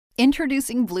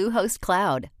Introducing Bluehost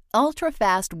Cloud,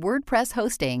 ultra-fast WordPress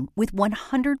hosting with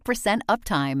 100%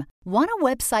 uptime. Want a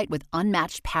website with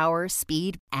unmatched power,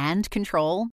 speed, and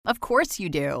control? Of course you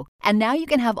do. And now you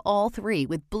can have all three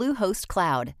with Bluehost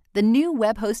Cloud, the new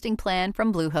web hosting plan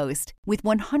from Bluehost. With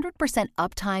 100%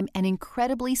 uptime and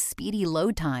incredibly speedy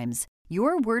load times,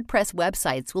 your WordPress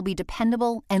websites will be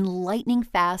dependable and lightning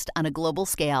fast on a global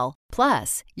scale.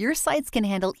 Plus, your sites can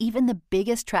handle even the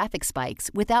biggest traffic spikes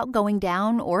without going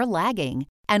down or lagging.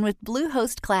 And with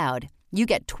Bluehost Cloud, you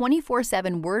get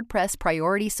 24/7 WordPress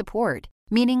priority support,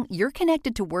 meaning you're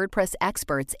connected to WordPress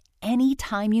experts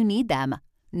anytime you need them.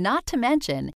 Not to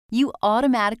mention, you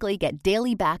automatically get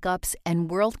daily backups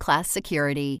and world-class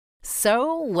security.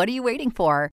 So, what are you waiting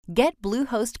for? Get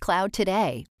Bluehost Cloud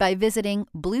today by visiting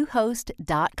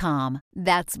Bluehost.com.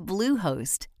 That's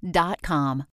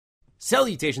Bluehost.com.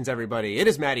 Salutations, everybody. It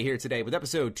is Maddie here today with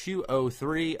episode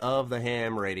 203 of the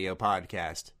Ham Radio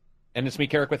Podcast. And it's me,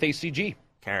 Carrick, with ACG.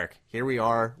 Carrick, here we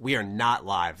are. We are not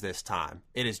live this time.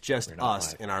 It is just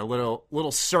us in our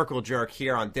little circle jerk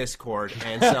here on Discord.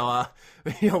 And so,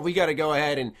 we got to go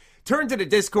ahead and turn to the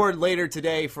Discord later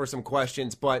today for some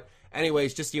questions. But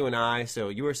anyways, just you and I. So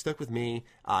you are stuck with me.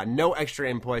 No extra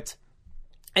input.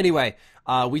 Anyway,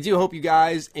 we do hope you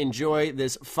guys enjoy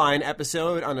this fine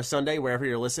episode on a Sunday, wherever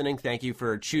you're listening. Thank you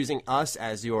for choosing us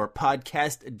as your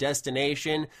podcast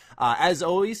destination. As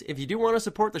always, if you do want to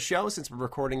support the show, since we're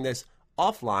recording this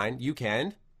offline, you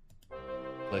can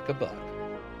Flick a buck.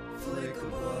 Flick a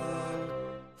buck.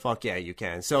 Fuck yeah, you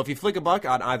can. So if you flick a buck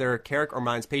on either Carrick or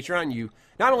mine's Patreon, you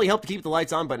not only help to keep the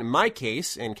lights on, but in my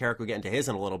case, and Carrick will get into his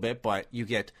in a little bit, but you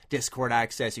get Discord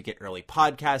access, you get early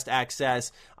podcast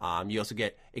access, you also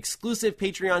get exclusive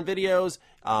Patreon videos.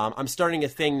 I'm starting a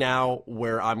thing now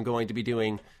where I'm going to be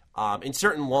doing, in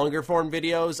certain longer form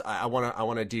videos, I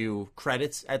want to do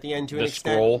credits at the end to an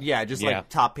extent. Scroll. Yeah, just like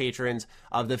top patrons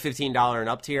of the $15 and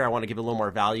up tier. I want to give a little more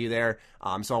value there,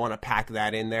 so I want to pack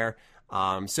that in there.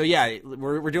 So yeah,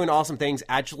 we're doing awesome things.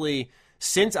 Actually,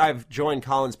 since I've joined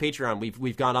Colin's Patreon,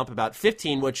 we've gone up about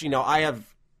 15, which, I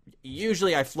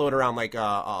float around like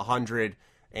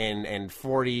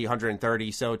 140,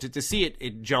 130. So to see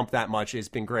it jump that much has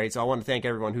been great. So I want to thank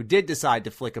everyone who did decide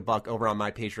to flick a buck over on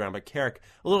my Patreon. But Carrick,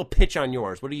 a little pitch on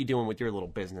yours. What are you doing with your little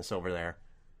business over there?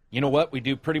 You know what? We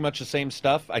do pretty much the same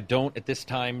stuff. I don't at this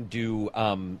time do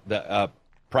the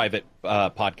private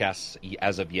podcasts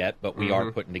as of yet, but we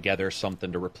are putting together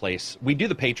something to replace. We do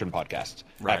the patron podcasts,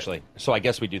 actually, so I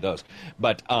guess we do those.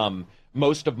 But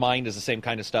most of mine is the same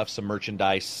kind of stuff, some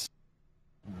merchandise,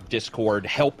 Discord,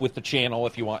 help with the channel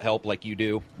if you want help like you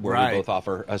do, where we both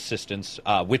offer assistance,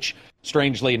 which,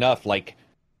 strangely enough, like,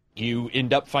 you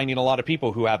end up finding a lot of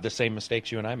people who have the same mistakes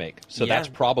you and I make. So that's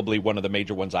probably one of the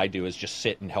major ones I do, is just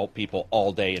sit and help people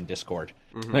all day in Discord.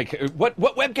 Like, what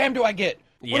webcam do I get?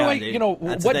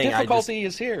 What difficulty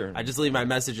is here? I just leave my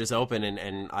messages open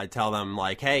and I tell them,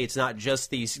 like, hey, it's not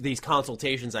just these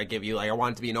consultations I give you. Like, I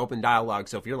want it to be an open dialogue.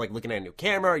 So if you're, like, looking at a new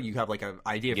camera, you have, like, an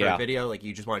idea for a video, like,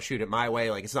 you just want to shoot it my way.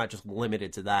 Like, it's not just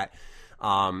limited to that.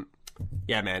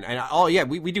 Yeah, man. And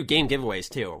we do game giveaways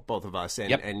too, both of us.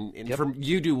 And from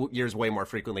you do yours way more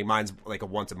frequently. Mine's like a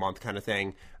once a month kind of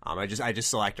thing. I just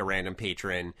select a random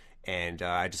patron and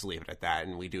I just leave it at that,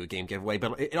 and we do a game giveaway.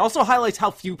 But it also highlights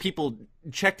how few people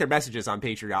check their messages on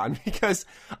Patreon, because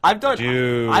I've done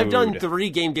 3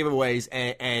 game giveaways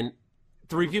and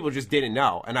 3 people just didn't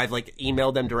know, and I've like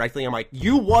emailed them directly. I'm like,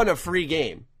 you won a free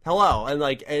game. Hello. And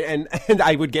like and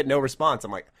I would get no response.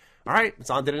 I'm like, all right, it's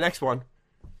on to the next one.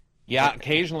 Yeah,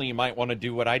 occasionally you might want to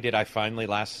do what I did. I finally,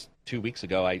 last 2 weeks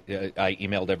ago, I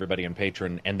emailed everybody on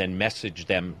Patreon and then messaged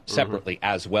them separately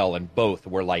as well. And both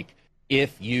were like,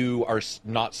 if you are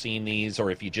not seeing these,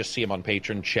 or if you just see them on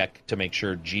Patreon, check to make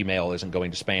sure Gmail isn't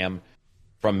going to spam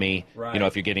from me,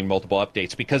 if you're getting multiple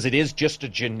updates. Because it is just a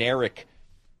generic,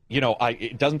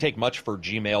 it doesn't take much for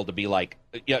Gmail to be like,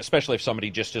 especially if somebody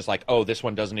just is like, oh, this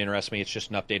one doesn't interest me, it's just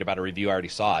an update about a review, I already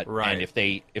saw it. Right. And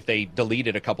if they delete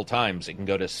it a couple times, it can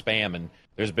go to spam. And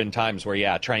there's been times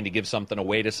where, trying to give something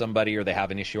away to somebody, or they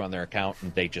have an issue on their account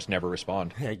and they just never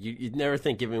respond. Yeah, you'd never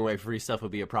think giving away free stuff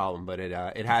would be a problem, but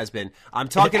it has been. I'm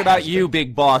talking about you,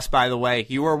 Big Boss, by the way.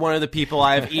 You were one of the people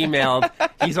I've emailed.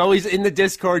 He's always in the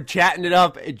Discord chatting it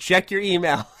up. Check your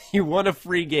email. You won a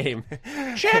free game.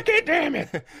 Check it, damn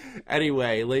it.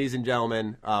 Anyway, ladies and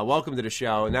gentlemen, welcome to the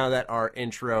show. Now that our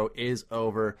intro is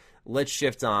over, let's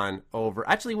shift on over.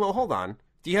 Actually, well, hold on.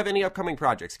 Do you have any upcoming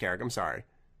projects, Carrick? I'm sorry.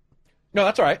 No,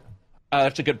 that's all right.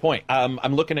 That's a good point.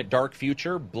 I'm looking at Dark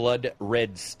Future, Blood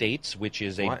Red States, which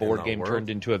is a board game turned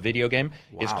into a video game.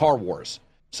 Wow. It's Car Wars.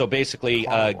 So basically,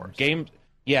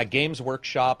 Yeah, Games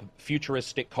Workshop,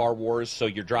 futuristic Car Wars. So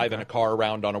you're driving a car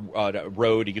around on a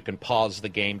road. You can pause the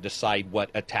game, decide what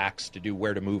attacks to do,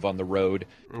 where to move on the road.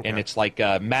 Okay. And it's like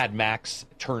a Mad Max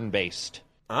turn-based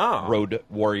road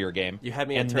warrior game. You had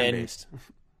me at turn-based.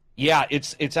 Yeah,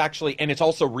 it's actually, and it's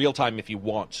also real-time if you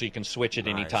want, so you can switch at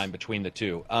any time between the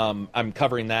two. I'm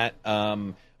covering that.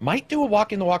 Might do a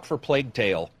walk in the walk for Plague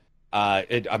Tale.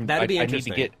 That'd be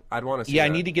interesting. I'd want to see that. I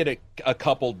need to get a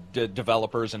couple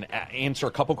developers and answer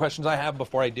a couple questions I have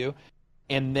before I do.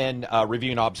 And then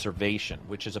Review and Observation,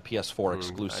 which is a PS4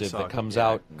 exclusive that comes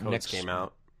out next... came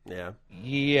out, yeah.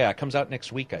 Yeah, it comes out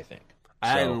next week, I think. I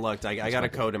hadn't looked. I got a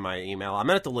code in my email. I'm going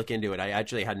to have to look into it. I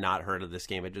actually had not heard of this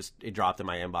game. It dropped in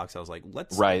my inbox. I was like,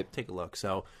 let's take a look.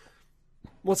 So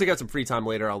once I got some free time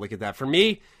later, I'll look at that. For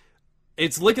me...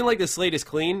 It's looking like the slate is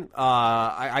clean.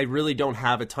 I really don't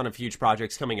have a ton of huge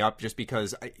projects coming up just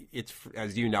because it's,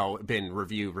 as you know, been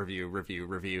review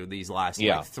these last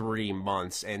 3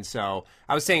 months. And so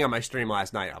I was saying on my stream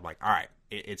last night, I'm like, all right,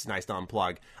 it's nice to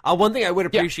unplug. One thing I would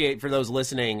appreciate for those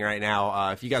listening right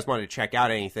now, if you guys wanted to check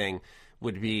out anything,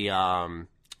 would be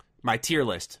my tier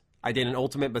list. I did an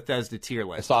Ultimate Bethesda tier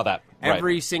list. I saw that.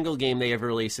 Every single game they have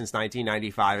released since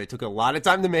 1995. It took a lot of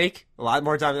time to make, a lot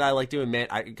more time than I like to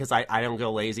admit, because I don't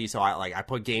go lazy. So I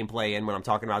put gameplay in when I'm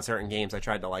talking about certain games. I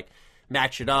tried to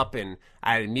match it up, and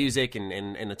I added music and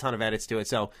a ton of edits to it.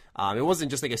 So it wasn't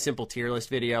just like a simple tier list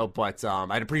video, but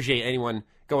I'd appreciate anyone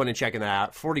going and checking that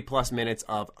out. 40 plus minutes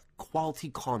of quality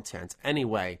content.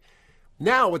 Anyway,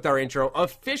 now with our intro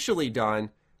officially done,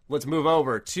 let's move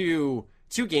over to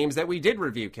 2 games that we did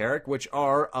review, Carrick, which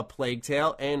are A Plague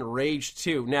Tale and Rage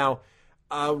 2. Now,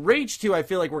 Rage 2, I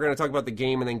feel like we're going to talk about the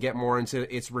game and then get more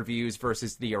into its reviews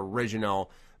versus the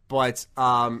original. But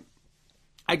I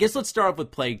guess let's start off with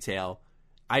Plague Tale.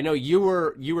 I know you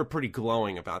were pretty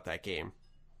glowing about that game.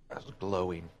 I was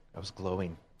glowing.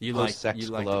 You liked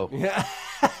glow. Yeah.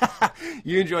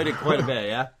 You enjoyed it quite a bit,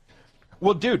 yeah?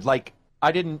 Well, dude,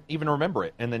 I didn't even remember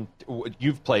it. And then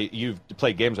you've played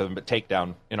games with him, but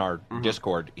Takedown in our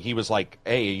Discord, he was like,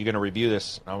 hey, are you going to review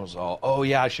this? And I was all, oh,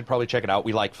 yeah, I should probably check it out.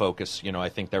 We like Focus. I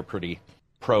think they're pretty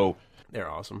pro. They're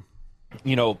awesome.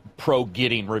 Pro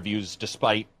getting reviews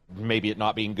despite maybe it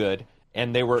not being good.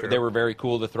 And they were very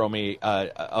cool to throw me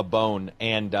a bone.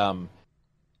 And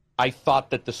I thought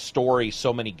that the story,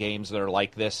 so many games that are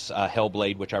like this,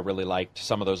 Hellblade, which I really liked,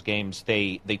 some of those games,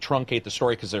 they truncate the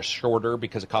story because they're shorter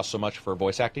because it costs so much for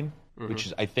voice acting, which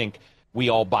is, I think, we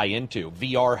all buy into.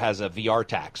 VR has a VR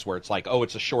tax where it's like, oh,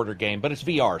 it's a shorter game, but it's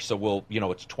VR, so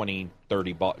it's $20,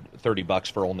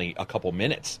 $30 for only a couple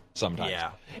minutes sometimes.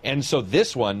 Yeah. And so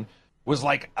this one was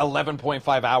like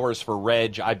 11.5 hours for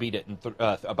Reg. I beat it in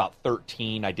about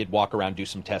 13. I did walk around, do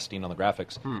some testing on the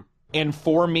graphics. And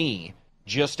for me,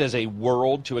 just as a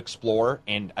world to explore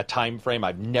and a time frame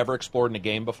I've never explored in a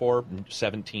game before,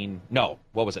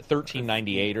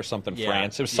 1398 or something,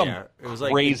 France. It was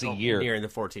crazy year. Near in the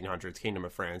 1400s, Kingdom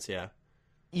of France, yeah.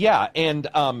 Yeah, and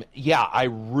I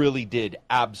really did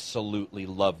absolutely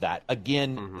love that.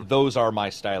 Again, those are my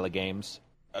style of games,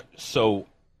 so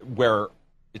where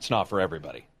it's not for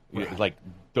everybody. Right. Like,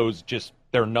 those just,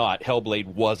 they're not. Hellblade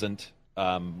wasn't.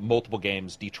 Multiple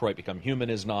games, Detroit Become Human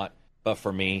is not. But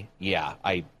for me, yeah,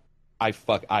 I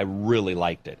really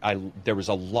liked it. There was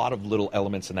a lot of little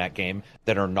elements in that game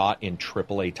that are not in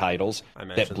AAA titles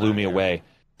that blew me away.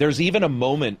 There's even a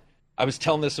moment, I was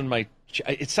telling this in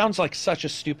it sounds like such a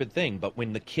stupid thing, but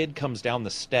when the kid comes down the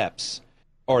steps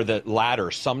or the ladder,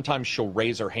 sometimes she'll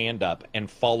raise her hand up and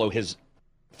follow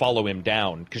him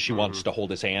down because she wants to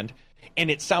hold his hand. And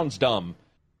it sounds dumb,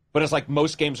 but it's like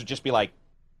most games would just be like,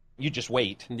 you just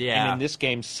wait. Yeah. And in this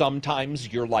game,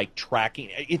 sometimes you're tracking.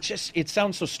 It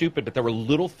sounds so stupid, but there were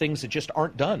little things that just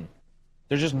aren't done.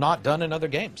 They're just not done in other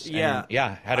games. Yeah.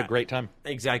 And had a great time.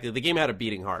 Exactly. The game had a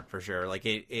beating heart for sure.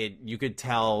 You could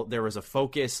tell there was a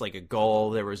focus, a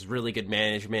goal. There was really good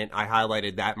management. I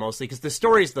highlighted that mostly because the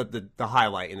story's the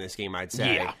highlight in this game, I'd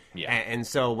say. Yeah. And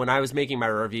so when I was making my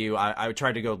review, I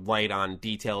tried to go light on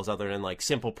details other than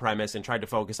simple premise and tried to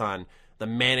focus on the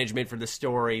management for the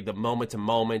story, the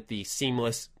moment-to-moment, the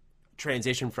seamless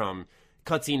transition from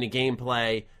cutscene to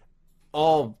gameplay,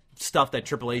 all stuff that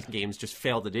AAA games just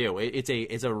fail to do.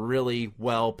 It's a really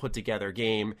well put-together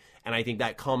game, and I think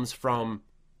that comes from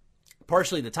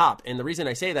partially the top. And the reason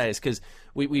I say that is because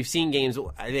we've seen games,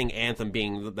 I think Anthem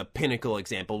being the pinnacle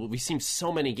example, we've seen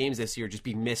so many games this year just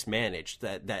be mismanaged,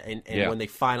 and when they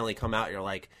finally come out, you're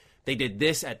like, they did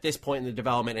this at this point in the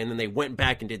development, and then they went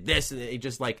back and did this, and it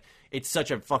just it's such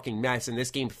a fucking mess, and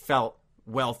this game felt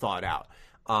well thought out.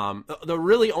 The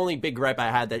really only big gripe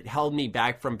I had that held me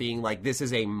back from being this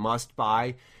is a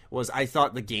must-buy was I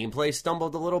thought the gameplay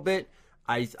stumbled a little bit.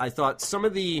 I thought some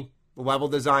of the level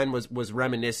design was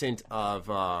reminiscent of.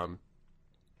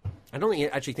 I don't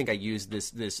actually think I used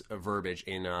this verbiage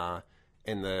in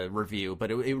the review,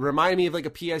 but it reminded me of like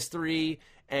a PS3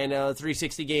 and a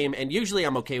 360 game. And usually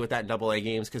I'm okay with that in AA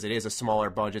games because it is a smaller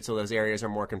budget, so those areas are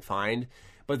more confined.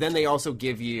 But then they also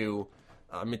give you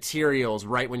materials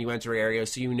right when you enter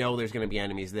areas, so you know there's going to be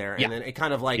enemies there. Yeah. And then it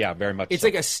kind of like, very much it's so.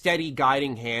 like a steady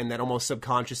guiding hand that almost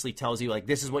subconsciously tells you, like,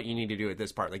 this is what you need to do at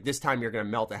this part. Like, this time you're going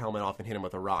to melt the helmet off and hit him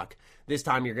with a rock. This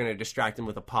time you're going to distract him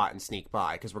with a pot and sneak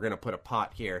by, because we're going to put a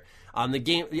pot here. The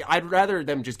game, I'd rather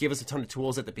them just give us a ton of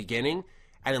tools at the beginning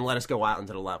and then let us go out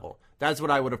into the level. That's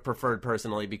what I would have preferred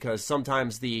personally, because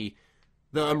sometimes the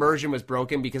immersion was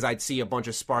broken because I'd see a bunch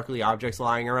of sparkly objects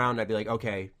lying around. And I'd be like,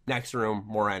 okay, next room,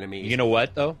 more enemies. You know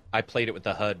what, though? I played it with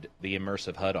the HUD, the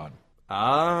immersive HUD on.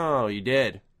 Oh, you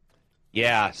did?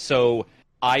 Yeah, so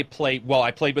I played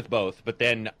with both, but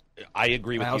then I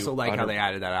agree with you. I also like how they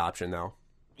added that option, though.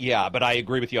 Yeah, but I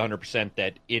agree with you 100%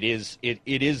 that it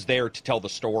is there to tell the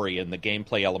story and the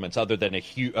gameplay elements, other than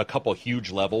a couple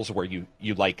huge levels where you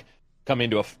like come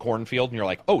into a cornfield and you're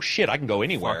like, oh shit, I can go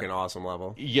anywhere. Fucking awesome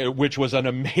level. Yeah, which was an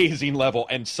amazing level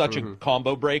and such a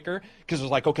combo breaker, because it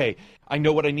was like, okay, I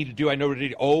know what I need to do. I know what to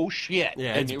do. Oh shit.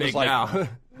 Yeah, and it's it big was like, now.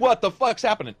 what the fuck's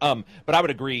happening? But I would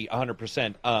agree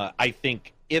 100%. I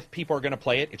think if people are going to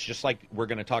play it, it's just like we're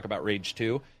going to talk about Rage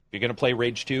 2. If you're going to play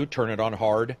Rage 2, turn it on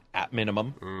hard at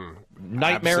minimum.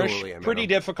 Nightmarish, pretty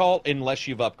difficult unless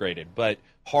you've upgraded, but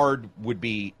hard would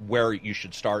be where you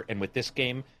should start. And with this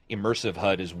game, immersive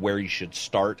HUD is where you should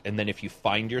start. And then if you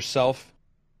find yourself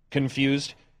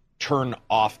confused, turn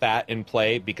off that and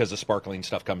play, because the sparkling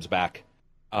stuff comes back.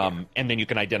 And then you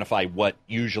can identify what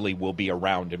usually will be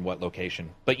around in what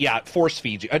location. But yeah, it force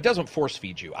feeds you. It doesn't force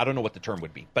feed you. I don't know what the term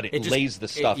would be, but it lays the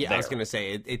stuff there. I was going to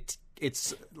say,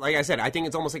 it's like I said, I think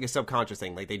it's almost like a subconscious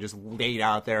thing. Like they just laid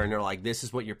out there and they're like, this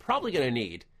is what you're probably going to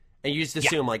need. And you just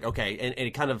assume like, okay, and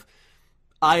it kind of,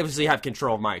 I obviously have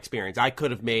control of my experience. I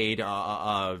could have made,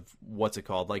 what's it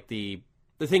called? Like the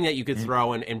thing that you could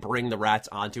throw and bring the rats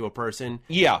onto a person.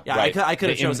 Yeah, right. I could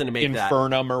have chosen to make that.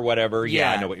 Infernum or whatever.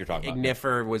 Yeah, I know what you're talking about.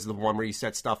 Ignifer was the one where you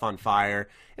set stuff on fire.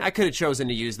 And I could have chosen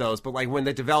to use those, but like when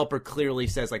the developer clearly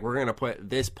says, like, we're going to put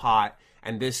this pot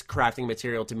and this crafting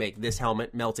material to make this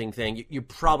helmet melting thing, you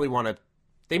probably want to.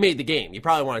 They made the game. You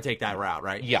probably want to take that route,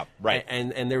 right? Yeah, right.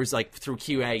 And there was like through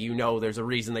QA, there's a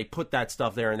reason they put that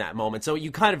stuff there in that moment. So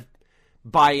you kind of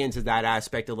buy into that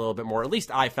aspect a little bit more. At least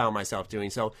I found myself doing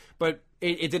so. But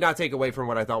it did not take away from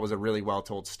what I thought was a really well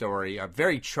told story. A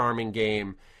very charming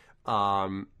game.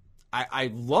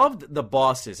 I loved the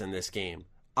bosses in this game.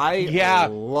 I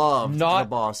loved the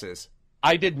bosses.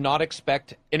 I did not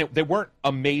expect, and they weren't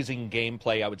amazing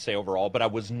gameplay, I would say, overall, but I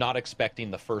was not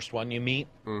expecting the first one you meet,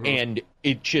 and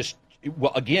it just,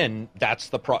 well, again, that's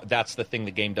the thing the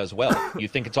game does well. You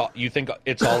think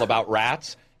it's all about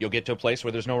rats, you'll get to a place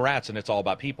where there's no rats and it's all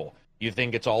about people. You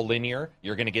think it's all linear,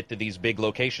 you're going to get to these big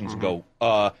locations and go,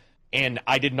 and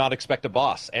I did not expect a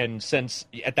boss, and since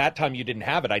at that time you didn't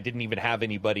have it, I didn't even have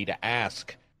anybody to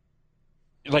ask,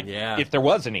 if there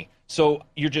was any. So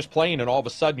you're just playing, and all of a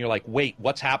sudden you're like, wait,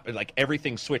 what's happened? Like,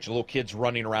 everything switched. Little kids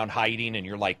running around hiding, and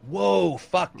you're like, whoa,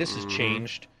 fuck, this has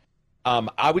changed.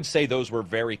 I would say those were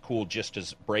very cool just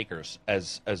as breakers,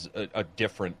 as a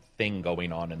different thing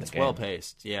going on in the game. It's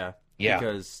well-paced, yeah. Yeah.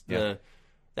 Because the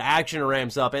action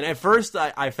ramps up. And at first,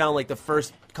 I found, like, the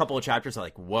first couple of chapters,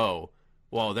 like, whoa,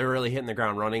 they're really hitting the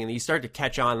ground running. And you start to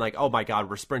catch on, like, oh, my God,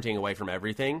 we're sprinting away from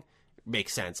everything.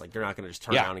 Makes sense. Like, they're not going to just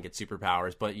turn around and get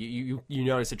superpowers, but you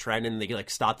notice a trend and they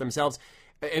like stop themselves.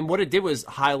 And what it did was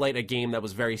highlight a game that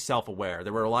was very self-aware.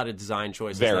 There were a lot of design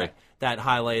choices that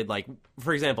highlighted, like,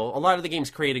 for example, a lot of the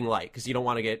game's creating light because you don't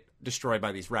want to get destroyed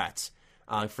by these rats.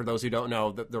 For those who don't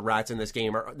know, the rats in this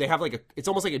game they have like it's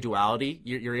almost like a duality.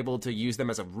 You're able to use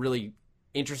them as a really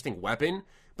interesting weapon,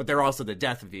 but they're also the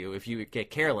death of you if you get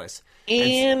careless.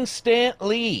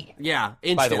 Instantly. Yeah,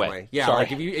 instantly. By the way. Yeah,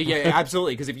 sorry. Like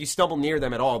absolutely. Because if you stumble near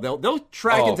them at all, they'll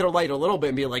track into the light a little bit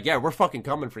and be like, "Yeah, we're fucking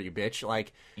coming for you, bitch!"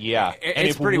 Like, yeah, and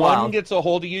it's if pretty one wild. gets a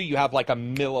hold of you, you have like a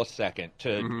millisecond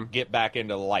to get back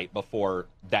into the light before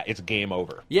that it's game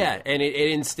over. Yeah, and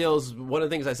it instills one of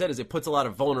the things I said is it puts a lot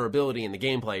of vulnerability in the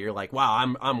gameplay. You're like,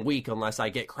 "Wow, I'm weak unless I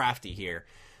get crafty here."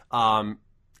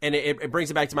 And it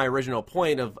brings it back to my original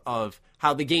point of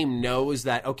how the game knows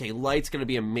that, okay, light's going to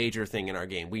be a major thing in our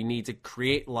game. We need to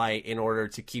create light in order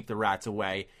to keep the rats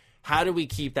away. How do we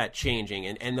keep that changing?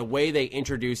 And the way they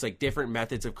introduce, like, different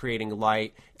methods of creating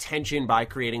light, tension by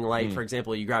creating light. For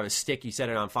example, you grab a stick, you set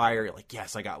it on fire, you're like,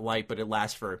 yes, I got light, but it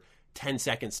lasts for 10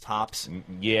 seconds tops.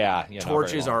 Yeah.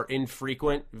 Torches are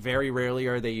infrequent. Very rarely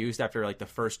are they used after like the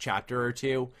first chapter or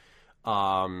two.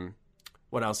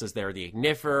 What else is there? The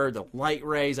ignifer, the light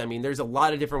rays. I mean, there's a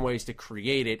lot of different ways to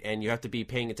create it, and you have to be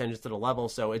paying attention to the level.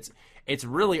 So it's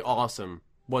really awesome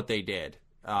what they did,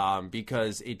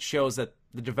 because it shows that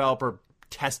the developer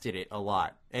tested it a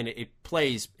lot, and it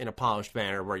plays in a polished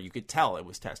manner where you could tell it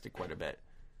was tested quite a bit.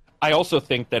 I also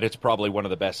think that it's probably one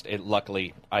of the best.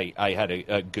 Luckily, I had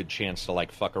a good chance to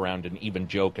like fuck around and even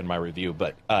joke in my review,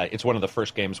 but it's one of the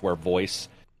first games where voice.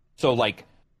 So like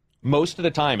most of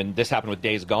the time, and this happened with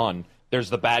Days Gone, there's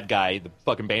the bad guy, the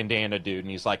fucking bandana dude, and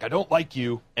he's like, I don't like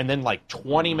you. And then like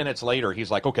 20 minutes later,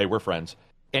 he's like, okay, we're friends.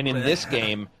 And in this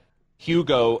game,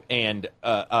 Hugo and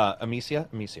Amicia.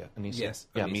 Yes,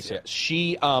 yeah, Amicia.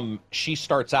 She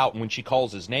starts out, and when she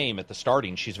calls his name at the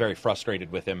starting, she's very frustrated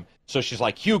with him. So she's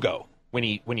like Hugo when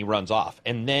he runs off.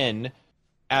 And then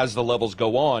as the levels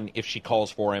go on, if she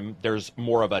calls for him, there's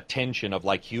more of a tension of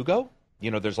like Hugo.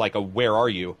 You know, there's like a where are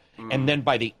you? And then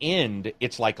by the end,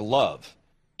 it's like love.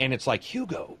 And it's like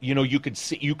Hugo, you know, you can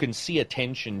see a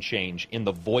tension change in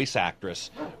the voice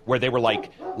actress where they were like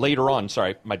later on.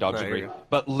 Sorry, my dog's agree,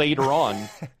 but later on,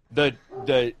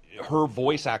 her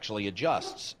voice actually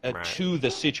adjusts to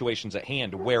the situations at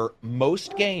hand. Where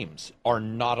most games are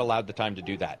not allowed the time to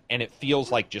do that, and it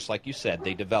feels like just like you said,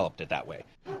 they developed it that way.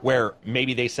 Where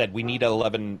maybe they said we need an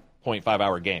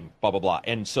 11.5-hour game, blah blah blah,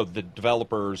 and so the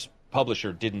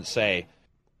publisher didn't say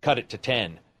cut it to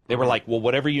 10. They were like, well,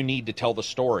 whatever you need to tell the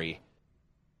story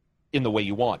in the way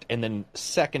you want. And then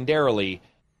secondarily,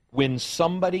 when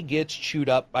somebody gets chewed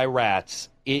up by rats,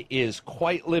 it is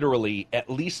quite literally, at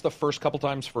least the first couple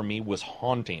times for me, was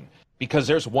haunting. Because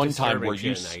there's one time where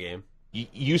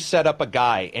you set up a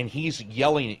guy and he's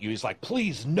yelling at you. He's like,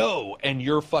 please, no. And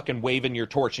you're fucking waving your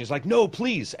torch. And he's like, no,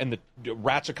 please. And the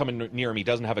rats are coming near him. He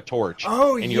doesn't have a torch.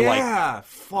 Oh, and you're like,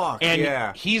 fuck,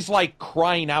 and he's like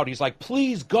crying out. He's like,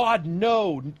 please, God,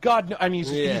 no. God, no. I mean,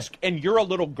 and you're a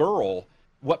little girl.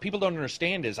 What people don't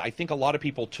understand is I think a lot of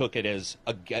people took it as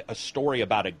a story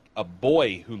about a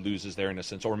boy who loses their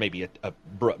innocence, or maybe a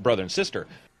brother and sister.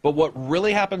 But what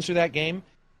really happens through that game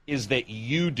is that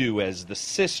you do, as the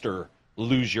sister,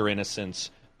 lose your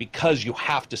innocence because you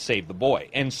have to save the boy.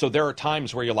 And so there are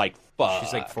times where you're like, fuck.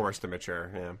 She's like forced to mature,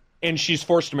 yeah. And she's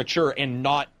forced to mature, and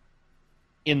not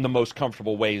in the most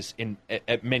comfortable ways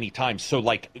at many times. So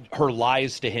like her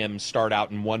lies to him start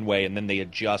out in one way, and then they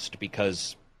adjust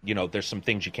because, you know, there's some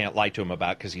things you can't lie to him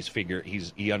about because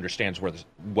he understands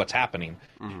what's happening.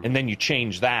 Mm-hmm. And then you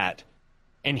change that,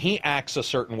 and he acts a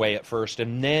certain way at first,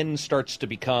 and then starts to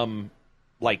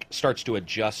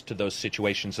adjust to those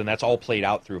situations, and that's all played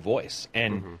out through voice.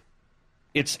 And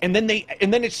and then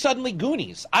it's suddenly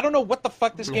Goonies. I don't know what the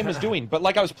fuck this game is doing, but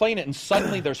like I was playing it, and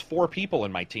suddenly there's 4 people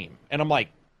in my team, and I'm like,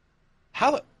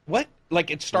 what? Like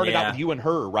it started out with you and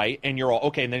her, right? And you're all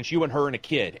okay, and then it's you and her and a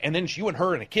kid, and then it's you and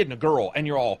her and a kid and a girl, and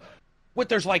you're all, what?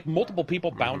 There's like multiple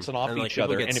people bouncing off and, each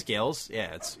other, and skills.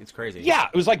 Yeah, it's crazy. Yeah,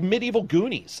 it was like medieval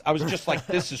Goonies. I was just like,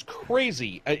 this is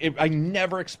crazy. I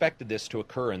never expected this to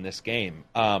occur in this game.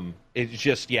 It's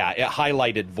just, it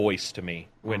highlighted voice to me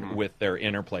with their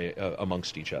interplay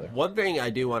amongst each other. One thing I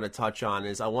do want to touch on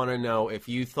is I want to know if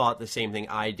you thought the same thing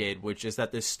I did, which is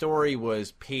that this story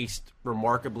was paced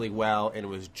remarkably well and it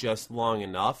was just long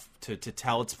enough to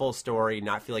tell its full story,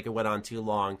 not feel like it went on too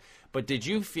long. But did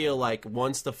you feel like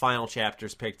once the final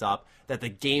chapters picked up that the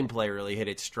gameplay really hit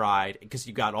its stride because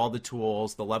you got all the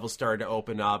tools, the levels started to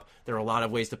open up, there were a lot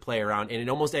of ways to play around, and it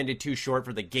almost ended too short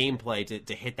for the gameplay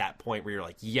to hit that point where you're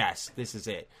like, yes, this is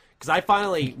it. Because I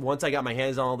finally, once I got my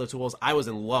hands on all the tools, I was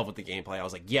in love with the gameplay. I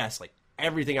was like, yes, like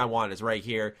everything I want is right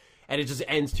here, and it just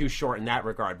ends too short in that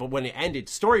regard. But when it ended,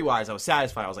 story-wise, I was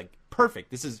satisfied. I was like,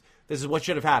 perfect, this is what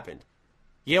should have happened.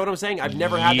 You know what I'm saying? I've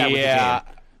never had that with the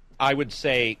game. I would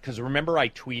say, because remember I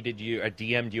tweeted you, I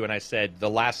DM'd you, and I said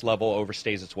the last level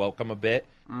overstays its welcome a bit,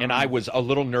 and I was a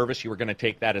little nervous you were going to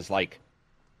take that as like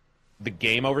the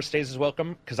game overstays its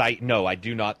welcome, because I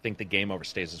do not think the game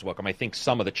overstays its welcome. I think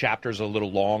some of the chapters are a little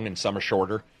long and some are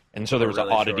shorter, and so there was really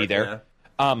an oddity there.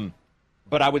 Yeah.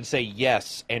 But I would say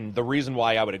yes, and the reason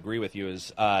why I would agree with you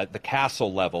is the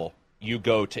castle level, you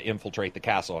go to infiltrate the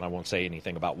castle, and I won't say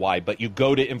anything about why, but you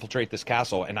go to infiltrate this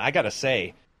castle, and I got to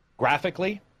say,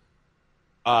 graphically,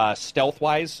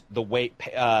 stealth-wise, the way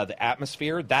the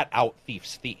atmosphere, that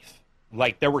out-thiefs Thief.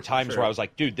 Like, there were times where I was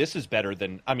like, dude, this is better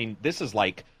than... I mean, this is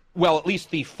like... Well, at least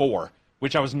Thief 4,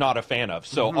 which I was not a fan of.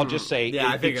 So I'll just say... Yeah,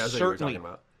 I think that's what you were talking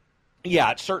about.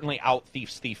 Yeah, it certainly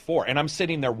out-thiefs Thief 4. And I'm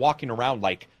sitting there walking around,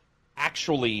 like,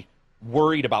 actually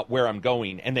worried about where I'm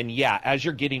going. And then,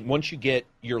 once you get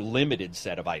your limited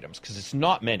set of items, because it's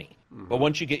not many, but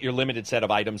once you get your limited set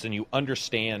of items and you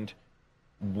understand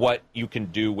what you can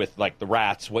do with, like, the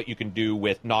rats, what you can do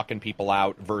with knocking people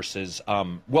out versus,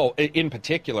 in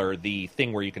particular, the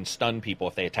thing where you can stun people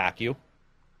if they attack you.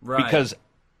 Right. Because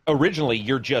originally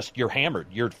you're hammered.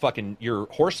 You're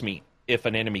horse meat if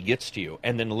an enemy gets to you.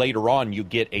 And then later on you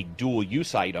get a dual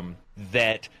use item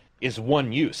that is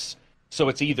one use. So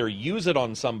it's either use it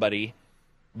on somebody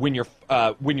when you're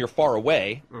far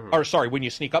away, when you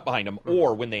sneak up behind them,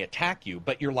 or when they attack you.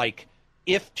 But you're like,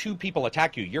 if two people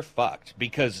attack you, you're fucked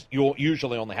because you'll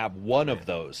usually only have one of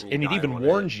those. And it even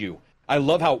warns you. I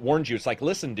love how it warns you. It's like,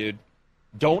 listen, dude,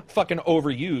 don't fucking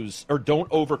overuse or don't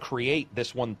overcreate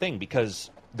this one thing because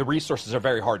the resources are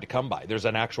very hard to come by. There's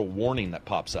an actual warning that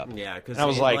pops up. Yeah, because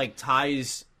it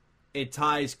ties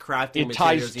crafting it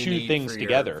ties materials two things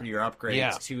together for your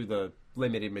upgrades to the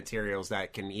limited materials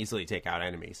that can easily take out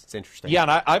enemies. It's interesting. Yeah,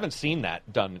 and I haven't seen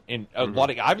that done in a lot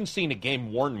of. I haven't seen a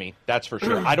game warn me. That's for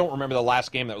sure. I don't remember the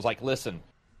last game that was like, listen,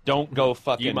 don't go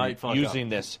fucking using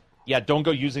this. Yeah, don't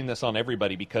go using this on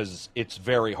everybody because it's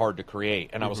very hard to create.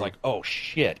 And I was like, oh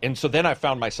shit. And so then I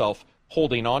found myself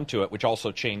holding on to it, which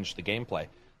also changed the gameplay.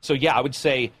 So yeah, I would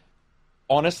say,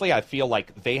 honestly, I feel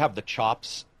like they have the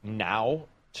chops now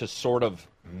to sort of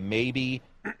maybe.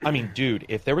 I mean, dude,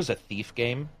 if there was a Thief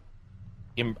game.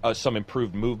 Some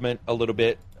improved movement a little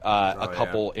bit, a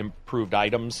couple improved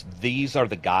items. These are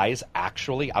the guys,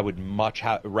 actually, I would much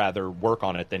rather work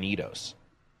on it than Eidos.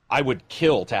 I would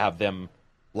kill to have them,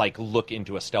 like, look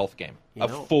into a stealth game,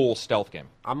 full stealth game.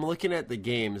 I'm looking at the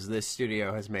games this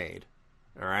studio has made,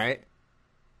 all right?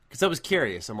 Because I was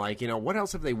curious. I'm like, what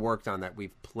else have they worked on that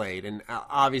we've played? And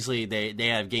obviously, they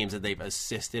have games that they've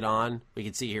assisted on. We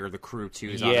can see here the Crew 2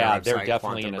 is on their website. They're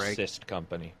definitely Quantum an Break. assist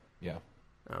company, yeah.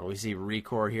 We see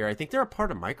Recore here. I think they're a part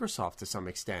of Microsoft to some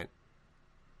extent.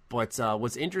 But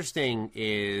what's interesting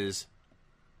is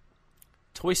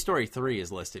Toy Story 3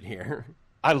 is listed here.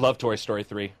 I love Toy Story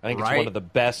 3. I think it's one of the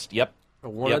best. Yep.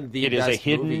 Of the it best is a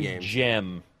hidden games.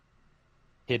 gem.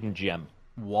 Hidden gem.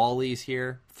 Wally's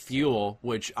here. Fuel,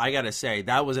 which I got to say,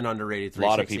 that was an underrated 360 A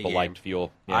lot of people game. liked Fuel.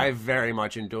 Yeah. I very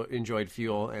much enjoyed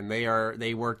Fuel, and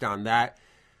they worked on that.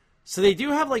 So they do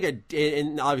have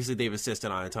and obviously they've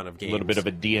assisted on a ton of games. A little bit of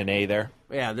a DNA there.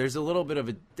 Yeah, there's a little bit of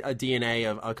a DNA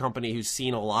of a company who's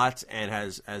seen a lot and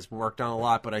has worked on a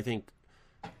lot. But I think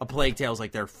A Plague Tale is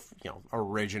like their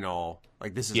original,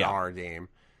 like this is our game,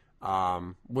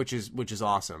 which is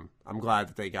awesome. I'm glad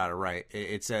that they got it right.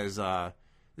 It says the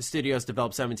studio has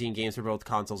developed 17 games for both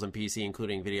consoles and PC,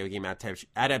 including video game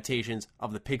adaptations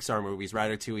of the Pixar movies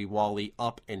Ratatouille, WALL-E,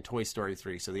 Up, and Toy Story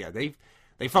 3. So yeah, they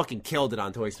fucking killed it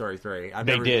on Toy Story 3.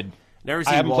 They did. Never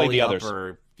seen I haven't WALL-E played the Up others.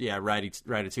 or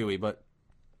Ratatouille, but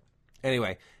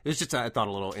anyway, it was just I thought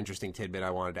a little interesting tidbit I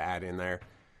wanted to add in there.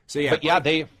 So yeah,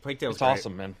 Plague Tale's it's great.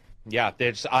 awesome, man. Yeah,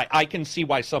 I can see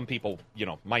why some people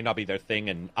might not be their thing,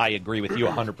 and I agree with you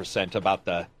 100% about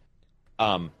the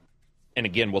and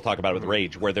again we'll talk about it with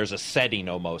Rage, where there's a setting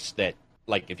almost that,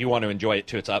 like, if you want to enjoy it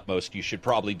to its utmost, you should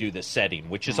probably do this setting,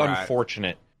 which is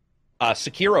unfortunate.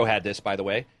 Sekiro had this, by the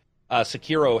way.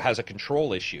 Sekiro has a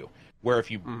control issue where if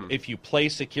you play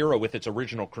Sekiro with its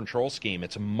original control scheme,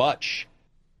 it's much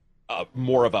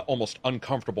more of a almost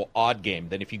uncomfortable odd game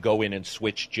than if you go in and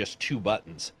switch just two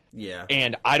buttons. Yeah.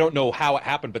 And I don't know how it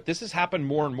happened, but this has happened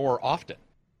more and more often,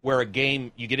 where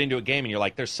you get into a game and you're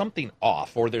like, there's something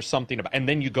off, or there's something about, and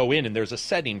then you go in and there's a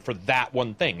setting for that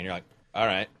one thing, and you're like, all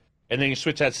right. And then you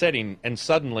switch that setting, and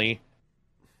suddenly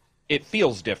it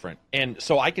feels different. And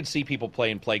so I could see people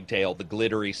playing Plague Tale, the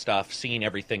glittery stuff, seeing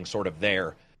everything sort of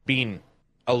there, being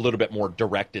a little bit more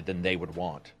directed than they would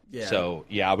want. Yeah. So,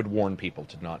 yeah, I would warn people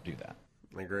to not do that.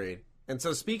 Agreed. And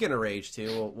so speaking of Rage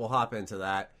 2, we'll hop into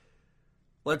that.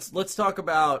 Let's talk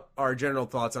about our general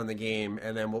thoughts on the game,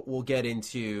 and then we'll get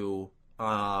into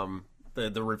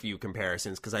the review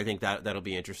comparisons, because I think that'll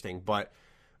be interesting. But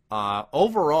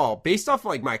overall, based off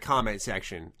like my comment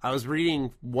section, I was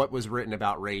reading what was written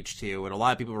about Rage 2, and a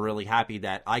lot of people were really happy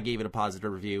that I gave it a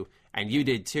positive review, and you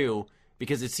did too,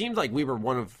 because it seemed like we were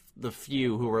one of the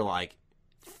few who were like,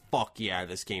 fuck yeah,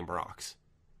 this game rocks.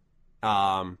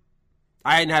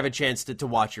 I didn't have a chance to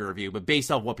watch your review, but based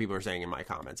off what people are saying in my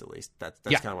comments, at least, that's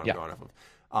kind of what I'm going off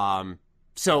of.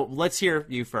 So let's hear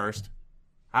you first.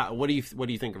 What do you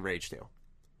think of Rage 2?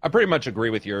 I pretty much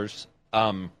agree with yours.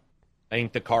 I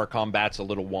think the car combat's a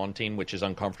little wanting, which is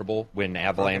uncomfortable when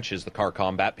Avalanche is the car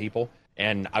combat people.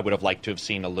 And I would have liked to have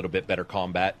seen a little bit better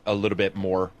combat, a little bit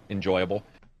more enjoyable.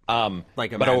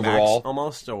 Like a but Mad overall, Max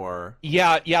almost, or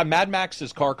yeah, Mad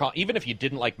Max's car even if you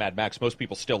didn't like Mad Max, most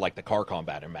people still like the car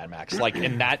combat in Mad Max. Like,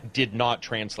 and that did not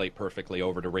translate perfectly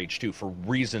over to Rage 2 for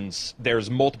reasons. There's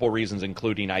multiple reasons,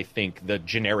 including I think the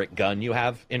generic gun you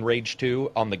have in Rage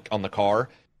 2 on the car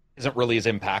isn't really as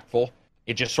impactful.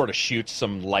 It just sort of shoots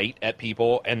some light at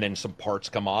people, and then some parts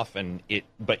come off,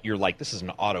 but you're like, this is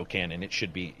an autocannon. It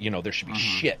should be, there should be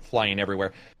shit flying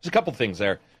everywhere. There's a couple things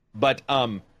there, but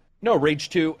no, Rage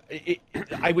 2,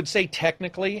 I would say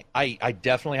technically, I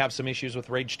definitely have some issues with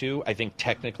Rage 2. I think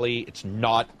technically it's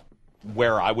not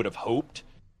where I would have hoped,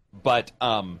 but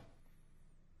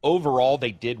overall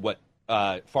they did what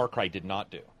Far Cry did not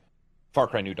do. Far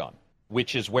Cry New Dawn,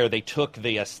 which is where they took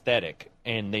the aesthetic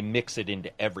and they mix it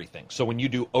into everything. So when you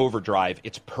do Overdrive,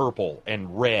 it's purple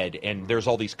and red, and there's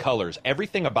all these colors.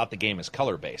 Everything about the game is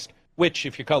color-based, which,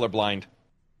 if you're colorblind,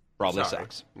 probably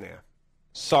sucks. Yeah.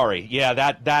 Sorry. Yeah,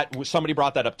 that somebody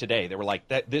brought that up today. They were like,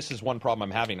 this is one problem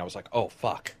I'm having. I was like, oh,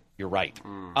 fuck. You're right.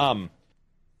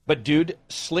 But, dude,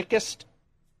 slickest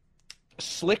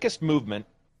movement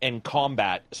and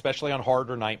combat, especially on hard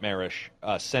or nightmarish,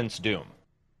 since Doom.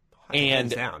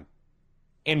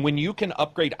 And when you can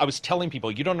upgrade, I was telling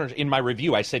people, you don't in my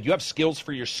review, I said, you have skills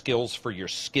for your skills for your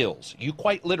skills. You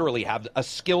quite literally have a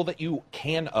skill that you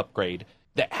can upgrade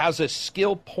that has a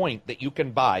skill point that you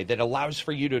can buy that allows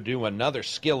for you to do another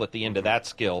skill at the end of that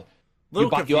skill. A little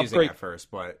confusing at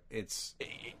first, but it's...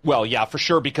 Well, yeah, for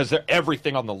sure, because they're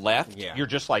everything on the left, you're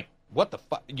just like, what the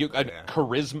fuck?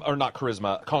 Charisma, or not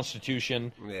charisma,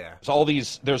 constitution. Yeah.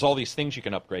 There's all these things you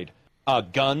can upgrade.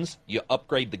 Guns, you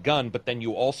upgrade the gun, but then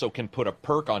you also can put a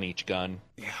perk on each gun.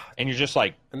 Yeah. And you're just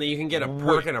like... And then you can get a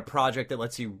perk in a project that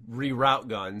lets you reroute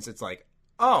guns. It's like,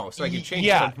 oh, so I can change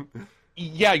them.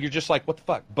 Yeah, you're just like, what the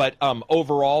fuck? But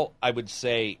overall, I would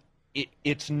say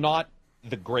it's not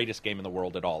the greatest game in the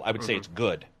world at all. I would say it's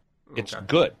good. It's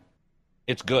good.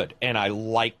 It's good. And I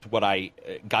liked what I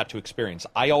got to experience.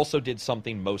 I also did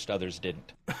something most others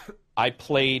didn't. I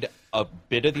played a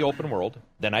bit of the open world,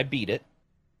 then I beat it,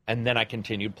 and then I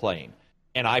continued playing.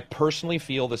 And I personally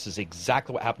feel this is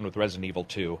exactly what happened with Resident Evil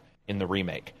 2 in the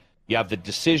remake. You have the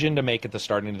decision to make at the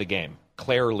starting of the game,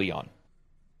 Claire or Leon.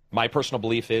 My personal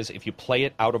belief is if you play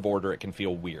it out of order, it can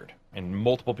feel weird. And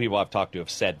multiple people I've talked to have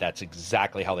said that's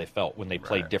exactly how they felt when they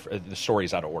played the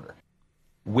stories out of order.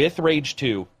 With Rage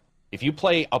 2, if you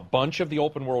play a bunch of the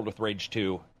open world with Rage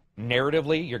 2,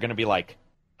 narratively, you're going to be like,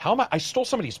 I stole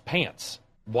somebody's pants.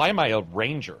 Why am I a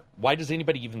ranger? Why does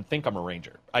anybody even think I'm a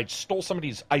ranger? I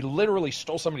literally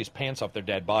stole somebody's pants off their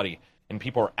dead body, and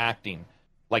people are acting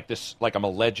like I'm a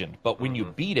legend. But when you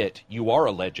beat it, you are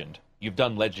a legend. You've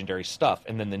done legendary stuff,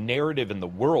 and then the narrative in the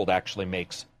world actually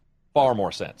makes far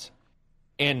more sense.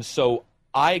 And so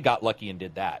I got lucky and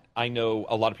did that. I know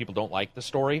a lot of people don't like the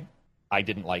story. I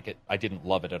didn't like it. I didn't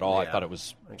love it at all. Yeah, I thought it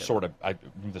was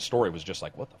the story was just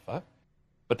like, what the fuck?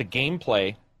 But the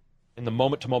gameplay and the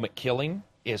moment-to-moment killing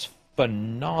is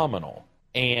phenomenal.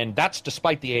 And that's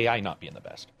despite the AI not being the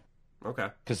best. Okay.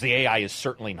 Because the AI is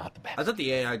certainly not the best. I thought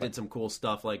the AI did some cool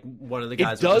stuff. Like, one of the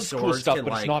guys with the swords cool stuff, can,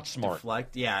 but it's not smart.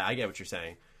 Deflect. Yeah, I get what you're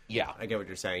saying. Yeah. I get what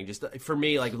you're saying. Just for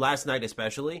me, like, last night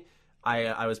especially,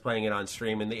 I was playing it on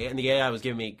stream, and the AI was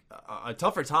giving me a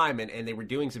tougher time, and they were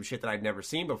doing some shit that I'd never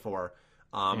seen before.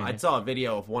 I saw a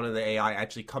video of one of the AI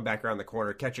actually come back around the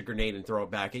corner, catch a grenade, and throw it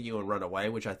back at you and run away,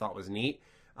 which I thought was neat.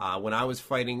 When I was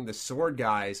fighting the sword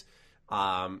guys,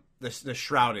 the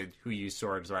shrouded who use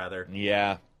swords rather.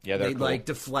 Yeah, they'd cool. like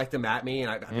deflect them at me, and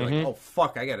I'd be like, "Oh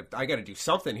fuck, I gotta do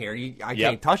something here. I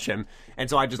can't touch him." And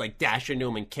so I just like dash into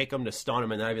him and kick him to stun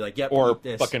him, and then I'd be like, "Yep." Or eat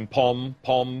this. fucking palm.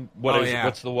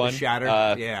 What's the one? The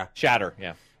shatter. Shatter.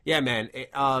 Yeah. Yeah, man.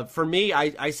 For me,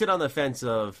 I sit on the fence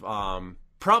of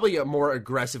probably a more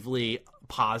aggressively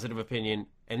positive opinion,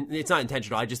 and it's not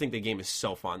intentional. I just think the game is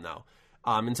so fun though.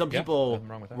 And some people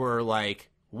were like,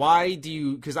 why do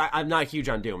you... Because I'm not huge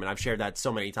on Doom, and I've shared that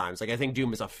so many times. Like, I think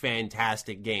Doom is a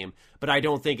fantastic game, but I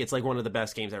don't think it's, like, one of the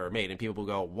best games ever made. And people will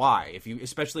go, why?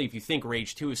 Especially if you think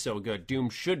Rage 2 is so good, Doom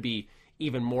should be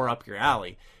even more up your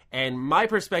alley. And my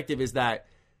perspective is that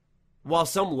while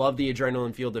some love the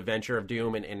adrenaline-fueled adventure of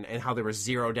Doom and how there was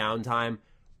zero downtime,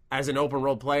 as an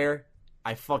open-world player,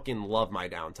 I fucking love my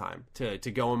downtime.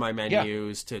 To go in my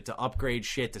menus, to upgrade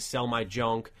shit, to sell my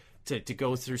junk, to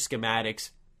go through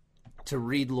schematics, to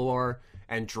read lore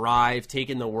and drive,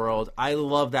 take in the world. I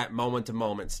love that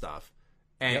moment-to-moment stuff.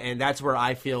 And that's where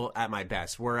I feel at my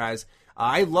best. Whereas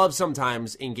I love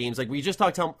sometimes in games, like we just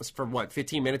talked for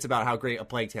 15 minutes about how great A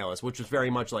Plague Tale is, which was very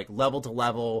much like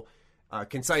level-to-level,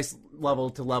 concise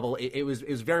level-to-level. It was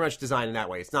very much designed in that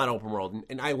way. It's not open world.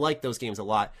 And I like those games a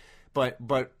lot. But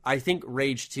I think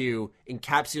Rage 2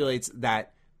 encapsulates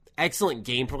that excellent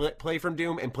gameplay from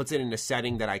Doom and puts it in a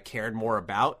setting that I cared more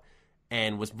about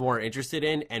and was more interested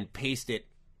in, and paced it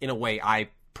in a way I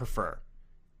prefer.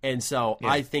 And so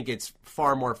I think it's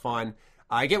far more fun.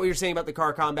 I get what you're saying about the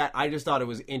car combat. I just thought it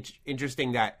was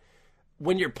interesting that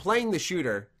when you're playing the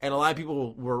shooter, and a lot of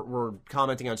people were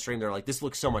commenting on stream, they're like, this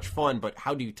looks so much fun, but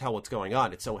how do you tell what's going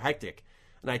on? It's so hectic.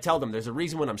 And I tell them there's a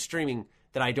reason when I'm streaming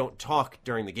that I don't talk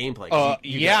during the gameplay.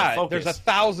 There's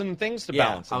 1,000 things to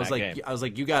balance in that game. I was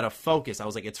like, you got to focus. I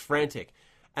was like, it's frantic.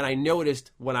 And I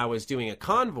noticed when I was doing a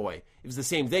convoy, it was the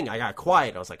same thing. I got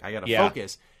quiet. I was like, I got to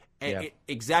focus. And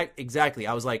exactly.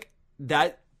 I was like,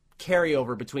 that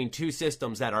carryover between two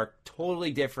systems that are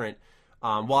totally different.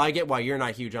 Well, I get why you're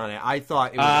not huge on it. I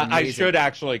thought it was amazing. I should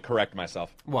actually correct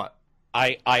myself. What?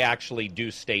 I actually do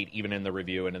state, even in the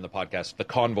review and in the podcast, the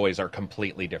convoys are a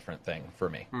completely different thing for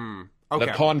me. Okay.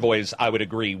 The convoys, I would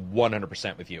agree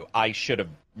 100% with you. I should have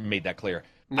made that clear.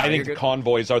 No, I think the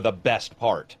convoys are the best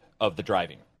part of the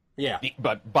driving. Yeah.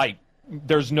 But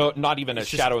there's not even a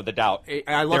shadow of the doubt.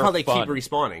 I love how they keep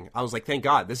respawning. I was like, thank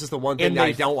God. This is the one thing that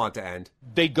I don't want to end.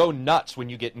 They go nuts when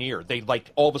you get near. They,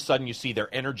 like, all of a sudden you see their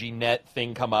energy net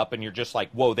thing come up, and you're just like,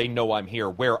 whoa, they know I'm here.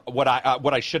 What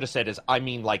I should have said is, I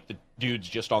mean, like, the dude's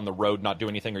just on the road not doing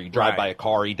anything, or you drive by a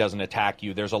car, he doesn't attack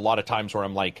you. There's a lot of times where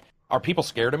I'm like, are people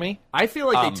scared of me? I feel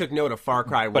like they took note of Far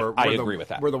Cry where I agree with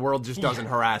that. Where the world just doesn't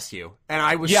harass you. And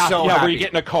I was so happy. Where you get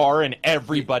in a car and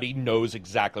everybody knows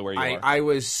exactly where you are. I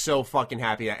was so fucking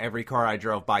happy that every car I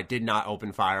drove by did not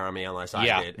open fire on me unless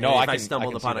I did. No, and if I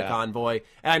stumbled upon a convoy,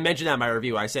 and I mentioned that in my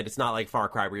review, I said it's not like Far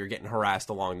Cry where you're getting harassed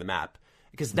along the map.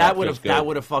 Because that would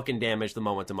have fucking damaged the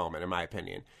moment to moment, in my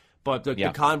opinion. But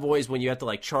the convoys, when you have to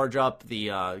like charge up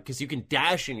the because you can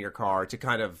dash in your car to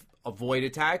kind of avoid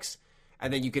attacks.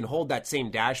 And then you can hold that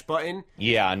same dash button.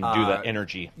 Yeah, and do the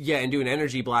energy. Yeah, and do an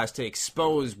energy blast to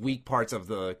expose weak parts of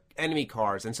the enemy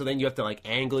cars. And so then you have to, like,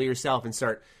 angle yourself and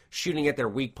start shooting at their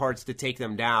weak parts to take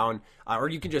them down. Or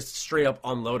you can just straight up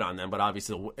unload on them. But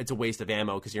obviously it's a waste of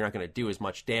ammo because you're not going to do as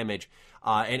much damage.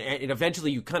 And eventually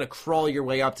you kind of crawl your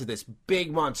way up to this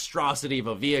big monstrosity of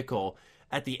a vehicle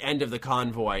at the end of the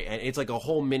convoy. And it's like a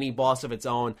whole mini boss of its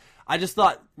own. I just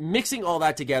thought mixing all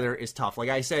that together is tough. Like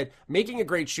I said, making a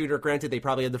great shooter, granted they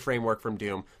probably had the framework from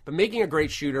Doom, but making a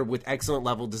great shooter with excellent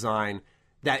level design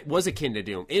that was akin to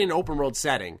Doom in an open world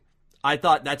setting, I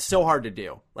thought that's so hard to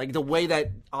do. Like the way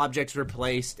that objects were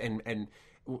placed and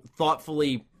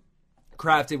thoughtfully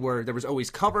crafted where there was always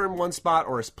cover in one spot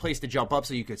or a place to jump up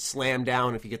so you could slam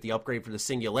down if you get the upgrade for the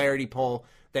singularity pole.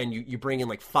 Then you bring in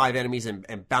like 5 enemies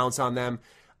and bounce on them.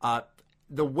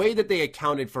 The way that they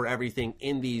accounted for everything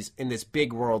in this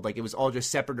big world, like it was all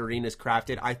just separate arenas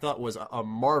crafted, I thought was a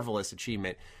marvelous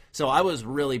achievement. So I was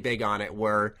really big on it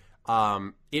where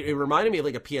it reminded me of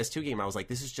like a PS2 game. I was like,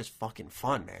 this is just fucking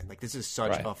fun, man. Like this is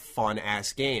such a fun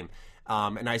ass game.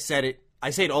 And I say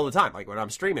it all the time. Like when I'm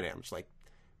streaming it, I'm just like,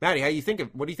 Maddie, what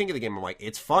do you think of the game? I'm like,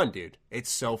 it's fun, dude. It's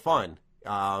so fun.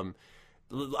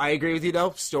 I agree with you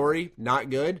though. Story, not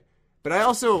good. But I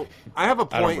have a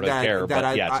point it's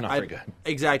not very good.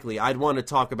 Exactly, I'd want to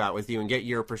talk about with you and get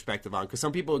your perspective on, because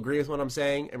some people agree with what I'm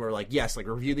saying and we're like, yes, like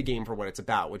review the game for what it's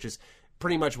about, which is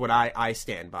pretty much what I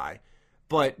stand by.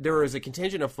 But there was a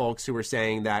contingent of folks who were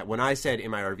saying that when I said in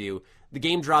my review, the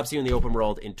game drops you in the open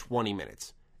world in 20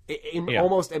 minutes.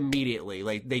 Almost immediately,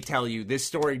 like they tell you this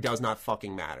story does not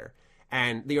fucking matter.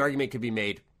 And the argument could be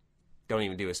made, don't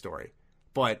even do a story.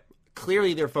 But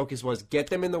clearly their focus was get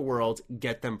them in the world,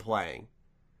 get them playing.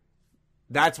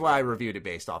 That's why I reviewed it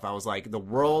based off. I was like, the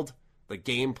world, the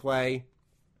gameplay.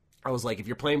 I was like, if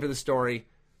you're playing for the story,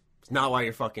 it's not why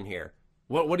you're fucking here.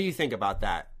 What do you think about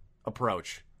that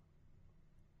approach?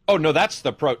 Oh, no, that's the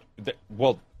approach.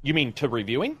 Well, you mean to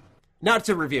reviewing? Not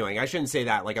to reviewing. I shouldn't say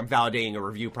that. Like, I'm validating a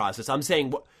review process. I'm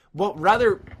saying,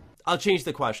 rather, I'll change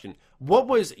the question. What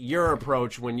was your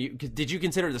approach did you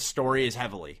consider the story as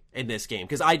heavily in this game?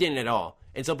 Because I didn't at all.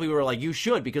 And some people were like, you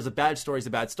should, because a bad story is a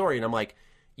bad story. And I'm like,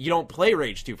 you don't play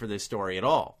Rage 2 for this story at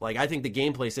all. Like, I think the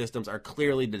gameplay systems are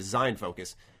clearly the design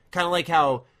focus. Kind of like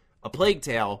how a Plague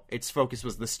Tale, its focus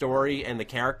was the story and the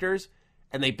characters,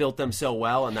 and they built them so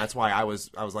well, and that's why I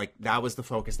was like, that was the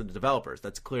focus of the developers.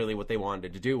 That's clearly what they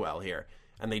wanted to do well here.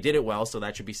 And they did it well, so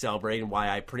that should be celebrated, and why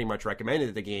I pretty much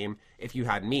recommended the game if you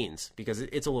had means, because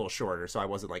it's a little shorter, so I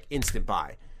wasn't like instant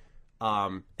buy.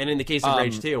 And in the case of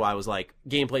Rage 2, I was like,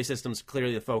 gameplay systems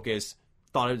clearly the focus,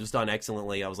 thought it was done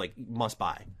excellently. I was like, must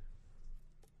buy.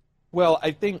 Well,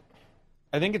 I think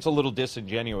it's a little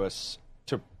disingenuous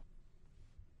to.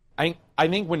 I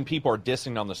think when people are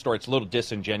dissing on the story, it's a little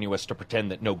disingenuous to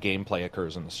pretend that no gameplay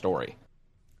occurs in the story.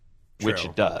 which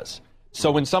it does.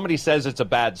 So when somebody says it's a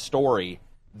bad story,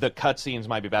 the cutscenes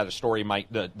might be bad,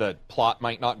 the plot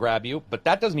might not grab you, but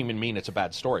that doesn't even mean it's a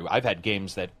bad story. I've had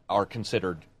games that are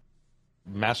considered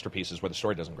masterpieces where the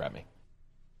story doesn't grab me.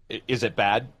 Is it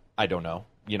bad? I don't know.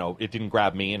 It didn't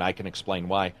grab me, and I can explain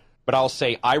why. But I'll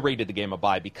say I rated the game a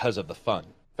buy because of the fun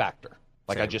factor.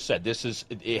 Like I just said,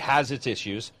 it has its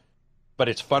issues, but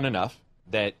it's fun enough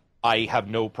that I have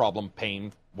no problem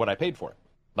paying what I paid for it.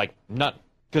 Like, none.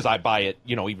 Because I buy it,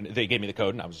 even they gave me the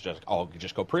code, and I'll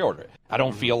just go pre-order it. I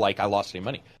don't feel like I lost any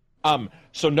money.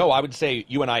 So no, I would say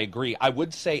you and I agree. I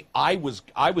would say I was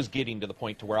getting to the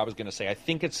point to where I was going to say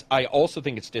I also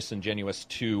think it's disingenuous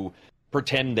to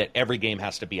pretend that every game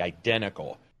has to be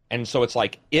identical. And so it's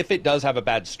like, if it does have a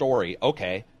bad story,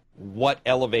 okay, what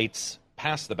elevates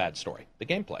past the bad story? The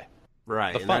gameplay.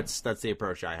 Right, and that's the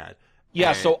approach I had.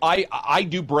 Yeah, so I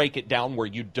do break it down where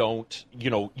you don't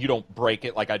break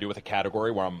it like I do with a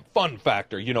category where I'm fun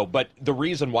factor, but the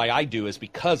reason why I do is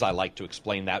because I like to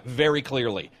explain that very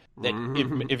clearly. That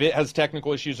if it has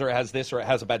technical issues or it has this or it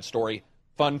has a bad story,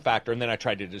 fun factor, and then I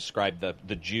try to describe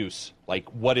the juice. Like,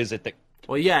 what is it that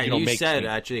you said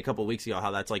actually a couple of weeks ago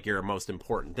how that's like your most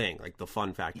important thing, like the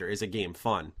fun factor. Is a game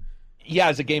fun? Yeah,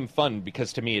 as a game fun,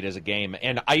 because to me it is a game.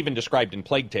 And I even described in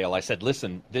Plague Tale, I said,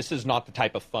 listen, this is not the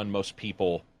type of fun most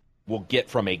people will get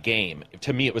from a game.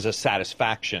 To me, it was a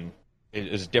satisfaction. It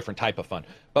is a different type of fun.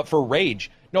 But for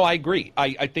Rage, no, I agree.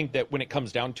 I think that when it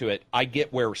comes down to it, I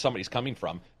get where somebody's coming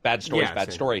from. Bad story is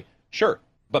bad story. Sure,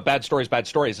 but bad story is bad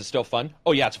story. Is it still fun?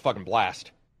 Oh, yeah, it's a fucking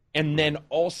blast. And then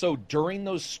also during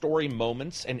those story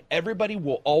moments, and everybody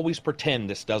will always pretend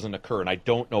this doesn't occur, and I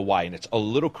don't know why, and it's a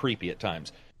little creepy at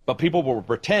times. But people will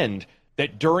pretend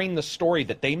that during the story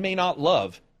that they may not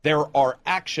love, there are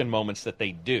action moments that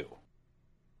they do.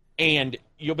 And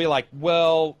you'll be like,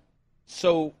 well,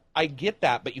 so I get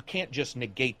that, but you can't just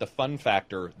negate the fun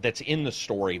factor that's in the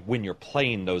story when you're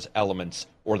playing those elements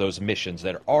or those missions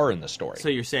that are in the story. So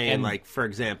you're saying, like, for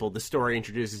example, the story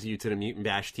introduces you to the Mutant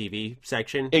Bash TV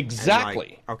section?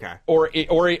 Exactly. Okay. Or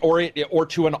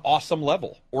to an awesome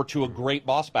level, or to a great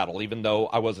boss battle, even though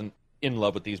I wasn't in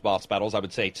love with these boss battles, I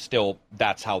would say still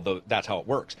that's how it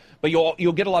works. But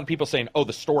you'll get a lot of people saying, "Oh,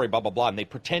 the story, blah blah blah," and they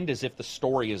pretend as if the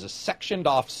story is a sectioned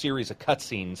off series of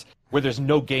cutscenes where there's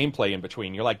no gameplay in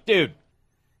between. You're like, dude,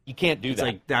 you can't do that.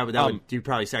 Like that would you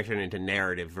probably section it into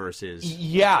narrative versus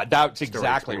that's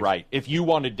exactly right. If you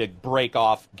wanted to break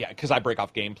off, because I break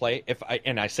off gameplay,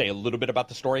 I say a little bit about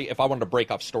the story. If I wanted to break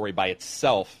off story by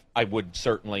itself, I would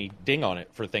certainly ding on it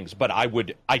for things. But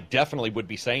I definitely would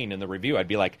be saying in the review, I'd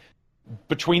be like,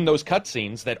 between those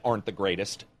cutscenes that aren't the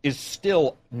greatest is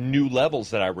still new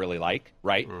levels that I really like,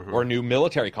 right? Or a new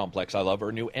military complex I love, or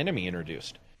a new enemy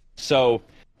introduced. So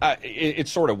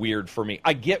it's sort of weird for me.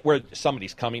 I get where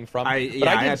somebody's coming from. I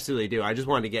absolutely do. I just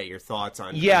wanted to get your thoughts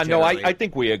on it. Yeah, no, I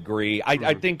think we agree.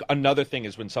 I think another thing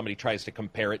is when somebody tries to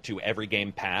compare it to every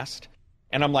game past.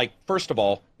 And I'm like, first of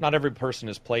all, not every person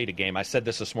has played a game. I said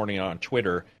this morning on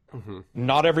Twitter.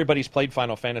 Not everybody's played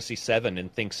Final Fantasy VII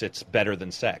and thinks it's better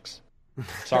than sex.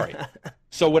 Sorry.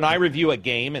 So when I review a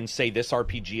game and say this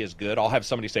RPG is good, I'll have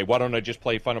somebody say, why don't I just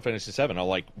play Final Fantasy VII? I'm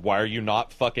like, why are you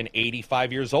not fucking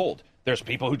 85 years old? There's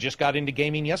people who just got into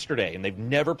gaming yesterday and they've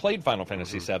never played Final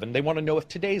Fantasy VII. They want to know if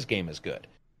today's game is good.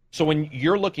 So when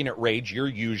you're looking at Rage, you're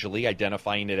usually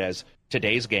identifying it as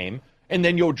today's game, and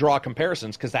then you'll draw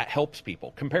comparisons because that helps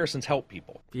people. Comparisons help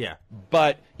people. Yeah.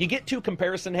 But you get too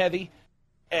comparison heavy,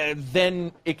 and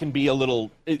then it can be a little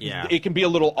it can be a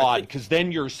little odd, because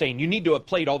then you're saying you need to have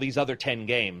played all these other 10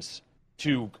 games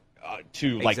to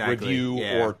like review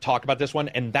or talk about this one,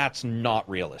 and that's not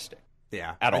realistic.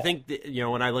 Yeah, at all. I think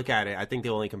when I look at it, I think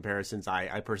the only comparisons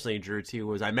I personally drew to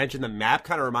was I mentioned the map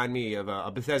kind of reminded me of a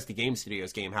Bethesda Game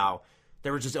Studios game, how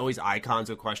there were just always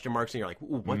icons with question marks, and you're like,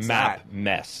 ooh, what's map that?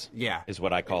 Mess. Yeah, is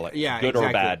what I call it. Yeah, good exactly.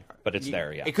 or bad, but it's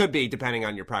there. Yeah, it could be depending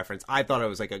on your preference. I thought it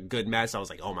was like a good mess. I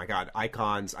was like, oh my god,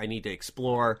 icons! I need to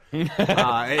explore.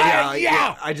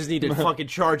 I just need to fucking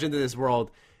charge into this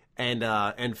world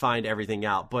and find everything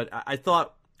out. But I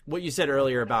thought what you said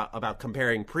earlier about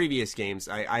comparing previous games,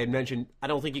 I had mentioned I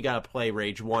don't think you got to play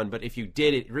Rage 1, but if you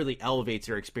did, it really elevates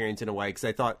your experience in a way, because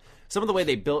I thought some of the way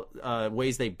they built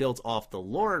ways they built off the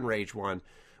lore in Rage 1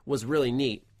 was really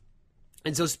neat.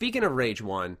 And so speaking of Rage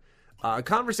 1, a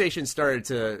conversation started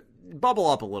to bubble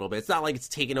up a little bit. It's not like it's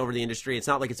taken over the industry. It's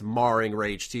not like it's marring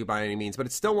Rage 2 by any means, but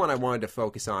it's still one I wanted to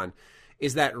focus on,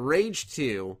 is that Rage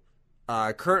 2,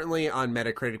 currently on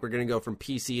Metacritic, we're going to go from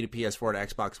PC to PS4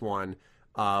 to Xbox One,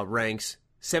 ranks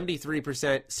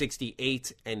 73%,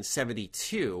 68, and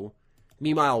 72.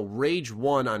 Meanwhile, Rage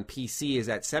 1 on PC is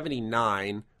at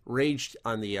 79, Rage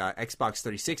on the Xbox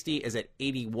 360 is at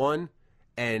 81,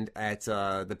 and at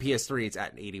the PS3 it's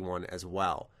at 81 as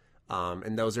well.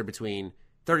 And those are between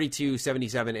 32,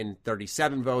 77, and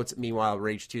 37 votes. Meanwhile,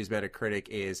 Rage 2's Metacritic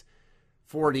is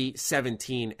 40,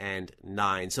 17, and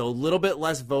 9. So a little bit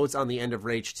less votes on the end of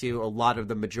Rage 2. A lot of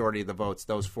the majority of the votes,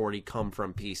 those 40, come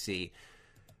from PC.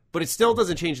 But it still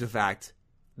doesn't change the fact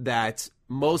that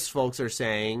most folks are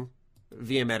saying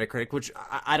via Metacritic, which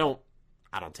I don't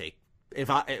take. If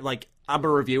I'm a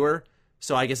reviewer,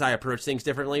 so I guess I approach things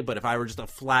differently, but if I were just a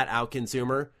flat out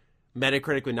consumer,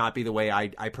 Metacritic would not be the way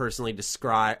I personally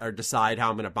decide how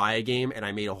I'm going to buy a game. And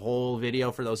I made a whole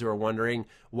video for those who are wondering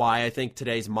why I think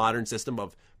today's modern system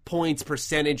of points,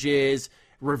 percentages,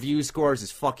 review scores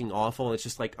is fucking awful. It's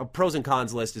just like a pros and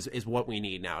cons list is what we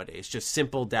need nowadays. Just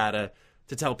simple data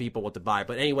to tell people what to buy.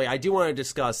 But anyway, I do want to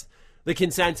discuss the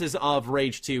consensus of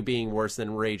Rage 2 being worse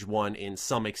than Rage 1 in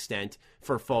some extent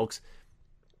for folks.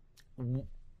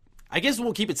 I guess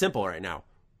we'll keep it simple right now.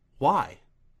 Why?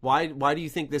 Why do you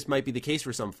think this might be the case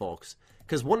for some folks?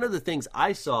 Because one of the things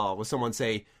I saw was someone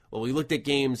say, well, we looked at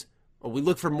games, or we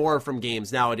look for more from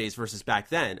games nowadays versus back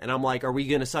then. And I'm like, are we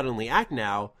going to suddenly act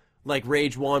now like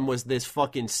Rage 1 was this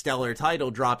fucking stellar title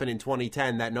dropping in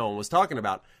 2010 that no one was talking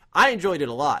about? I enjoyed it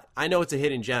a lot. I know it's a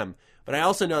hidden gem, but I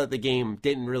also know that the game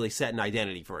didn't really set an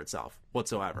identity for itself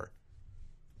whatsoever.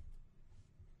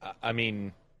 I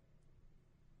mean,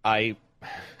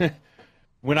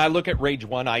 when I look at Rage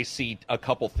 1, I see a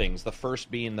couple things. The first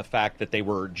being the fact that they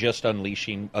were just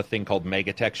unleashing a thing called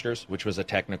Mega Textures, which was a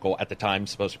technical, at the time,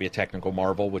 supposed to be a technical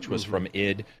marvel, which was from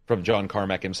id, from John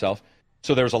Carmack himself.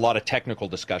 So there was a lot of technical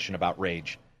discussion about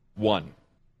Rage 1.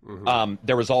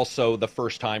 There was also the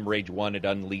first time Rage 1 had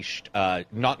unleashed,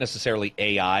 not necessarily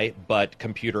AI, but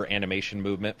computer animation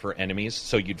movement for enemies.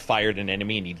 So you'd fired an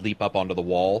enemy and he'd leap up onto the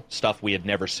wall, stuff we had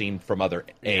never seen from other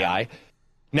AI.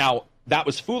 Now, that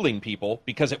was fooling people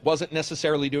because it wasn't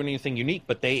necessarily doing anything unique,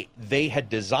 but they had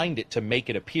designed it to make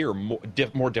it appear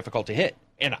more difficult to hit.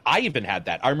 And I even had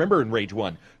that. I remember in Rage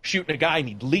 1 shooting a guy and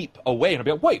he'd leap away and I'd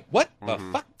be like, wait, what the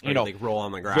fuck? You know, like roll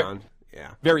on the ground.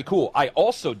 Yeah. Very cool. I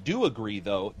also do agree,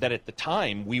 though, that at the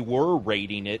time we were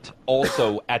rating it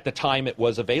also at the time it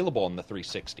was available on the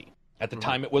 360. At the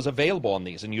time it was available on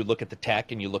these. And you look at the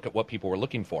tech and you look at what people were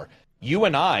looking for. You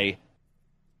and I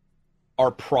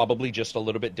are probably just a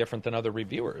little bit different than other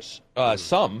reviewers.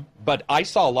 Some, but I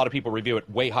saw a lot of people review it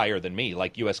way higher than me.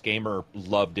 Like US Gamer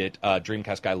loved it.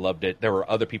 Dreamcast guy loved it. There were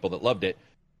other people that loved it.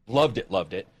 Loved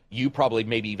it. You probably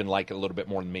maybe even like it a little bit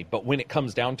more than me. But when it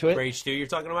comes down to it... Rage 2 you're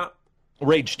talking about?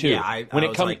 Rage 2. Yeah, I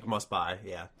was like must buy,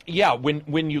 yeah. Yeah,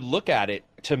 when you look at it,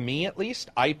 to me at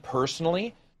least, I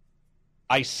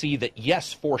see that,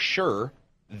 yes, for sure,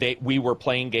 we were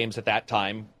playing games at that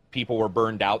time. People were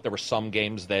burned out. There were some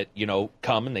games that,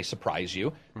 come and they surprise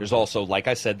you. There's also, like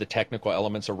I said, the technical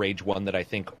elements of Rage 1 that I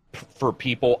think for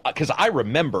people... Because I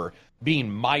remember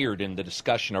being mired in the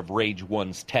discussion of Rage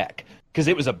 1's tech, because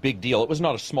it was a big deal. It was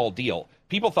not a small deal.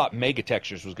 People thought Mega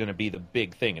Textures was going to be the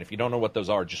big thing. And if you don't know what those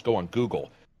are, just go on Google.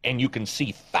 And you can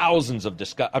see thousands of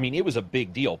I mean, it was a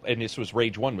big deal. And this was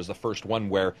Rage 1 was the first one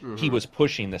where he was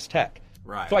pushing this tech.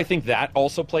 Right. So I think that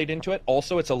also played into it.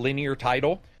 Also, it's a linear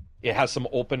title. It has some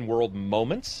open world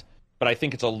moments, but I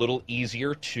think it's a little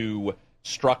easier to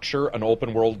structure an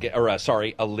open world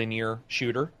a linear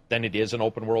shooter than it is an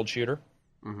open world shooter.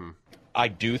 I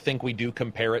do think we do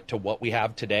compare it to what we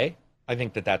have today. I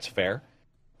think that's fair.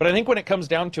 But I think when it comes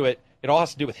down to it, it all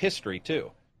has to do with history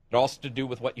too. It all has to do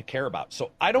with what you care about.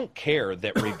 So I don't care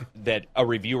that that a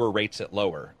reviewer rates it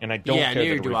lower, and I don't care that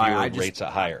a reviewer rates it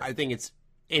higher. I think it's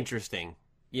interesting.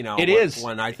 It is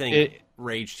when I think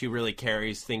Rage 2 really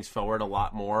carries things forward a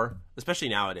lot more, especially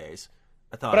nowadays.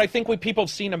 But I think when people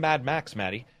have seen a Mad Max,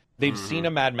 Matty, they've seen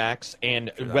a Mad Max,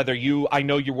 and whether I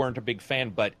know you weren't a big fan,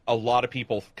 but a lot of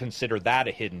people consider that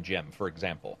a hidden gem, for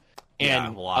example.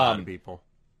 And a lot of people.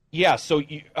 Yeah, so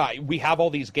we have all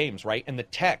these games, right? And the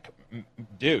tech,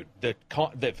 dude, it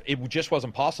just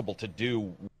wasn't possible to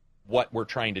do what we're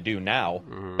trying to do now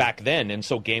back then. And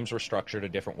so games were structured a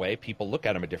different way. People look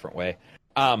at them a different way.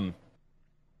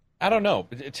 I don't know.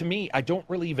 To me, I don't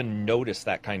really even notice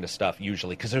that kind of stuff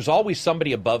usually because there's always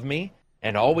somebody above me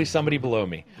and always somebody below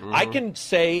me. I can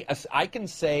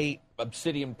say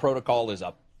Obsidian Protocol is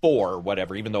a 4 or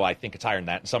whatever, even though I think it's higher than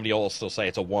that. And somebody will still say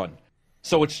it's a 1.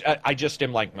 So I just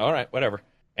am like, all right, whatever.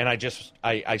 And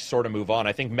I sort of move on.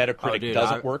 I think Metacritic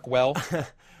doesn't work well.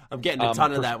 I'm getting a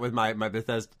ton of that with my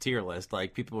Bethesda tier list.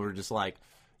 Like, people were just like,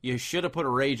 you should have put a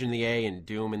Rage in the A and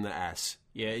Doom in the S.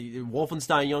 Yeah,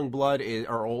 Wolfenstein Youngblood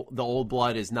the Old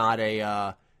Blood is not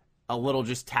a a little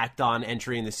just tacked on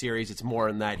entry in the series. It's more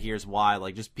than that. Here's why.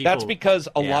 Like, just people. That's because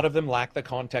a lot of them lack the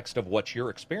context of what your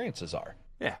experiences are.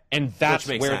 Yeah. And that's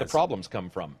where the problems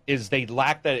come from, is they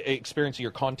lack the experience of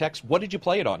your context. What did you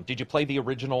play it on? Did you play the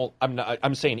original?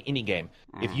 I'm saying any game.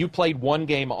 If you played one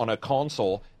game on a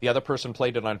console, the other person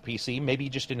played it on a PC, maybe you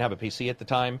just didn't have a PC at the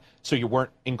time, so you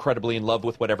weren't incredibly in love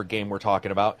with whatever game we're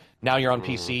talking about. Now you're on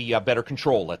PC, you have better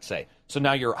control, let's say. So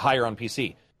now you're higher on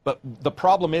PC. But the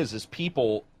problem is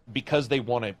people, because they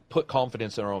want to put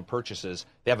confidence in their own purchases,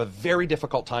 they have a very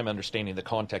difficult time understanding the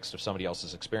context of somebody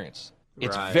else's experience.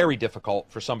 It's very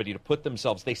difficult for somebody to put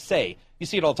themselves, they say, you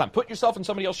see it all the time, put yourself in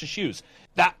somebody else's shoes.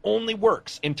 That only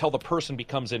works until the person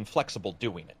becomes inflexible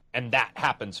doing it. And that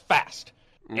happens fast.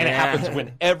 And it happens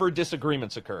whenever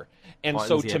disagreements occur. And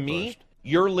so to me,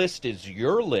 your list is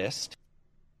your list.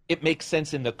 It makes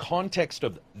sense in the context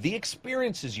of the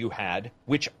experiences you had,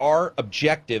 which are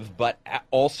objective, but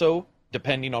also,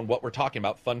 depending on what we're talking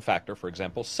about, fun factor, for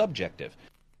example, subjective.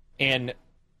 And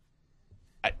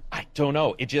I don't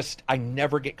know. I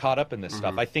never get caught up in this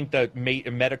stuff. I think that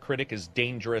Metacritic is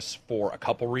dangerous for a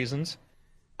couple reasons.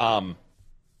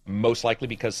 Most likely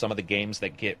because some of the games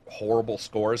that get horrible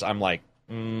scores, I'm like,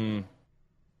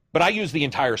 But I use the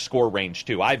entire score range,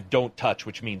 too. I don't touch,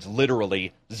 which means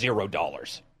literally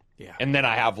 $0. Yeah. And then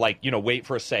I have, wait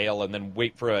for a sale, and then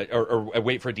wait for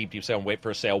a deep sale and wait for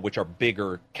a sale, which are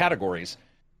bigger categories,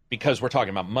 because we're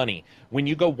talking about money. When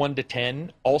you go 1 to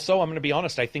 10, also, I'm going to be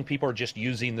honest, I think people are just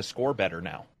using the score better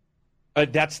now.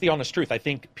 That's the honest truth. I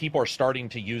think people are starting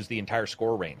to use the entire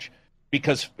score range,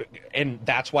 and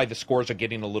that's why the scores are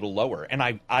getting a little lower. And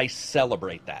I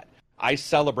celebrate that. I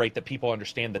celebrate that people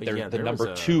understand that the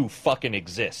number 2 fucking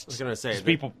exists. I was going to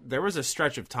say, there was a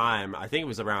stretch of time, I think it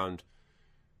was around,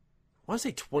 I want to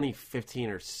say 2015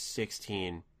 or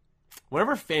 16.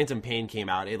 Whenever Phantom Pain came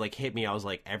out, it hit me. I was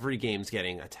like, every game's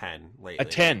getting a 10 lately. A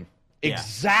 10. Yeah.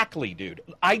 Exactly, dude.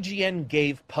 IGN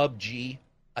gave PUBG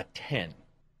a 10.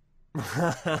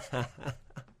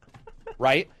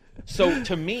 Right? So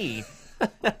to me,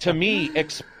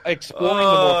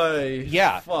 exploring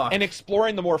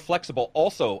exploring the more flexible.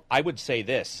 Also, I would say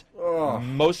this: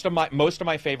 most of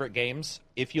my favorite games,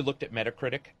 if you looked at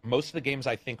Metacritic, most of the games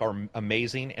I think are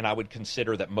amazing, and I would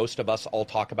consider that most of us all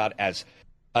talk about as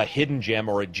a hidden gem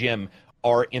or a gem,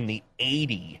 are in the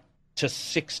 80 to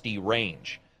 60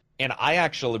 range. And I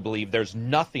actually believe there's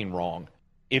nothing wrong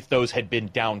if those had been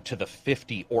down to the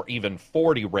 50 or even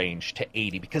 40 range to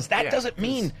 80, because that doesn't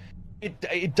mean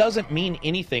it doesn't mean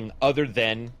anything other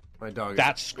than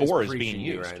that score is being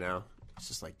used right now. It's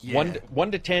just like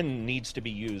 1 to 10 needs to be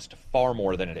used far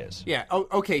more than it is. Yeah. Oh,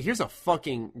 okay. Here's a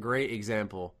fucking great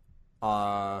example.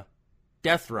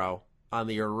 Death Row on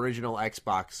the original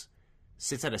Xbox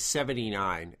sits at a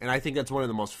 79, and I think that's one of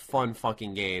the most fun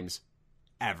fucking games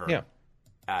ever. Yeah.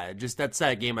 That's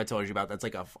that game I told you about. That's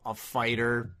like a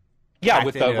fighter. Yeah,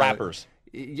 with the rappers.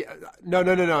 Yeah, no.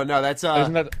 That's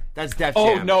that's Def Jam.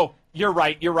 Oh no, you're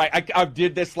right. I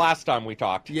did this last time we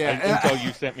talked. Yeah, until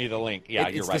you sent me the link. Yeah, you're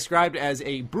right. It's described as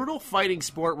a brutal fighting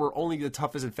sport where only the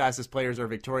toughest and fastest players are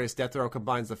victorious. Death Row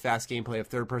combines the fast gameplay of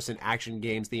third-person action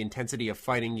games, the intensity of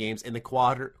fighting games, and the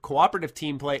cooperative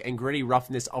team play and gritty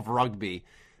roughness of rugby.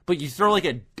 But you throw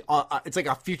it's like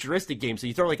a futuristic game, so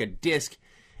you throw like a disc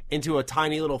into a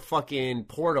tiny little fucking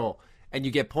portal, and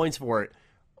you get points for it.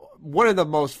 One of the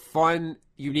most fun,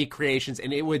 unique creations,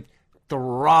 and it would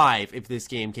thrive if this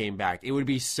game came back. It would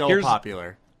be so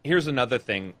popular. Here's another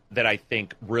thing that I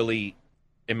think really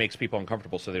it makes people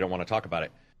uncomfortable, so they don't want to talk about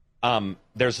it.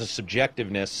 There's a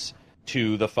subjectiveness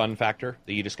to the fun factor.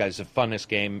 The You Just Guys, a funnest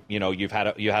game. You know, you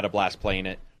had a blast playing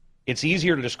it. It's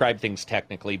easier to describe things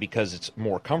technically because it's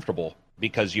more comfortable,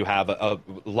 because you have a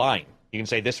line. You can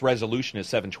say this resolution is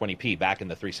 720p back in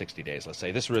the 360 days. Let's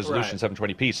say this resolution is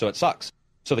 720p, so it sucks.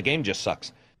 So the game just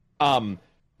sucks.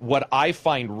 What I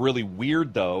find really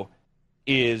weird, though,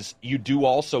 is you do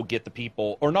also get the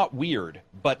people, or not weird,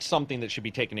 but something that should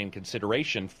be taken in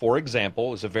consideration. For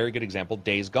example, is a very good example,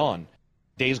 Days Gone.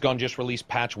 Days Gone just released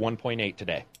patch 1.8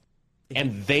 today.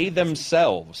 And they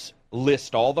themselves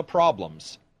list all the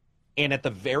problems, and at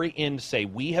the very end say,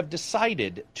 we have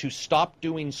decided to stop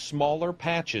doing smaller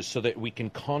patches so that we can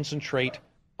concentrate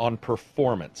on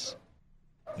performance.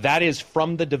 That is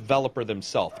from the developer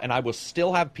themselves. And I will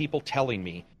still have people telling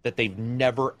me that they've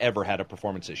never, ever had a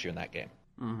performance issue in that game.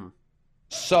 Mm-hmm.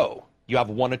 So you have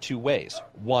one of two ways.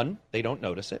 One, they don't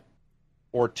notice it.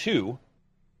 Or two,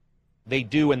 they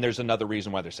do, and there's another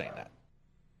reason why they're saying that.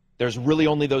 There's really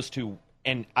only those two.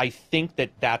 And I think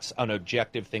that that's an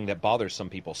objective thing that bothers some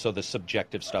people. So the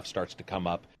subjective stuff starts to come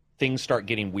up. things start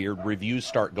getting weird, reviews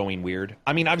start going weird.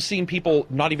 I mean, I've seen people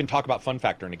not even talk about fun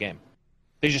factor in a game.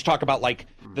 They just talk about, like,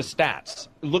 the stats.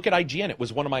 Look at IGN. It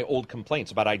was one of my old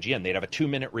complaints about IGN. They'd have a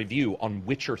 2-minute review on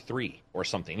Witcher 3 or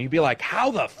something. And you'd be like,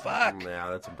 how the fuck? Yeah,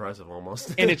 that's impressive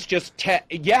almost. And it's just,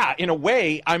 in a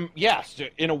way,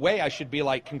 I should be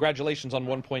like, congratulations on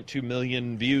 1.2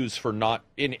 million views for not,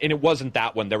 and it wasn't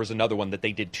that one. There was another one that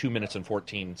they did 2 minutes and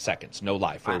 14 seconds, no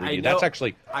lie, for a review. That's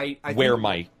actually where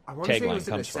my tagline comes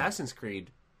from. Assassin's Creed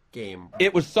game.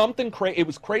 It was something it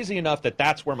was crazy enough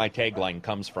that's where my tagline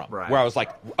comes from. Right. Where I was like,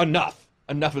 enough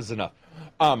is enough.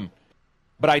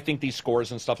 But I think these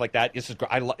scores and stuff like that,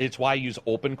 it's why I use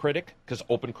OpenCritic, because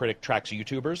OpenCritic tracks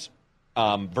YouTubers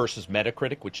versus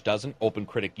Metacritic, which doesn't.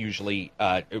 OpenCritic usually,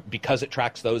 because it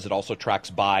tracks those, it also tracks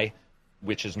by,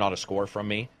 which is not a score from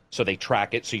me. So they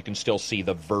track it so you can still see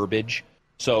the verbiage.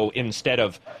 So instead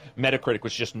of Metacritic,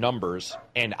 which is just numbers,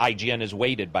 and IGN is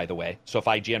weighted, by the way. So if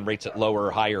IGN rates it lower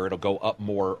or higher, it'll go up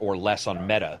more or less on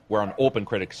Meta, where on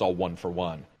OpenCritic it's all 1 for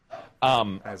 1.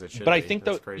 As it should but I be. think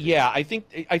That's crazy. I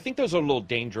think those are a little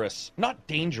dangerous. Not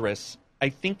dangerous. I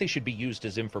think they should be used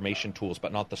as information tools,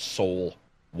 but not the sole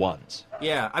ones.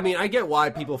 Yeah, I mean, I get why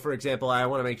people, for example, I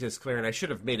want to make this clear, and I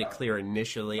should have made it clear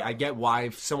initially. I get why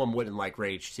someone wouldn't like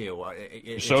Rage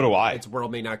 2. So do I. Its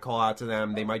world may not call out to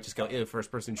them. They might just go, ew,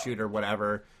 first-person shooter,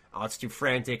 whatever. It's too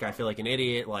frantic. I feel like an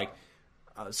idiot. Like,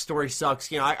 story sucks.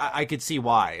 You know, I could see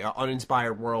why.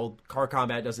 Uninspired world. Car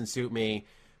combat doesn't suit me.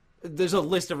 There's a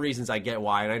list of reasons I get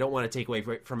why, and I don't want to take away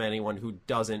from anyone who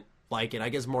doesn't like it. I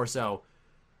guess more so,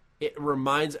 it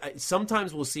reminds...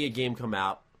 Sometimes we'll see a game come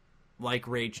out like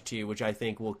Rage 2, which I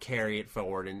think will carry it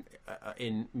forward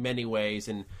in many ways.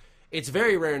 And it's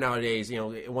very rare nowadays. You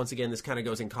know, once again, this kind of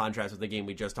goes in contrast with the game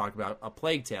we just talked about, A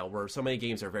Plague Tale, where so many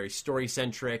games are very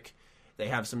story-centric. They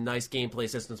have some nice gameplay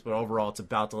systems, but overall it's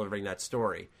about delivering that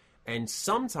story. And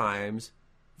sometimes,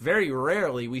 very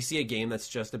rarely, we see a game that's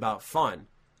just about fun.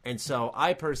 And so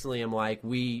I personally am like,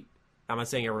 I'm not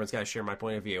saying everyone's got to share my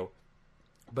point of view,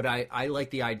 but I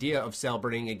like the idea of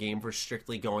celebrating a game for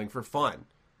strictly going for fun.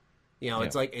 You know,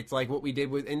 yeah. It's like what we did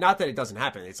with, and not that it doesn't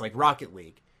happen. It's like Rocket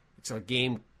League. It's a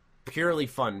game purely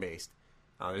fun based.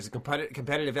 There's a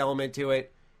competitive element to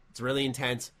it. It's really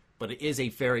intense, but it is a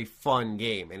very fun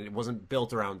game, and it wasn't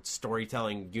built around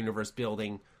storytelling, universe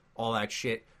building, all that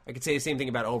shit. I could say the same thing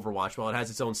about Overwatch. While it has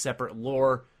its own separate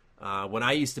lore, when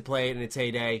I used to play it in its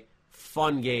heyday,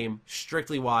 fun game.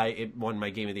 Strictly why it won my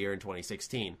Game of the Year in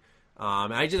 2016.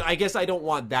 I guess I don't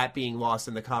want that being lost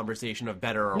in the conversation of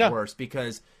better or worse,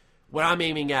 because what I'm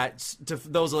aiming at, to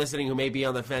those listening who may be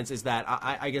on the fence, is that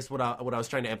I guess what I was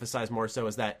trying to emphasize more so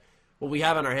is that what we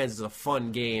have on our hands is a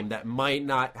fun game that might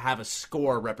not have a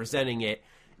score representing it.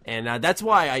 And that's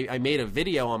why I made a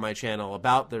video on my channel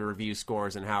about the review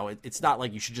scores and how it's not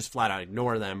like you should just flat out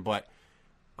ignore them, but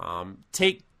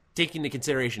take into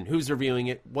consideration who's reviewing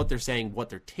it, what they're saying, what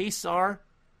their tastes are.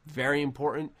 Very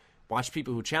important. Watch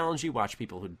people who challenge you, watch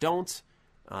people who don't.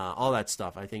 All that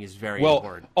stuff, I think, is very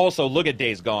important. Also, look at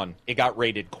Days Gone. It got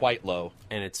rated quite low.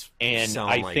 And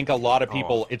I think a lot of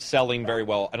people, it's selling very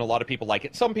well, and a lot of people like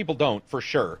it. Some people don't, for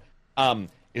sure. I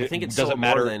think it sold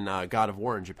more than God of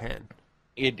War in Japan.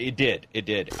 It did.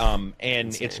 And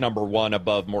insane. It's number one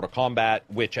above Mortal Kombat,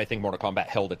 which I think Mortal Kombat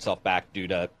held itself back due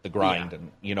to the grind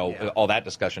and, all that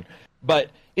discussion. But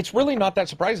it's really not that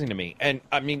surprising to me. And,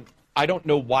 I mean, I don't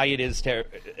know why it is,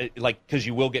 because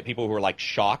you will get people who are,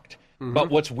 shocked. Mm-hmm.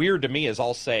 But what's weird to me is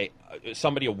I'll say,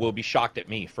 somebody will be shocked at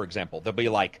me, for example. They'll be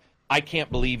like, I can't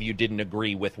believe you didn't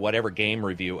agree with whatever game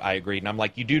review I agreed. And I'm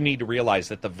like, you do need to realize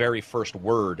that the very first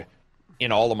word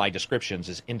in all of my descriptions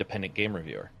is independent game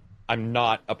reviewer. I'm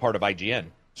not a part of IGN.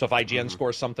 So if IGN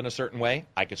scores something a certain way,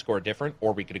 I could score different,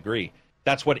 or we could agree.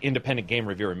 That's what independent game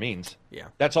reviewer means. Yeah.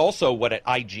 That's also what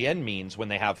IGN means when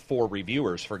they have 4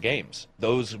 reviewers for games.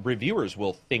 Those reviewers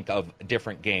will think of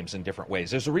different games in different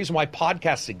ways. There's a reason why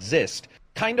podcasts exist.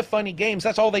 Kind of Funny Games,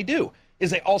 that's all they do,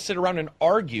 is they all sit around and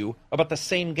argue about the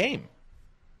same game.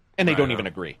 And they don't even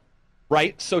agree.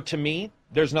 Right? So to me,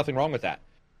 there's nothing wrong with that.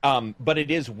 But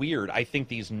it is weird. I think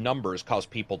these numbers cause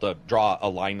people to draw a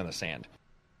line in the sand.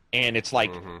 And it's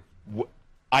like...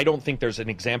 I don't think there's an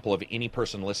example of any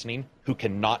person listening who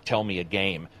cannot tell me a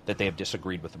game that they have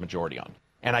disagreed with the majority on.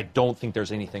 And I don't think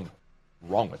there's anything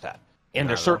wrong with that. And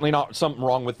there's certainly not something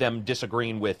wrong with them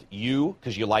disagreeing with you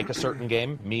because you like a certain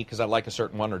game, me because I like a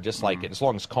certain one or dislike it, as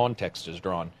long as context is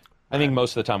drawn. I think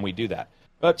most of the time we do that.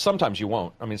 But sometimes you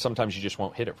won't. I mean, sometimes you just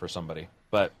won't hit it for somebody.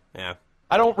 But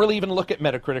I don't really even look at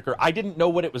Metacritic. I didn't know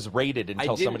what it was rated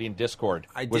until somebody in Discord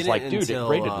was like, dude, it's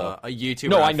rated low. A YouTuber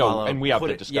no, I know, and we have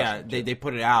the discussion. Yeah, they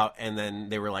put it out, and then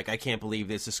they were like, I can't believe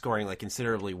this is scoring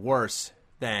considerably worse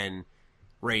than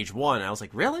Rage 1. I was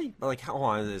like, really? Like, how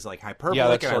long is this? Like, hyperbolic? Yeah,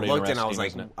 that's and sort I of looked and I was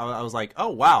like, I was like, oh,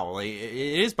 wow. Like,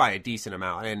 it is by a decent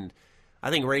amount. And I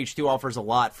think Rage 2 offers a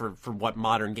lot for what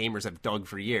modern gamers have dug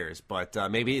for years. But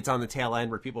maybe it's on the tail end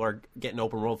where people are getting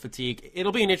open world fatigue.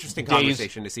 It'll be an interesting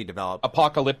conversation to see develop.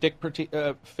 Apocalyptic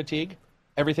fatigue.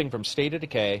 Everything from State of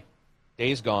Decay,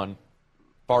 Days Gone,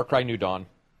 Far Cry New Dawn,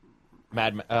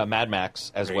 Mad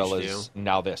Max, as Rage well 2. as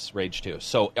now this, Rage 2.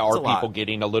 So are people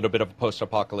getting a little bit of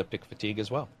post-apocalyptic fatigue as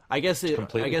well? I guess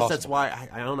possible. that's why,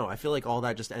 I don't know. I feel like all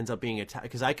that just ends up being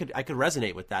because I could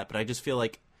resonate with that, but I just feel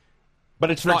like,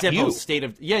 but it's for not example, you. State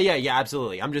of yeah,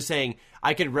 absolutely. I'm just saying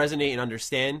I could resonate and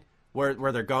understand where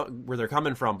they're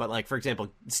coming from, but like, for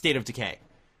example, State of Decay.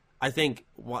 I think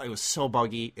it was so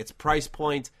buggy, its price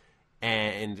point,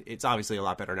 and it's obviously a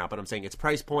lot better now, but I'm saying its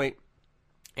price point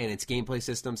and its gameplay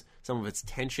systems, some of its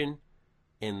tension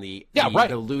in the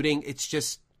looting, it's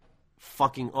just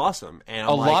fucking awesome. And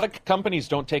a lot of companies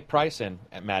don't take price in,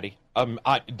 Maddie.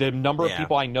 The number of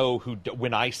people I know who,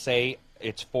 when I say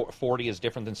it's 40 is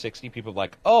different than 60, people are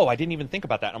like, oh, I didn't even think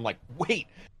about that. And I'm like, wait,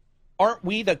 aren't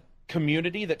we the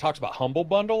community that talks about Humble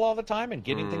Bundle all the time and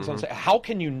getting things on sale? How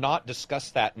can you not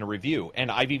discuss that in a review? And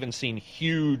I've even seen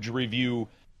huge review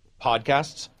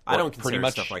podcasts. I don't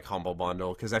consider stuff like Humble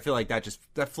Bundle because I feel like that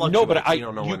fluctuates. No, but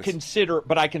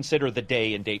I consider the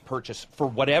day and date purchase for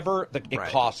whatever it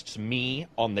costs me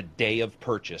on the day of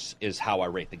purchase is how I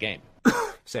rate the game.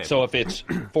 Same. So if it's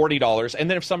 $40, and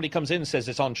then if somebody comes in and says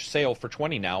it's on sale for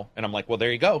 $20 now, and I'm like, well,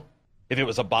 there you go. If it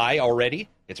was a buy already,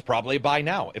 it's probably a buy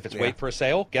now. If it's wait for a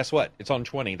sale, guess what? It's on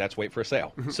 20. That's wait for a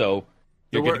sale. So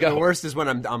you're good to go. The worst is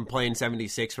when I'm playing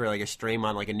 76 for like a stream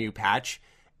on like a new patch.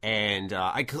 And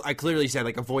I clearly said,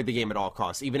 like, avoid the game at all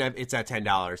costs, even if it's at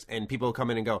 $10. And people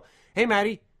come in and go, hey,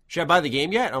 Maddie, should I buy the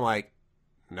game yet? I'm like,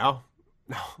 no.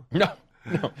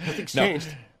 Nothing's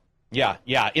changed. Yeah.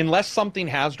 Unless something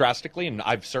has drastically, and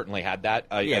I've certainly had that.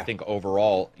 I think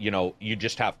overall, you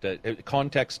just have to.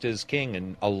 Context is king,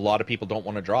 and a lot of people don't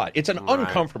want to draw it. It's an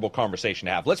uncomfortable conversation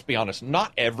to have. Let's be honest.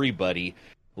 Not everybody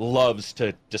loves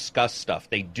to discuss stuff.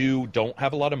 They don't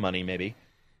have a lot of money, maybe.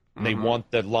 And they want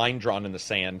the line drawn in the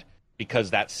sand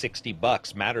because that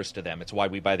 $60 matters to them. It's why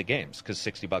we buy the games, because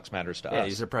 $60 matters to us.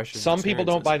 These are precious Some people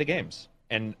don't buy the games.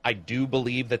 And I do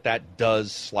believe that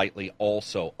does slightly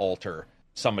also alter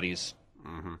somebody's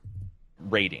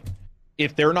rating.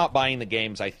 If they're not buying the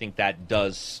games, I think that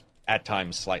does at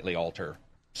times slightly alter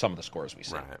some of the scores we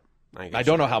see. Right. I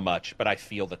don't know how much, but I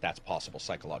feel that that's possible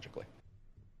psychologically.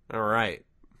 All right.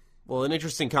 Well, an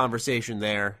interesting conversation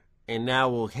there. And now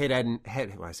we'll head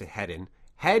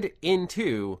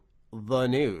into the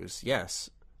news. Yes.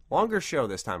 Longer show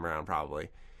this time around, probably.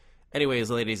 Anyways,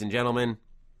 ladies and gentlemen,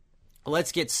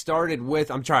 let's get started with...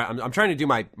 I'm trying to do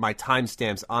my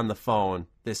timestamps on the phone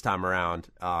this time around.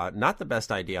 Not the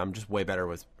best idea. I'm just way better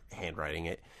with handwriting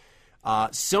it.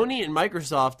 Sony and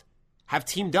Microsoft have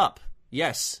teamed up.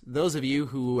 Yes, those of you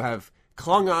who have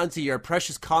clung on to your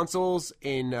precious consoles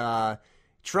in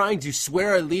trying to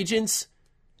swear allegiance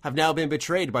have now been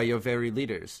betrayed by your very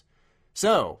leaders.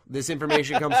 So, this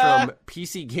information comes from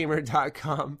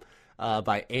PCGamer.com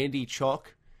by Andy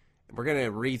Chalk. We're going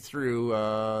to read through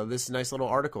this nice little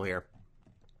article here.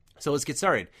 So let's get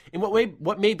started. In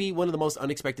what may be one of the most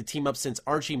unexpected team-ups since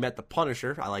Archie met the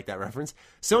Punisher, I like that reference,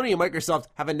 Sony and Microsoft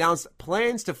have announced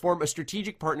plans to form a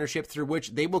strategic partnership through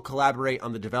which they will collaborate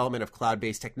on the development of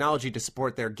cloud-based technology to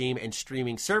support their game and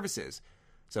streaming services.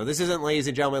 So this isn't, ladies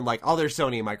and gentlemen, like, oh, there's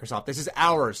Sony and Microsoft. This is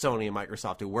our Sony and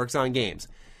Microsoft who works on games.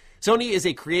 Sony is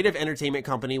a creative entertainment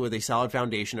company with a solid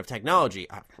foundation of technology.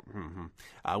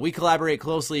 We collaborate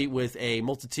closely with a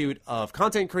multitude of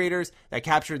content creators that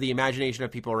capture the imagination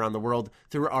of people around the world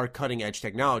through our cutting-edge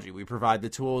technology. We provide the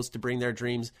tools to bring their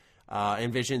dreams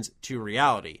and visions to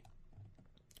reality.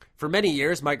 For many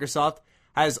years, Microsoft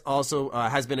has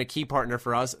been a key partner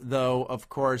for us, though, of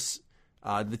course,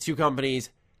 the two companies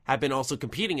have been also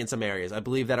competing in some areas. I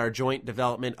believe that our joint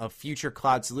development of future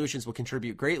cloud solutions will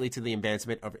contribute greatly to the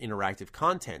advancement of interactive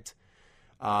content.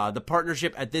 The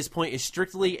partnership at this point is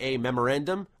strictly a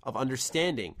memorandum of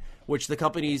understanding, which the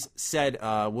companies said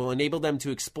will enable them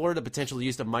to explore the potential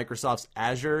use of Microsoft's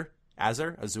Azure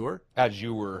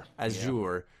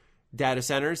data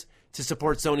centers to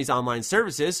support Sony's online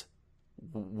services,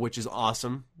 which is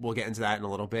awesome. We'll get into that in a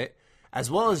little bit. As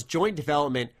well as joint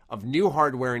development of new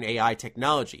hardware and AI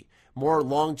technology. More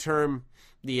long-term,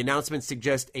 the announcements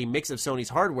suggest a mix of Sony's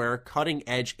hardware,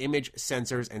 cutting-edge image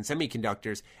sensors and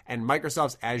semiconductors, and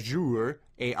Microsoft's Azure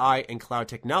AI and cloud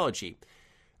technology.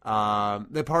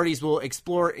 The parties will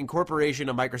explore incorporation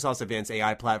of Microsoft's advanced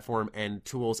AI platform and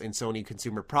tools in Sony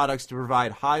consumer products to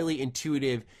provide highly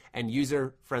intuitive and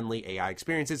user-friendly AI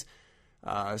experiences.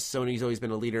 Sony's always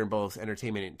been a leader in both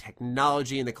entertainment and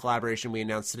technology, and the collaboration we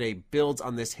announced today builds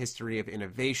on this history of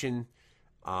innovation.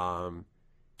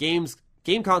 Game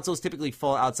consoles typically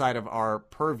fall outside of our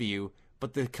purview,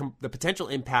 but the potential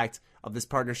impact of this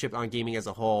partnership on gaming as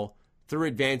a whole, through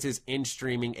advances in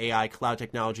streaming, AI, cloud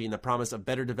technology, and the promise of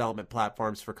better development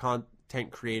platforms for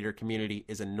content creator community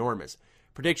is enormous.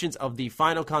 Predictions of the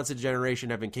final console generation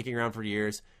have been kicking around for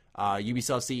years.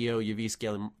 Ubisoft CEO Yves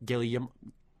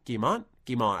Guillemot,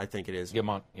 I think it is.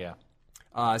 Guillemot, yeah.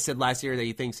 Said last year that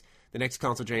he thinks the next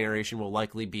console generation will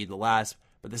likely be the last,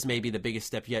 but this may be the biggest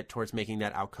step yet towards making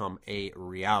that outcome a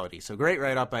reality. So great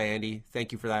write-up by Andy.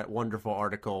 Thank you for that wonderful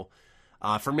article.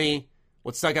 For me,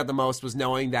 what stuck out the most was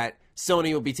knowing that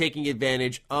Sony will be taking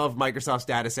advantage of Microsoft's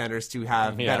data centers to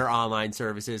have better online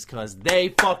services because they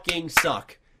fucking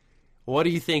suck. What do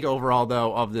you think overall,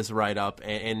 though, of this write-up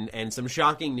and some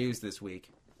shocking news this week?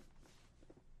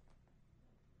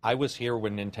 I was here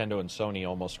when Nintendo and Sony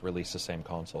almost released the same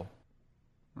console.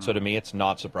 So to me, it's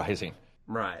not surprising.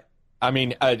 Right. I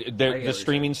mean, the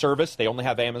streaming service, they only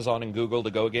have Amazon and Google to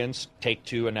go against.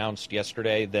 Take-Two announced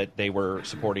yesterday that they were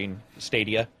supporting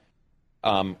Stadia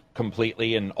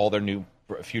completely in all their new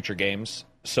future games.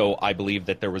 So I believe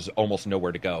that there was almost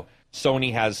nowhere to go.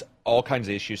 Sony has all kinds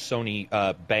of issues. Sony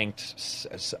banked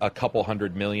a couple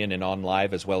 $100 million in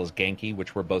OnLive as well as Genki,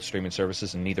 which were both streaming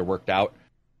services, and neither worked out.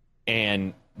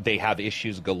 And they have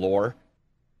issues galore.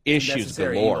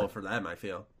 Necessary evil for them, I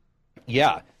feel.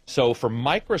 Yeah. So for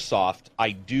Microsoft,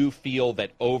 I do feel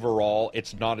that overall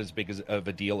it's not as big of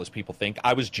a deal as people think.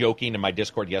 I was joking in my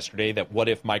Discord yesterday that what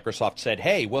if Microsoft said,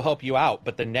 hey, we'll help you out,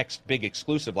 but the next big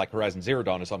exclusive like Horizon Zero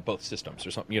Dawn is on both systems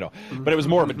or something, But it was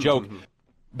more of a joke.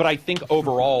 But I think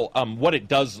overall what it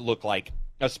does look like,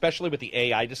 especially with the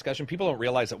AI discussion, people don't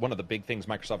realize that one of the big things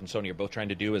Microsoft and Sony are both trying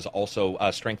to do is also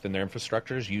strengthen their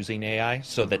infrastructures using AI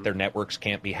so that their networks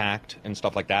can't be hacked and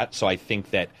stuff like that. So I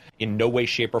think that in no way,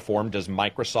 shape, or form does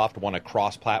Microsoft want a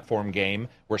cross-platform game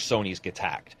where Sony's gets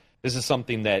hacked. This is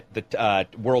something that the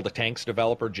World of Tanks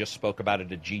developer just spoke about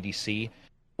at a GDC,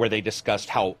 where they discussed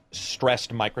how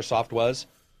stressed Microsoft was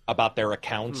about their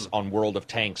accounts on World of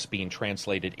Tanks being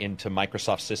translated into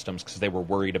Microsoft systems because they were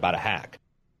worried about a hack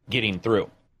getting through.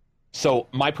 So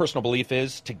my personal belief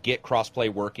is to get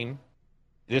crossplay working,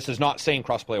 this is not saying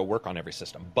crossplay will work on every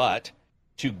system, but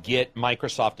to get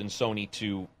Microsoft and Sony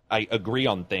to agree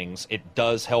on things, it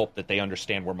does help that they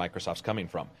understand where Microsoft's coming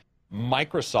from.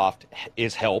 Microsoft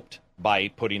is helped by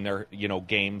putting their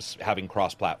games having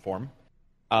cross-platform.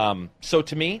 So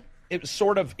to me,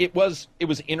 it was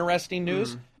interesting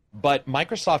news, but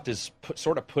Microsoft has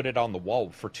put it on the wall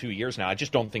for 2 years now. I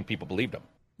just don't think people believed them.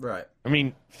 Right. I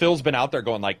mean, Phil's been out there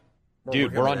going like,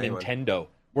 dude, we're on Nintendo.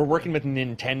 We're working with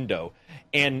Nintendo.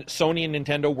 And Sony and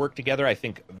Nintendo work together. I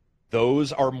think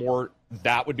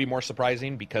that would be more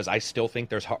surprising because I still think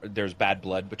there's bad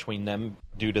blood between them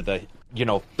due to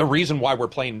the reason why we're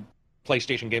playing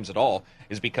PlayStation games at all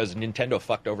is because Nintendo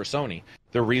fucked over Sony.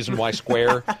 The reason why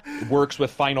Square works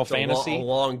with Final Fantasy. A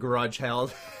long grudge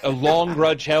held. A long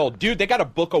grudge held. Dude, they got a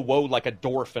Book of Woe like a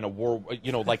dwarf in a war,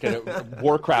 like a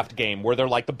Warcraft game where they're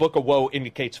like, the Book of Woe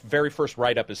indicates very first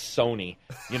write-up is Sony.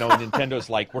 And Nintendo's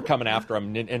like, we're coming after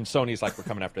them. And Sony's like, we're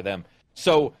coming after them.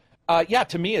 So,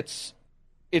 to me, it's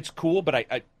cool, but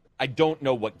I don't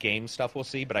know what game stuff we'll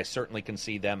see, but I certainly can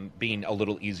see them being a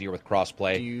little easier with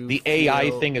crossplay. The AI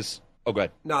thing is... Oh, go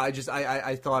ahead. No,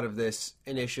 I thought of this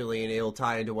initially, and it'll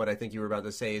tie into what I think you were about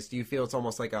to say. Do you feel it's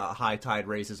almost like a high tide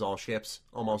raises all ships?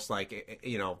 Almost like,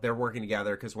 they're working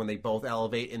together because when they both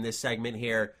elevate in this segment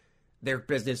here, their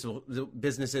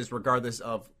businesses, regardless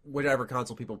of whatever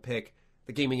console people pick,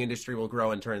 the gaming industry will grow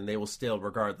in turn, and they will still,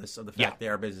 regardless of the fact they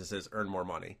are businesses, earn more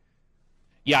money.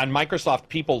 Yeah, and Microsoft,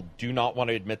 people do not want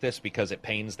to admit this because it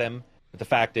pains them, but the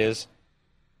fact is,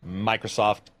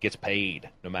 Microsoft gets paid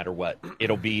no matter what.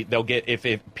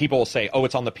 If people will say, oh,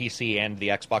 it's on the PC and the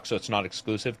Xbox, so it's not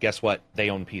exclusive. Guess what? They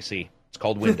own PC. It's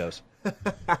called Windows.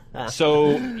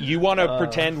 So you want to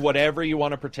pretend whatever you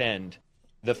want to pretend.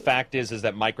 The fact is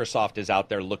that Microsoft is out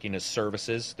there looking at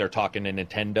services. They're talking to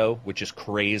Nintendo, which is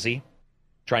crazy,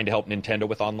 trying to help Nintendo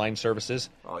with online services.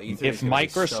 If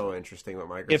Microsoft, so interesting with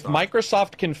Microsoft. If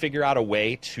Microsoft can figure out a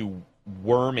way to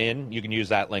worm in, you can use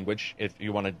that language if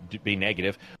you want to be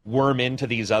negative, worm into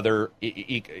these other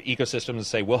ecosystems and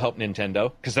say, we'll help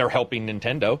Nintendo, because they're helping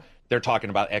Nintendo. They're talking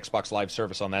about Xbox Live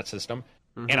service on that system.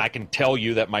 And I can tell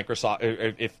you that Microsoft,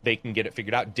 if they can get it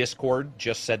figured out, Discord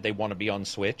just said they want to be on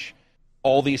Switch.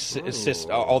 all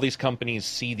these companies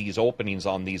see these openings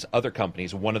on these other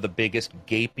companies. One of the biggest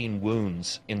gaping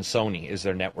wounds in Sony is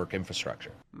their network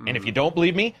infrastructure. And if you don't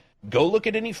believe me, go look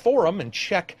at any forum and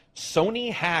check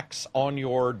Sony hacks on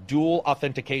your dual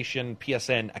authentication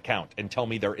PSN account and tell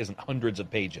me there isn't hundreds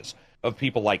of pages of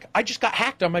people like, I just got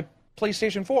hacked on my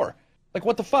PlayStation 4. Like,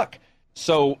 what the fuck?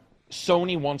 So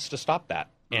Sony wants to stop that,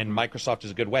 and Microsoft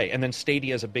is a good way. And then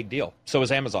Stadia is a big deal. So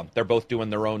is Amazon. They're both doing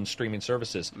their own streaming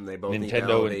services. And they both need to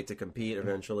elevate to compete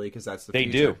eventually, because that's the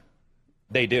future. They do.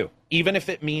 They do. Even if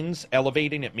it means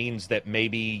elevating, it means that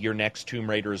maybe your next Tomb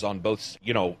Raider is on both,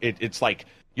 it's like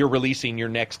you're releasing your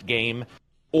next game,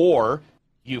 or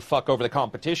you fuck over the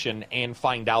competition and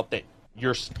find out that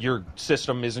your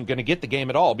system isn't going to get the game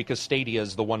at all because Stadia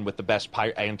is the one with the best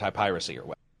anti-piracy or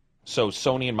whatever. So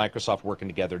Sony and Microsoft working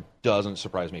together doesn't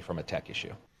surprise me from a tech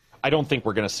issue. I don't think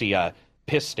we're going to see a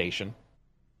piss station,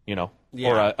 or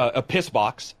a piss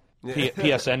box,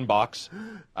 PSN box.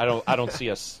 I don't see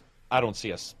us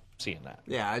seeing that.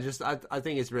 Yeah, I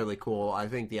think it's really cool. I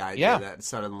think the idea that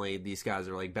suddenly these guys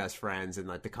are like best friends and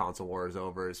like the console war is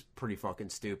over is pretty fucking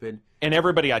stupid. And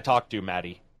everybody I talk to,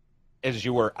 Maddie,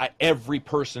 every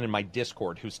person in my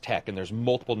Discord who's tech, and there's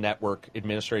multiple network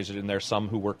administrators in there, some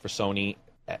who work for Sony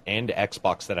and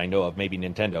Xbox that I know of, maybe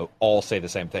Nintendo, all say the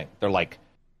same thing. They're like,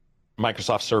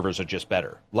 Microsoft servers are just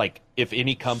better. Like, if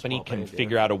any company can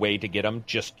figure out a way to get them,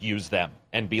 just use them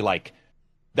and be like,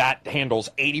 that handles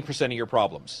 80% of your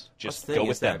problems. Just go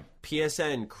with them.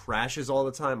 PSN crashes all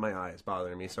the time. My eye is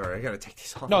bothering me. Sorry, I got to take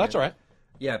these off. No, that's all right.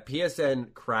 Yeah,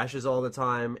 PSN crashes all the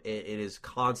time. It is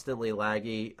constantly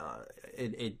laggy.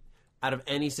 It out of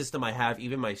any system I have,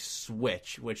 even my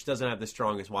Switch, which doesn't have the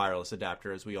strongest wireless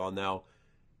adapter, as we all know,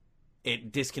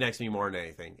 it disconnects me more than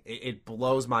anything. It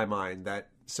blows my mind that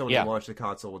Sony launched the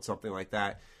console with something like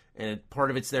that. And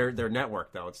part of it's their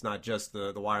network, though. It's not just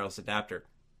the wireless adapter.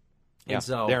 Yeah, and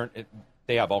so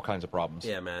they have all kinds of problems.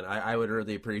 Yeah, man, I would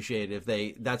really appreciate it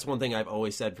if that's one thing I've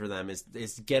always said for them is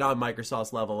get on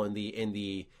Microsoft's level in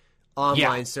the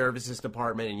online services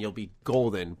department and you'll be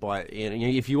golden. But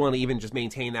if you want to even just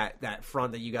maintain that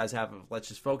front that you guys have of let's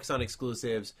just focus on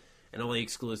exclusives and only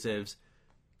exclusives,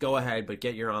 go ahead, but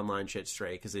get your online shit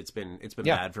straight because it's been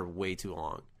bad for way too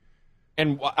long.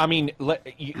 And I mean,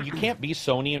 you can't be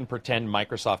Sony and pretend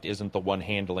Microsoft isn't the one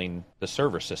handling the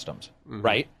server systems,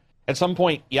 right? At some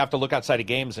point, you have to look outside of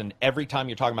games, and every time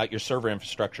you're talking about your server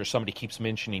infrastructure, somebody keeps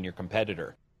mentioning your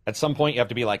competitor. At some point, you have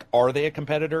to be like, are they a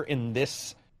competitor in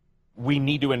this? We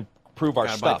need to improve our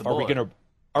stuff. Are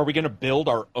we gonna build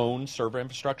our own server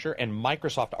infrastructure? And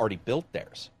Microsoft already built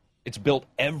theirs. It's built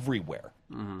everywhere.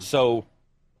 So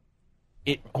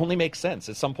it only makes sense.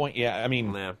 At some point, you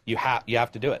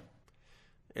have to do it.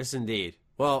 Yes, indeed.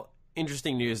 Well,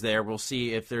 interesting news there. We'll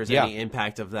see if there's any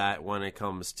impact of that when it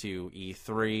comes to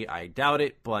E3. I doubt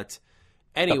it, but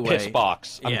anyway. The piss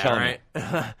box, I'm telling you.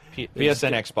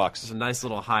 PSN Xbox. It's a nice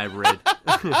little hybrid.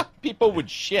 People would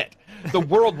shit. The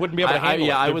world wouldn't be able to handle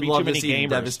it. I would love to see the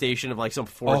devastation of like some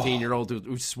 14-year-old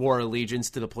who swore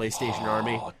allegiance to the PlayStation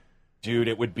army. Dude,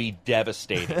 it would be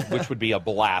devastating, which would be a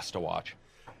blast to watch.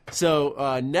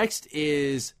 So next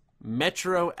is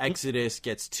Metro Exodus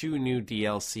gets 2 new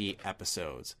DLC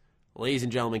episodes. Ladies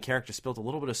and gentlemen, character spilled a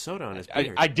little bit of soda on his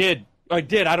beard. I did.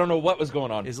 I don't know what was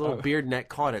going on. His little beard net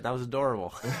caught it. That was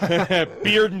adorable.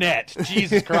 Beard net.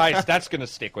 Jesus Christ. That's going to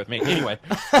stick with me.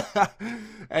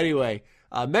 Anyway,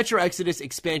 Metro Exodus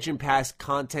Expansion Pass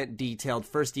content detailed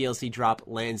first DLC drop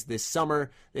lands this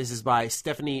summer. This is by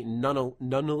Stephanie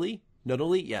Nunnally,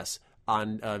 yes,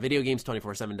 on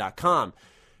VideoGames247.com.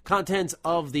 Content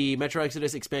of the Metro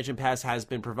Exodus Expansion Pass has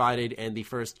been provided, and the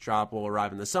first drop will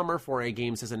arrive in the summer. 4A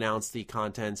Games has announced the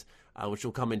content, which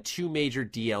will come in 2 major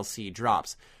DLC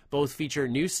drops. Both feature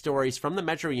new stories from the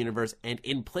Metro universe, and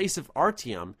in place of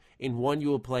Artyom, in one you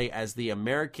will play as the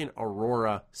American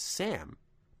Aurora Sam.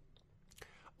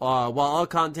 While all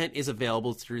content is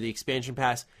available through the Expansion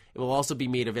Pass, it will also be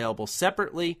made available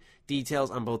separately.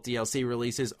 Details on both DLC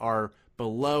releases are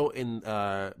below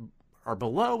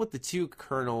with the 2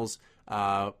 kernels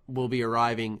will be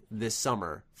arriving this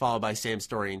summer, followed by Sam's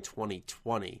story in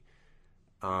 2020.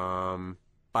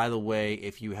 By the way,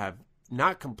 if you have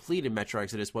not completed Metro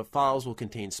Exodus, what follows will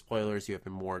contain spoilers. You have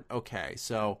been warned. Okay,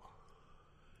 so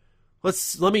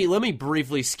let me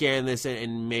briefly scan this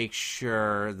and make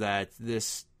sure that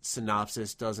this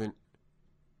synopsis doesn't.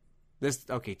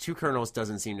 2 kernels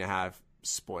doesn't seem to have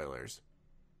spoilers.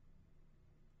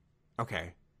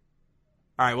 Okay.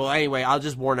 All right, well, anyway, I'll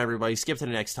just warn everybody. Skip to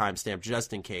the next timestamp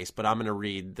just in case, but I'm going to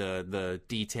read the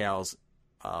details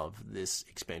of this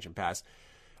expansion pass.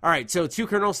 All right, so 2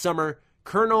 kernels summer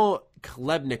Colonel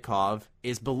Klebnikov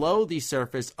is below the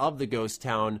surface of the ghost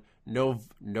town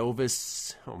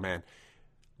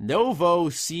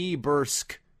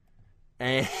Novosibirsk,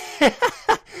 and,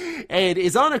 and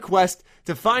is on a quest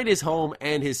to find his home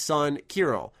and his son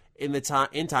Kirill in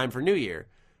time for New Year.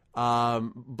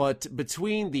 But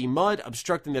between the mud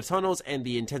obstructing the tunnels and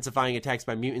the intensifying attacks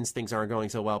by mutants, things aren't going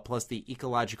so well. Plus, the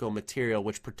ecological material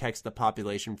which protects the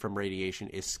population from radiation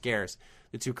is scarce.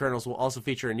 The two colonels will also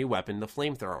feature a new weapon, the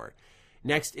flamethrower.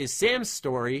 Next is Sam's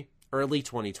story, early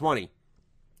 2020.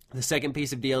 The second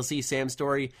piece of DLC, Sam's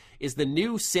story, is the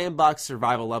new sandbox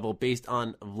survival level based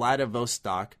on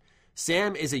Vladivostok.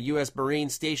 Sam is a U.S. Marine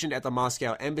stationed at the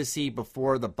Moscow embassy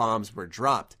before the bombs were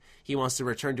dropped. He wants to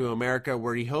return to America,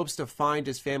 where he hopes to find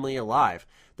his family alive.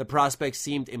 The prospect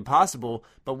seemed impossible,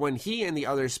 but when he and the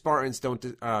other Spartans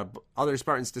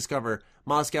discover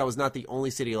Moscow is not the only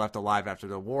city left alive after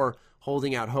the war,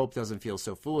 holding out hope doesn't feel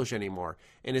so foolish anymore.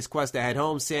 In his quest to head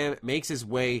home, Sam makes his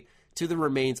way to the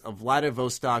remains of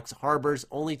Vladivostok's harbors,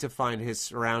 only to find his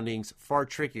surroundings far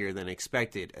trickier than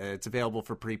expected. It's available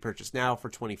for pre-purchase now for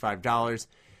 $25.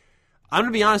 I'm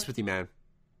going to be honest with you, man.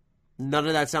 None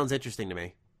of that sounds interesting to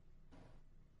me.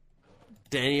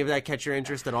 Did any of that catch your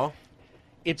interest at all?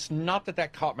 It's not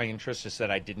that caught my interest, it's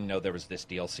that I didn't know there was this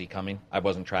DLC coming. I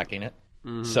wasn't tracking it.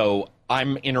 Mm-hmm. So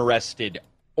I'm interested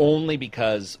only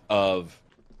because of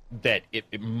that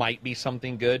it might be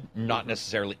something good, not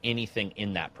necessarily anything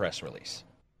in that press release.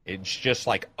 It's just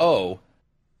like, oh,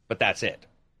 but that's it.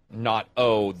 Not,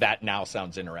 oh, that now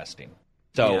sounds interesting.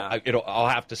 So yeah. I'll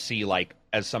have to see, like,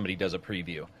 as somebody does a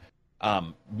preview,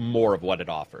 more of what it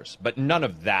offers. But none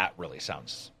of that really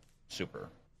sounds super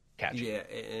catchy. Yeah,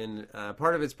 and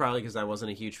part of it's probably because I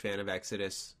wasn't a huge fan of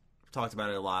Exodus. I've talked about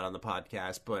it a lot on the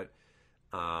podcast, but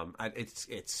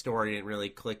its story didn't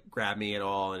really grab me at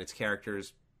all, and its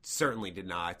characters certainly did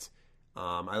not.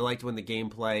 I liked when the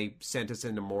gameplay sent us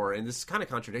into more, and this kind of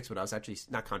contradicts what I was actually,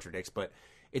 not contradicts, but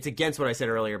it's against what I said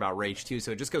earlier about Rage 2,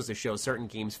 so it just goes to show certain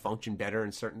games function better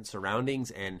in certain surroundings,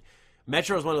 and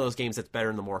Metro is one of those games that's better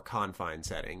in the more confined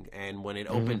setting, and when it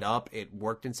opened up, it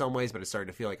worked in some ways, but it started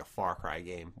to feel like a Far Cry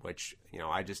game, which,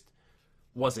 I just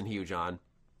wasn't huge on.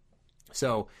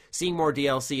 So, seeing more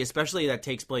DLC, especially that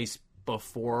takes place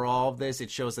before all of this,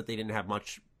 it shows that they didn't have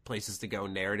much places to go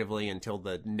narratively until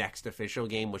the next official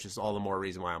game, which is all the more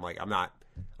reason why I'm like, I'm not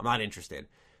interested.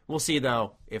 We'll see,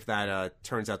 though, if that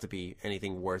turns out to be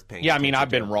anything worth paying. Yeah, I mean, I've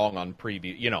been wrong on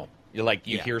preview.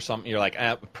 You hear something, you're like,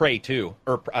 Prey 2,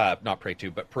 or not Prey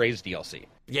 2, but Prey's DLC.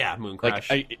 Yeah, Moon Crash.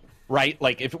 Right?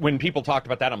 Like, when people talked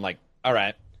about that, I'm like, all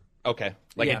right, okay.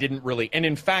 Like, I didn't really, and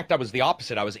in fact, I was the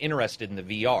opposite. I was interested in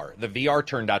the VR. The VR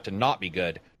turned out to not be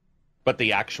good, but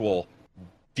the actual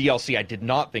DLC I did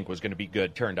not think was going to be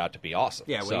good turned out to be awesome.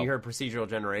 Yeah, when you heard procedural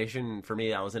generation, for me,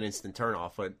 that was an instant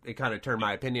turnoff. But it kind of turned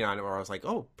my opinion on it, where I was like,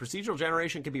 oh, procedural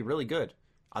generation could be really good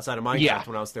outside of Minecraft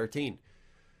when I was 13.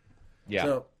 Yeah.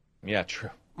 So, yeah,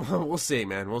 true. We'll see,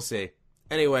 man. We'll see.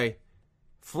 Anyway,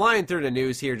 flying through the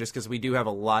news here just because we do have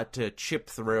a lot to chip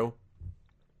through.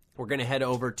 We're going to head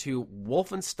over to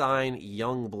Wolfenstein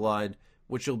Youngblood,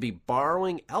 which will be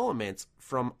borrowing elements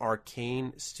from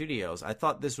Arcane Studios. I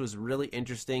thought this was really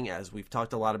interesting, as we've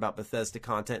talked a lot about Bethesda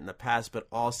content in the past, but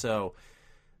also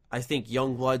I think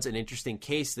Youngblood's an interesting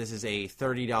case. This is a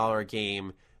 $30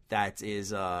 game that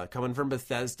is coming from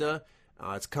Bethesda.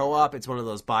 It's co-op. It's one of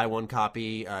those buy one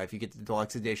copy. If you get the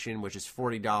deluxe edition, which is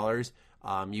 $40,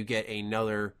 you get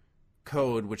another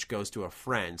code which goes to a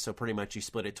friend. So pretty much you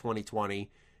split it 20-20.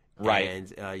 Right.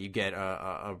 And you get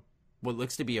a what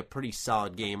looks to be a pretty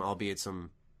solid game, albeit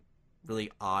some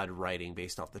really odd writing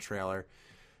based off the trailer.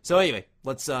 So anyway,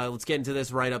 let's get into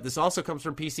this write-up. This also comes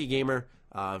from PC Gamer.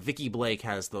 Vicky Blake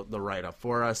has the write-up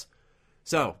for us.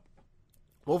 So,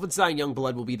 Wolfenstein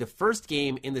Youngblood will be the first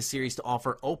game in the series to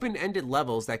offer open-ended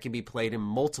levels that can be played in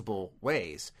multiple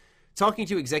ways. Talking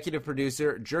to executive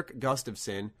producer Jerk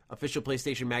Gustafson, official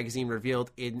PlayStation Magazine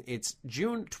revealed in its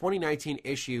June 2019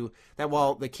 issue that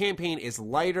while the campaign is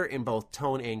lighter in both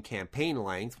tone and campaign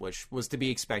length, which was to be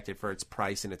expected for its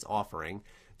price and its offering,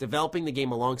 developing the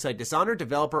game alongside Dishonored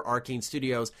developer Arcane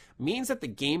Studios means that the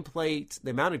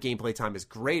amount of gameplay time is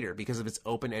greater because of its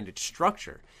open-ended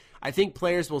structure. I think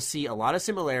players will see a lot of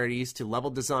similarities to level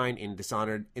design in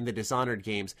the Dishonored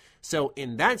games, so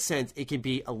in that sense, it can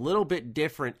be a little bit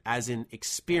different as an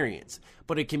experience,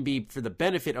 but it can be for the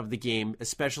benefit of the game,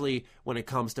 especially when it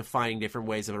comes to finding different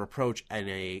ways of approach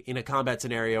in a combat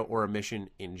scenario or a mission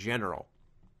in general.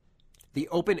 The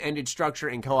open-ended structure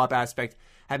and co-op aspect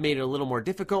have made it a little more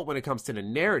difficult when it comes to the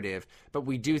narrative, but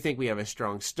we do think we have a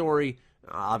strong story.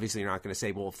 Obviously, you're not going to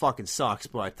say, well, it fucking sucks,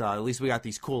 but at least we got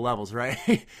these cool levels,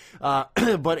 right?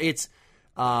 But it's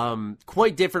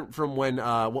quite different from when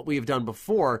what we have done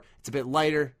before. It's a bit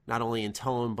lighter, not only in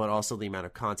tone, but also the amount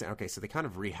of content. Okay, so they kind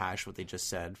of rehash what they just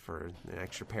said for an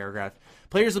extra paragraph.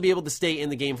 Players will be able to stay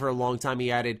in the game for a long time,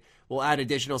 he added. We'll add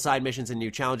additional side missions and new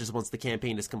challenges once the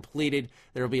campaign is completed.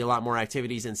 There will be a lot more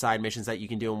activities and side missions that you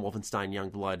can do in Wolfenstein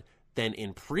Youngblood than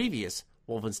in previous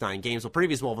Wolfenstein games. Well,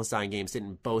 previous Wolfenstein games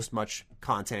didn't boast much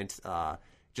content,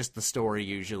 just the story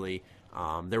usually.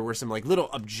 There were some like little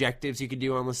objectives you could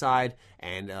do on the side,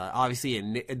 and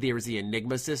obviously there was the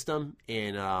Enigma system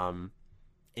in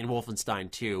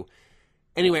Wolfenstein 2.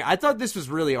 Anyway, I thought this was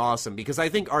really awesome because I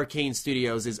think Arcane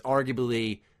Studios is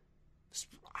arguably,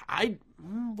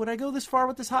 would I go this far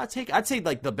with this hot take? I'd say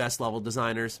like the best level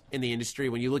designers in the industry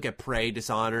when you look at Prey,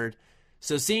 Dishonored.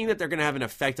 So seeing that they're going to have an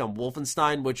effect on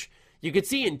Wolfenstein, which you could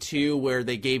see in 2 where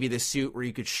they gave you the suit where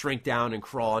you could shrink down and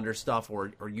crawl under stuff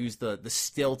or use the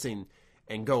stilt and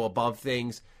go above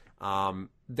things,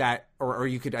 or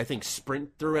you could, I think,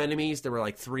 sprint through enemies. There were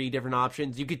like 3 different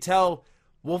options. You could tell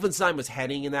Wolfenstein was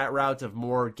heading in that route of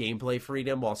more gameplay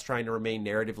freedom whilst trying to remain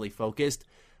narratively focused.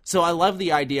 So I love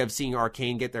the idea of seeing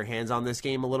Arcane get their hands on this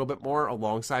game a little bit more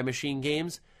alongside Machine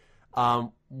Games.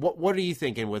 What are you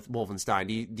thinking with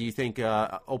Wolfenstein? Do you think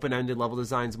open-ended level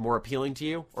design is more appealing to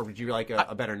you, or would you like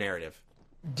a better narrative?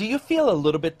 Do you feel a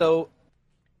little bit, though,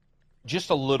 just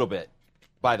a little bit,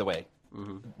 by the way,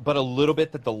 but a little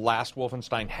bit that the last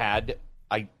Wolfenstein had,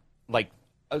 a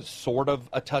sort of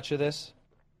a touch of this?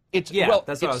 That's what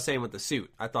I was saying with the suit.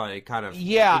 I thought it kind of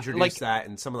introduced that,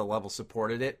 and some of the levels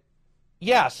supported it.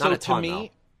 Yeah, so Not a ton, to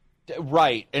me,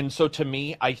 right, and so to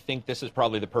me, I think this is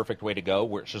probably the perfect way to go,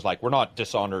 where it's just like, we're not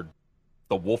Dishonored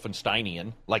the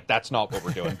Wolfensteinian, like, that's not what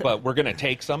we're doing, but we're going to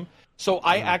take some. So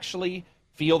I actually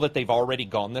feel that they've already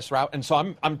gone this route, and so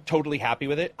I'm totally happy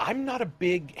with it. I'm not a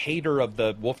big hater of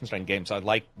the Wolfenstein games. I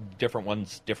like different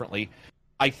ones differently.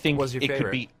 I think What's your favorite?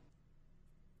 Could be,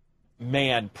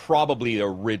 man, probably the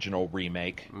original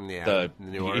remake. Yeah, the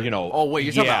New Order. Oh wait,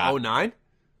 you're talking about 09?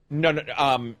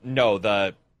 No,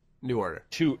 the New Order.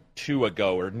 Two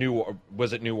ago, or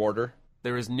was it New Order?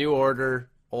 There was New Order,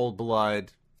 Old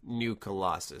Blood, New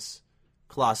Colossus.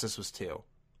 Colossus was 2.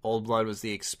 Old Blood was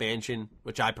the expansion,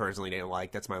 which I personally didn't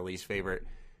like. That's my least favorite.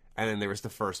 And then there was the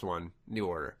first one, New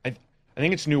Order. I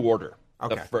think it's New Order.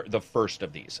 Okay. The first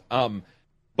of these.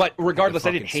 But regardless,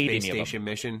 I didn't hate any of them. Space Station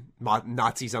mission,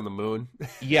 Nazis on the moon.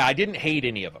 Yeah, I didn't hate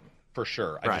any of them, for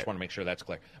sure. I Right. just want to make sure that's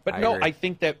clear. But I no, agree. I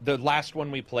think that the last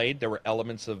one we played, there were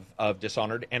elements of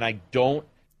Dishonored, and I don't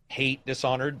hate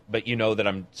Dishonored, but you know that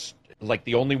I'm, like,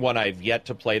 the only one I've yet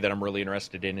to play that I'm really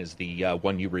interested in is the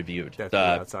one you reviewed, Death the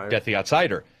Outsider. Death the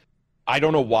Outsider. I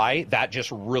don't know why, that just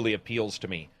really appeals to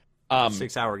me.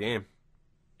 6-hour game.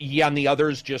 Yeah, and the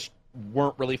others just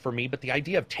weren't really for me, but the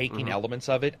idea of taking elements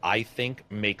of it, I think,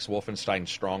 makes Wolfenstein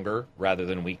stronger rather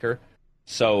than weaker.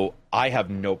 So I have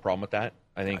no problem with that.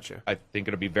 I think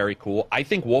it'll be very cool. I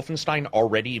think Wolfenstein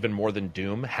already, even more than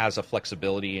Doom, has a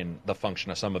flexibility in the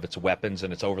function of some of its weapons,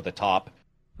 and it's over the top.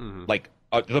 Like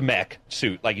the mech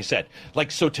suit, like you said.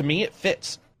 Like, so to me, it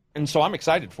fits. And so I'm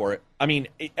excited for it. I mean,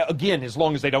 again, as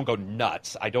long as they don't go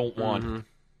nuts. I don't want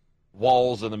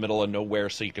walls in the middle of nowhere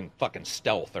so you can fucking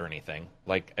stealth or anything.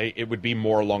 Like, it would be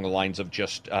more along the lines of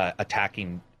just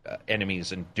attacking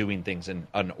enemies and doing things in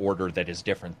an order that is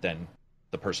different than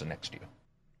the person next to you.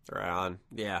 Right on.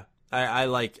 Yeah. I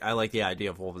like the idea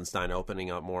of Wolfenstein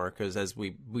opening up more because, as we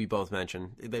both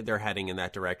mentioned, they're heading in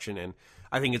that direction, and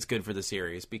I think it's good for the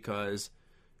series because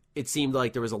it seemed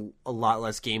like there was a lot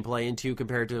less gameplay in 2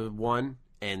 compared to 1,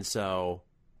 and so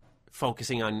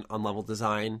focusing on level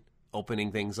design,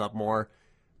 opening things up more,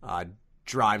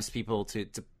 drives people to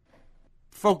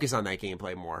focus on that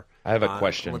gameplay more. I have a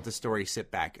question. Let the story sit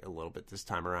back a little bit this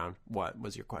time around. What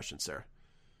was your question, sir?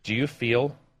 Do you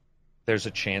feel there's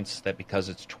a chance that because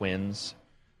it's twins,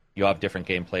 you'll have different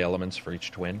gameplay elements for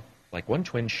each twin? Like, one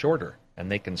twin's shorter,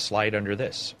 and they can slide under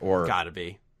this, or... Gotta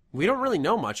be. We don't really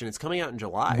know much, and it's coming out in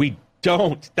July. We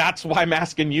don't. That's why I'm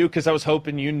asking you, because I was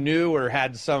hoping you knew or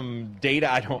had some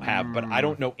data I don't have, but I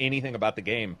don't know anything about the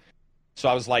game. So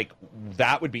I was like,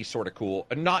 that would be sort of cool.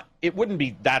 And it wouldn't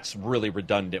be, that's really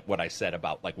redundant what I said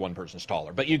about, like, one person's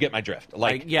taller, but you get my drift.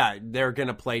 Like, yeah, they're going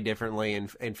to play differently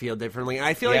and feel differently. And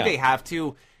I feel like they have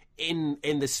to in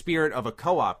the spirit of a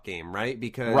co-op game, right?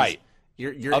 Because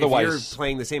you're otherwise, if you're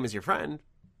playing the same as your friend,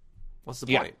 what's the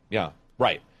point? Yeah,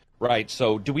 right.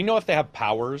 So do we know if they have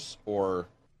powers or...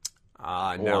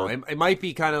 No, it might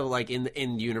be kind of like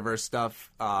in universe stuff.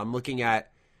 I'm looking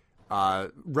at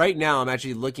Right now, I'm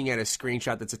actually looking at a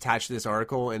screenshot that's attached to this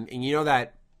article, and you know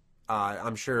that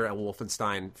I'm sure a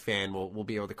Wolfenstein fan will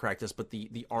be able to correct us, but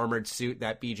the armored suit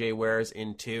that BJ wears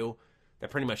in 2 that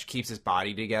pretty much keeps his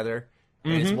body together,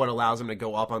 and it's what allows him to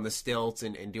go up on the stilts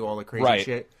and do all the crazy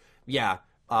shit. Yeah,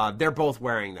 they're both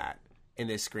wearing that in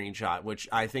this screenshot, which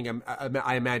I think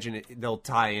I imagine they'll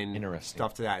tie in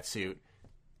stuff to that suit.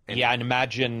 And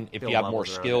imagine if you have more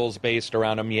skills based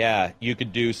around them. Yeah, you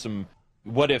could do some.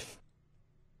 What if?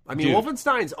 I mean,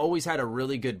 Wolfenstein's always had a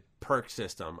really good perk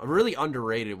system, a really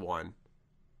underrated one.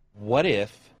 What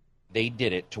if they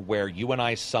did it to where you and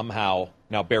I somehow,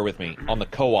 now bear with me, on the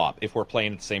co-op, if we're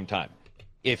playing at the same time,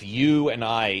 if you and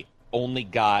I only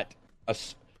got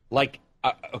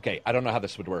okay, I don't know how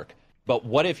this would work, but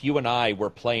what if you and I were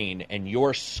playing and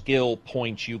your skill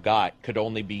points you got could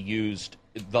only be used,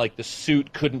 like the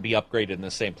suit couldn't be upgraded in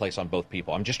the same place on both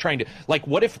people? I'm just trying to, like,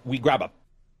 what if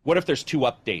there's 2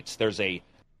 updates? There's a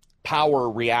power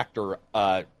reactor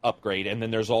upgrade, and then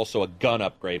there's also a gun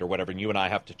upgrade or whatever, and you and I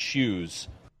have to choose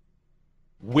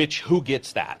who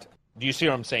gets that. Do you see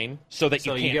what I'm saying? So that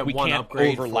we can't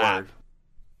overlap.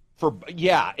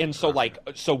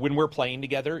 So when we're playing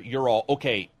together, you're all,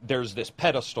 okay, there's this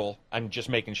pedestal. I'm just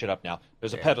making shit up now.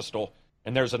 There's a pedestal,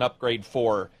 and there's an upgrade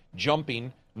for jumping,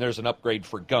 and there's an upgrade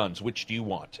for guns. Which do you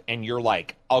want? And you're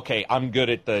like, okay, I'm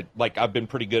good at I've been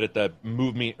pretty good at the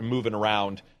moving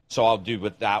around, so I'll do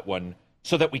with that one,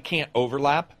 so that we can't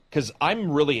overlap, because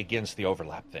I'm really against the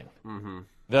overlap thing. Mm-hmm.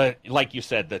 Like you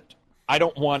said, that I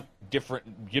don't want different,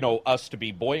 us to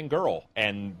be boy and girl,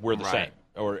 and we're the same.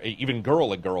 Or even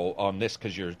girl and girl on this,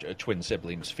 because you're twin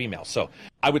siblings, female. So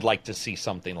I would like to see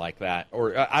something like that.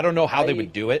 Or I don't know how they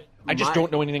would do it. I just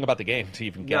don't know anything about the game to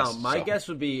even guess. No, my guess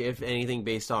would be, if anything,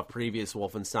 based off previous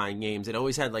Wolfenstein games, it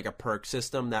always had like a perk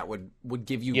system that would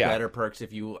give you better perks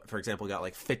if you, for example, got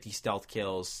like 50 stealth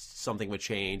kills. Something would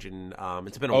change, and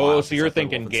it's been a while. Oh, so you're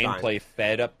thinking gameplay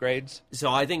fed upgrades? So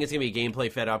I think it's going to be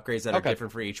gameplay fed upgrades that are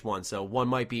different for each one. So one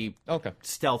might be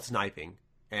stealth sniping.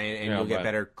 And you'll get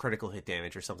better critical hit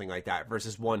damage or something like that,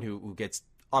 versus one who gets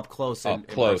up close and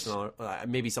personal,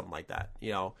 maybe something like that.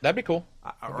 That'd be cool.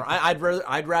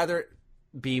 I'd rather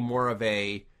be more of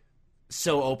a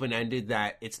so open ended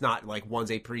that it's not like one's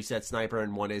a preset sniper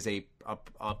and one is a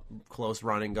close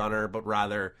running gunner, but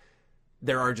rather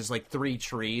there are just like 3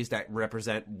 trees that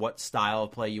represent what style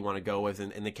of play you want to go with,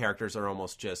 and the characters are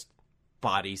almost just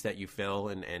bodies that you fill,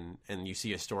 and you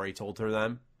see a story told through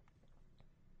them.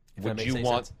 Would you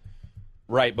want,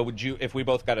 right, but would you, if we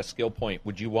both got a skill point,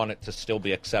 would you want it to still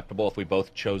be acceptable if we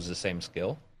both chose the same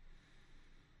skill?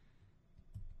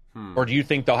 Or do you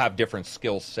think they'll have different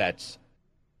skill sets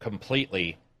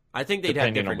completely? I think they'd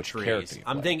have different trees.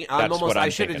 I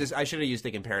should have used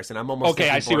the comparison. I'm almost okay.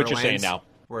 I see what you're saying now.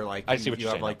 Where like I see what you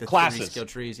you're have saying like the classes, 3 skill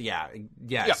trees.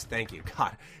 Yes. Thank you.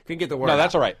 God, couldn't get the word. No,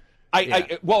 that's all right.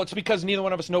 Well, it's because neither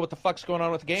one of us know what the fuck's going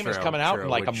on with the game. It's coming out in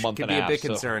like a month and a half. Could be a bit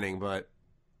concerning, but.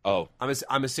 Oh,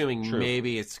 I'm assuming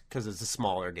maybe it's because it's a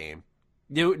smaller game.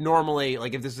 Normally,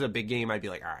 like if this is a big game, I'd be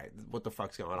like, all right, what the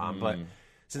fuck's going on? But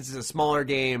since it's a smaller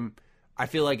game, I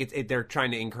feel like they're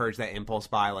trying to encourage that impulse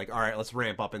buy. Like, all right, let's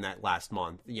ramp up in that last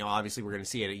month. Obviously we're going to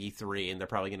see it at E3, and they're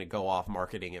probably going to go off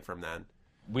marketing it from then.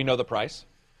 We know the price.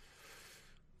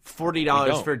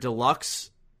 $40 for deluxe.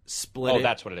 Split. Oh,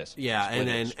 that's what it is. Yeah,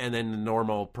 and then the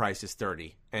normal price is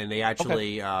 $30, and they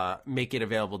actually make it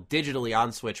available digitally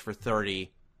on Switch for $30.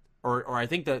 Or I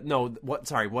think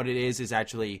what it is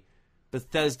actually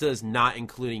Bethesda's not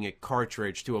including a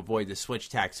cartridge to avoid the Switch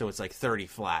tax, so it's like $30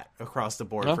 flat across the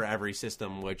board for every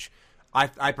system, which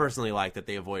I personally like that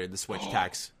they avoided the Switch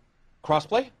tax.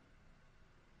 Crossplay?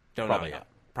 Don't know yet.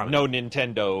 Probably no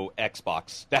Nintendo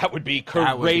Xbox. That would be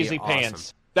crazy pants.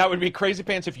 Awesome. That would be crazy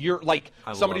pants if you're like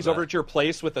somebody's over at your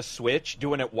place with a Switch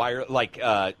doing it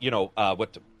handheld.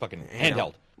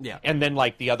 Yeah. And then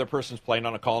like the other person's playing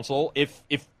on a console.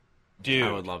 Dude,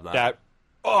 I would love that.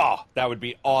 That would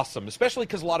be awesome, especially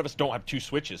because a lot of us don't have 2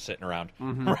 Switches sitting around,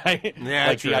 right? Yeah,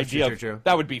 like true, the idea true.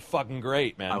 That would be fucking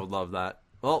great, man. I would love that.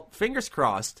 Well, fingers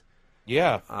crossed.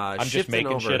 Yeah, I'm just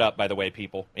making shit up, by the way,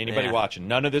 people. Anybody watching,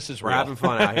 none of this is real. We're having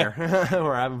fun out here.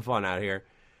 We're having fun out here.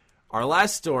 Our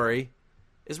last story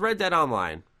is Red Dead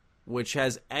Online, which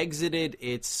has exited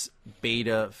its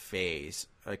beta phase,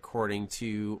 according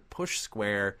to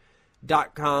PushSquare.com.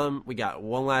 We got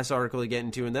one last article to get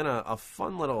into, and then a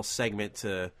fun little segment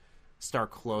to start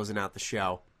closing out the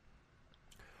show.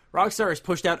 Rockstar has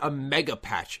pushed out a mega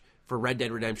patch for Red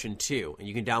Dead Redemption 2, and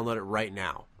you can download it right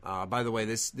now. By the way,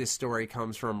 this story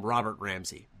comes from Robert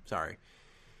Ramsey. Sorry.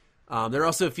 There are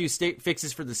also a few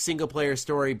fixes for the single-player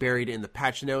story buried in the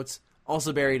patch notes.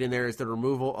 Also buried in there is the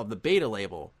removal of the beta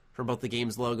label from both the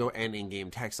game's logo and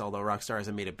in-game text, although Rockstar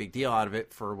hasn't made a big deal out of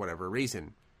it for whatever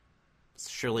reason. This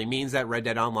surely means that Red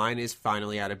Dead Online is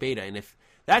finally out of beta, and if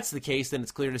that's the case, then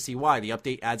it's clear to see why. The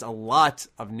update adds a lot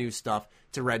of new stuff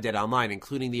to Red Dead Online,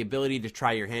 including the ability to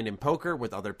try your hand in poker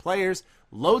with other players,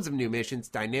 loads of new missions,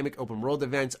 dynamic open-world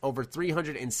events, over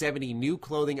 370 new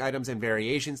clothing items and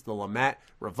variations, the LeMat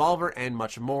revolver, and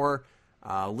much more.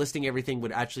 Listing everything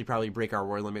would actually probably break our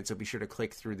word limit, so be sure to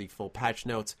click through the full patch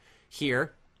notes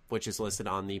here, which is listed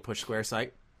on the Push Square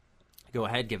site. Go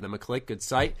ahead, give them a click. Good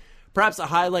site. Perhaps a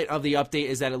highlight of the update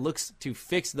is that it looks to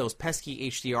fix those pesky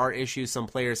HDR issues some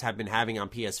players have been having on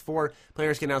PS4.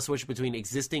 Players can now switch between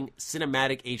existing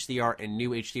cinematic HDR and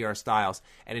new HDR styles,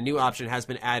 and a new option has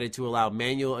been added to allow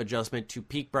manual adjustment to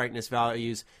peak brightness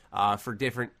values for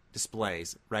different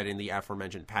displays, right in the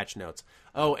aforementioned patch notes.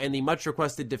 Oh, and the much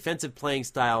requested defensive playing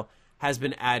style has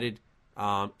been added.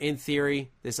 In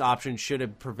theory, this option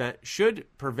should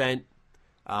prevent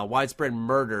widespread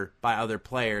murder by other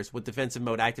players. With defensive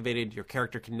mode activated, your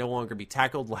character can no longer be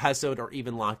tackled, lassoed, or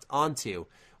even locked onto.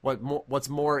 What's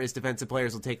more is defensive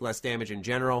players will take less damage in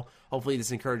general. Hopefully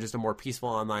this encourages a more peaceful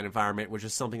online environment, which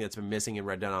is something that's been missing in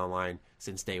Red Dead Online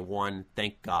since day one.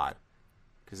 Thank God.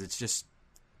 Because it's just...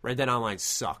 Red Dead Online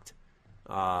sucked.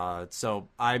 So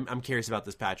I'm curious about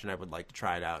this patch, and I would like to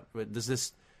try it out. Does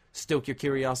this stoke your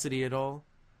curiosity at all?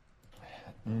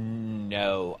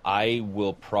 No, I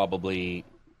will probably...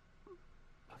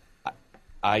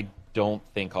 I don't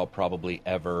think I'll probably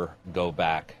ever go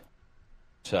back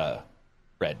to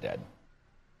Red Dead.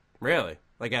 Really?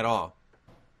 Like at all?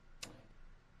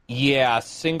 Yeah,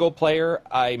 single player,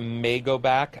 I may go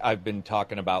back. I've been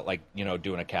talking about, like, you know,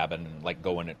 doing a cabin and, like,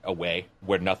 going away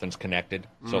where nothing's connected.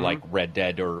 So, like, Red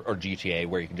Dead or GTA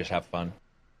where you can just have fun.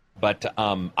 But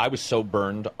I was so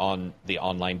burned on the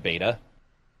online beta.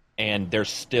 And there's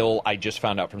still, I just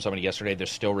found out from somebody yesterday,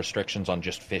 there's still restrictions on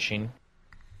just fishing.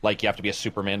 Like, you have to be a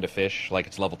Superman to fish. Like,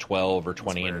 it's level 12 or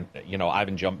 20. And, you know, I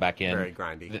haven't jumped back in. Very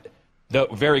grindy.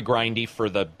 Very grindy for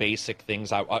the basic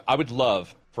things. I would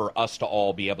love for us to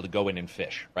all be able to go in and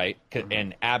fish, right?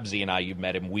 And Abzy and I, you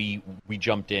met him, we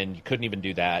jumped in. You couldn't even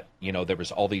do that. You know, there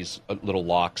was all these little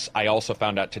locks. I also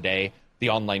found out today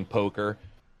the online poker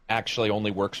actually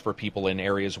only works for people in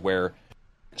areas where...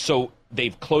 So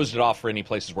they've closed it off for any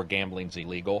places where gambling's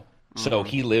illegal. So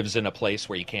he lives in a place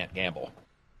where you can't gamble.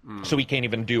 So he can't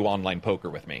even do online poker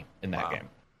with me in that game.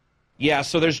 Yeah,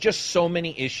 so there's just so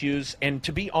many issues. And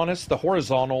to be honest, the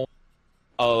horizontal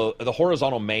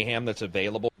mayhem that's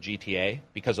available in GTA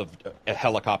because of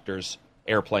helicopters,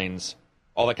 airplanes,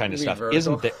 all that kind of stuff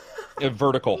isn't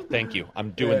vertical. Thank you.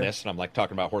 I'm doing this and I'm like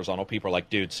talking about horizontal. People are like,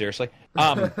 dude, seriously?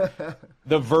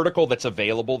 The vertical that's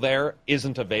available there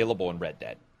isn't available in Red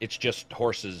Dead. It's just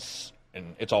horses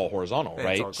and it's all horizontal,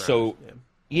 right? All so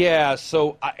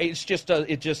it just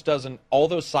doesn't. All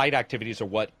those side activities are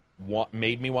what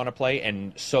made me want to play,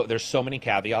 and so there's so many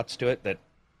caveats to it that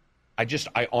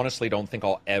I honestly don't think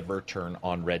I'll ever turn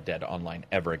on Red Dead Online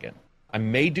ever again. I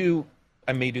may do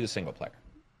the single player,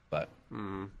 but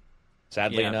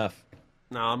sadly enough.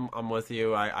 No, I'm with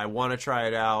you. I want to try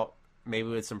it out, maybe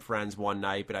with some friends one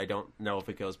night, but I don't know if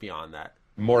it goes beyond that.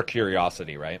 More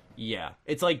curiosity, right? Yeah.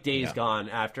 It's like Days Gone.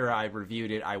 After I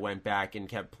reviewed it, I went back and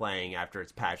kept playing after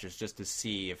its patches just to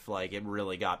see if, like, it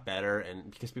really got better. And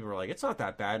because people were like, it's not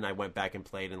that bad. And I went back and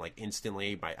played, and, like,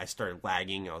 instantly I started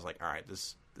lagging. I was like, all right,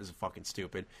 this is fucking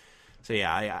stupid. So,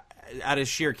 yeah, I out of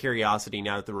sheer curiosity,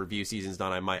 now that the review season's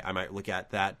done, I might look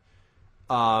at that.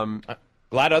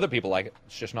 Glad other people like it.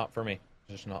 It's just not for me.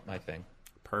 It's just not my thing.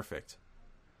 Perfect.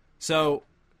 So,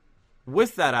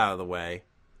 with that out of the way,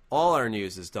 all our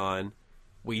news is done.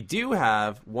 We do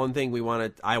have one thing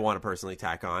I want to personally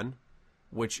tack on,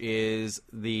 which is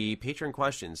the patron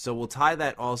questions. So we'll tie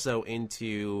that also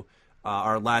into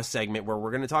our last segment, where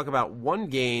we're going to talk about one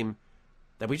game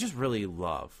that we just really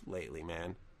love lately,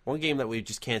 man. One game that we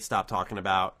just can't stop talking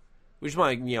about. We just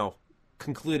want to,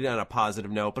 conclude it on a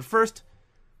positive note. But first,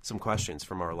 some questions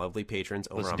from our lovely patrons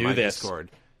over on my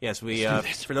Discord. Yes, we.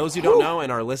 For those who don't know and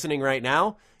are listening right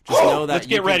now, just know that. Let's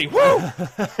get ready. Woo!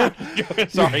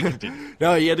 Sorry, continue.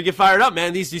 No, you had to get fired up,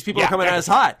 man. These people are coming at us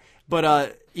hot.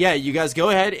 But you guys go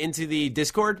ahead into the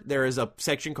Discord. There is a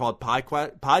section called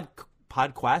Podquack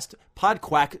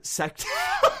section.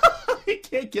 I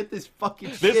can't get this fucking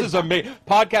shit. This is amazing.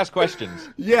 Podcast questions.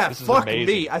 Yeah, this fuck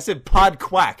me. I said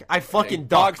Podquack. I fucking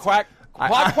ducked.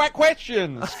 Podquack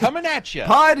questions coming at you.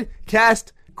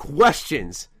 Podcast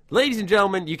questions. Ladies and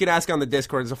gentlemen, you can ask on the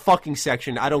Discord. There's a fucking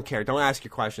section. I don't care. Don't ask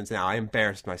your questions now. I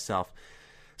embarrassed myself.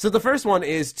 So the first one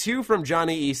is 2 from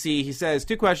Johnny EC. He says,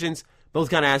 2 questions, both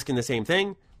kind of asking the same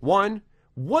thing. 1,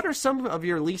 What are some of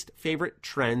your least favorite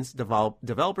trends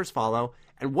developers follow,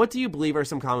 and what do you believe are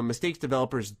some common mistakes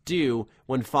developers do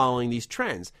when following these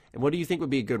trends? And what do you think would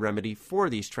be a good remedy for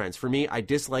these trends? For me, I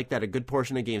dislike that a good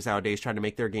portion of games nowadays try to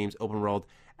make their games open world,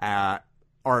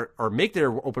 or make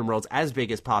their open worlds as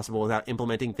big as possible without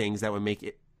implementing things that would make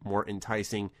it more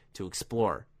enticing to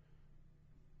explore.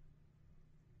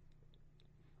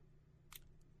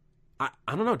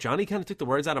 I don't know. Johnny kind of took the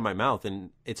words out of my mouth,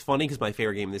 and it's funny because my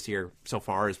favorite game this year so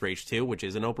far is Rage 2, which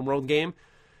is an open world game.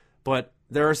 But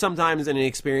there are some times in an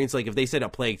experience, like if they said A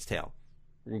Plague's Tale,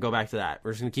 we're going to go back to that.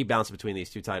 We're just going to keep bouncing between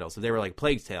these two titles. If they were like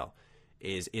Plague's Tale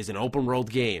is an open world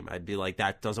game, I'd be like,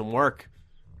 that doesn't work.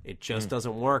 It just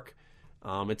doesn't work.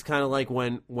 It's kind of like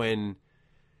when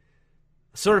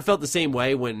sort of felt the same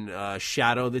way when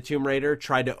Shadow the Tomb Raider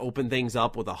tried to open things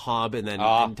up with a hub and then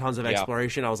and tons of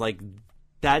exploration. I was like,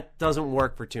 that doesn't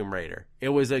work for Tomb Raider. It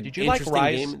was a Did you interesting like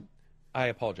Rise? game. I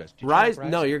apologize. Did Rise? You like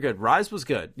Rise? No, you're good. Rise was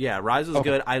good. Yeah, Rise was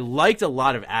good. I liked a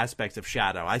lot of aspects of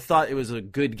Shadow. I thought it was a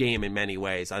good game in many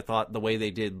ways. I thought the way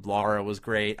they did Lara was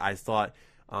great. I thought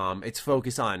its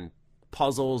focus on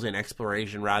puzzles and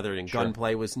exploration rather than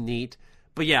gunplay was neat.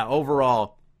 But yeah,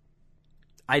 overall,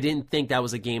 I didn't think that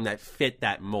was a game that fit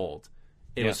that mold.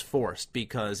 It was forced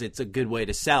because it's a good way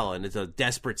to sell, and it's a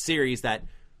desperate series that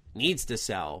needs to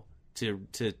sell to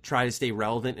try to stay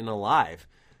relevant and alive.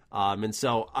 And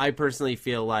so I personally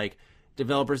feel like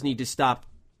developers need to stop,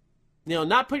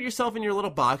 not put yourself in your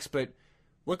little box, but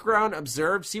look around,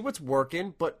 observe, see what's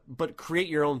working, but create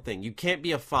your own thing. You can't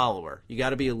be a follower. You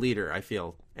got to be a leader, I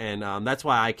feel. And that's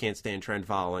why I can't stand trend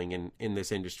following in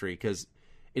this industry, because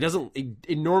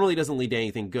it normally doesn't lead to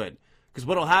anything good. Because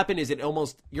what'll happen is you're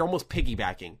almost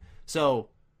piggybacking. So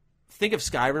think of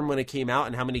Skyrim when it came out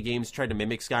and how many games tried to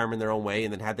mimic Skyrim in their own way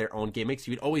and then had their own gimmicks.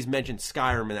 You'd always mention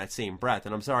Skyrim in that same breath.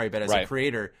 And I'm sorry, but as a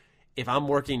creator, if I'm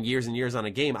working years and years on a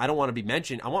game, I don't want to be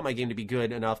mentioned. I want my game to be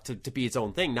good enough to be its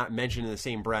own thing, not mentioned in the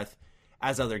same breath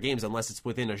as other games unless it's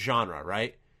within a genre,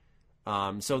 right?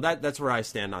 So that's where I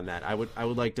stand on that. I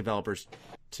would like developers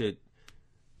to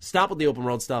stop with the open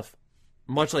world stuff,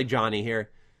 much like Johnny here.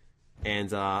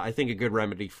 And I think a good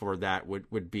remedy for that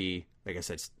would be, like I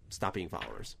said, stop being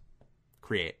followers.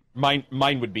 Create. Mine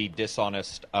would be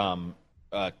dishonest announcements.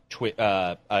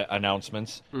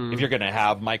 If you're going to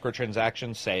have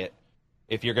microtransactions, say it.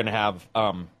 If you're going to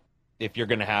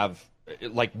have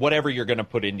like whatever you're going to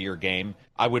put into your game,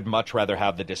 I would much rather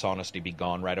have the dishonesty be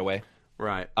gone right away.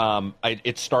 Right.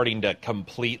 It's starting to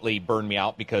completely burn me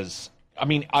out because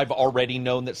I've already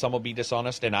known that some will be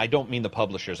dishonest, and I don't mean the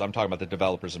publishers. I'm talking about the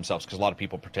developers themselves, because a lot of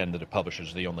people pretend that the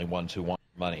publishers are the only ones who want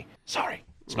money. Sorry.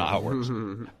 It's not how it works.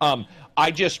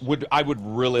 I would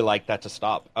really like that to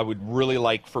stop. I would really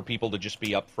like for people to just be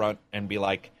upfront and be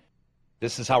like,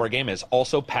 this is how our game is.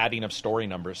 Also, padding of story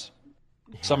numbers.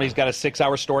 Yeah. Somebody's got a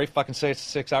 6-hour story, fucking say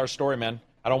it's a 6-hour story, man.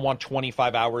 I don't want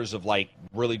 25 hours of, like,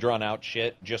 really drawn out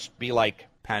shit. Just be like...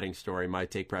 Padding story might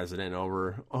take precedent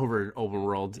over open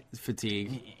world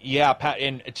fatigue. Yeah,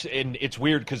 and it's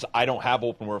weird because I don't have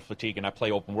open world fatigue and I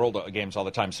play open world games all the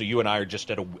time. So you and I are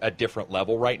just at a different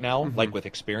level right now, like with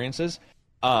experiences.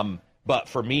 But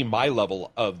for me, my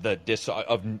level of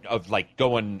of like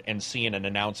going and seeing an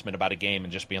announcement about a game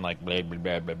and just being like blah blah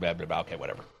blah blah blah, blah okay,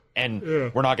 whatever. And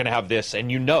we're not going to have this,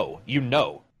 and you know,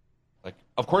 like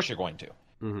of course you're going to.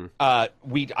 I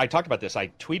talked about this. I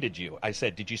tweeted you. I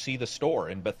said, did you see the store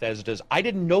in Bethesda's? I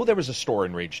didn't know there was a store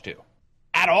in Rage 2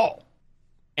 at all.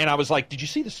 And I was like, did you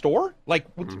see the store? Like,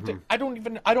 I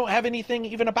don't have anything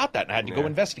even about that. And I had to go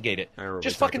investigate it.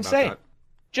 Just fucking say. That.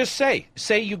 Just say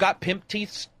you got pimp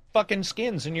teeth fucking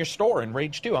skins in your store in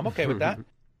Rage 2. I'm okay with that.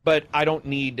 But I don't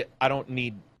need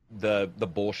the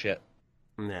bullshit.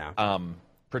 Yeah.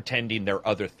 Pretending they're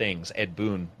other things. Ed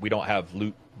Boon, we don't have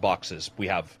loot boxes. We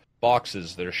have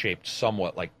boxes that are shaped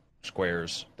somewhat like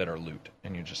squares that are loot,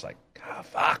 and you're just like,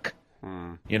 fuck.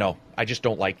 I just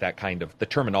don't like that kind of the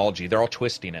terminology. They're all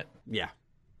twisting it. Yeah,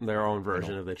 their own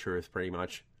version of the truth, pretty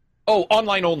much. Oh,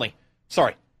 online only.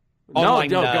 Sorry. Online,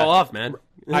 no, go off, man.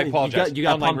 I apologize. You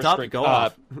got pumped up. Go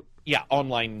off. Yeah,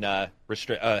 online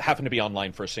happen to be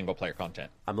online for single player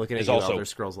content. I'm looking at Elder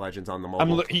Scrolls Legends on the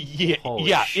mobile.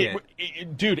 Shit.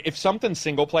 Dude, if something's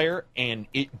single player and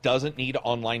it doesn't need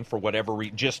online for whatever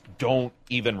reason, just don't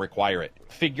even require it.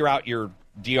 Figure out your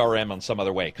DRM on some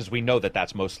other way, because we know that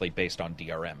that's mostly based on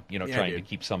DRM. Trying to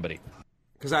keep somebody.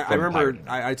 Because I remember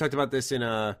I talked about this in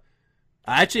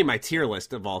actually my tier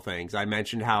list of all things. I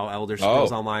mentioned how Elder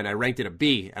Scrolls Online, I ranked it a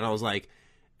B, and I was like,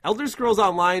 Elder Scrolls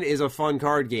Online is a fun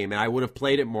card game, and I would have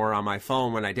played it more on my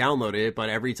phone when I downloaded it, but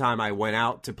every time I went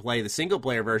out to play the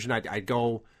single-player version, I'd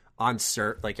go on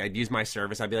I'd use my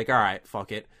service, I'd be like, all right,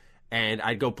 fuck it, And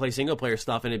I'd go play single player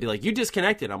stuff, and it'd be like, you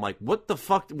disconnected. I'm like, what the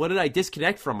fuck? What did I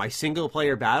disconnect from? My single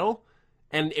player battle?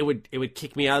 And it would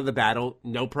kick me out of the battle.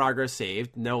 No progress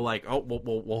saved. No like, oh,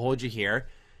 we'll hold you here.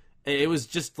 It was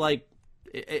just like,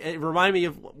 it reminded me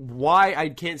of why I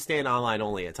can't stand online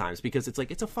only at times, because it's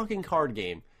like, it's a fucking card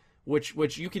game,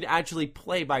 which you can actually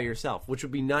play by yourself, which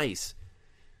would be nice.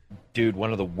 Dude,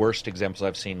 one of the worst examples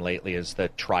I've seen lately is the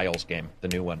Trials game, the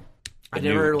new one. I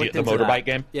never looked into the motorbike that.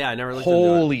 game. Yeah, I never looked into it.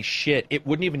 Holy shit! It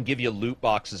wouldn't even give you loot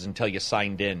boxes until you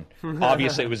signed in.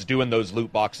 Obviously, it was doing those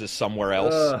loot boxes somewhere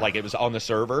else, like it was on the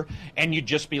server, and you'd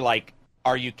just be like,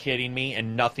 "Are you kidding me?"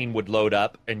 And nothing would load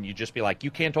up, and you'd just be like,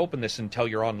 "You can't open this until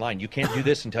you're online. You can't do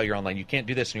this until you're online. You can't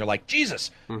do this," and you're like,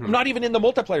 "Jesus, I'm not even in the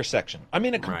multiplayer section. I'm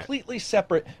in a completely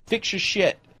separate fix your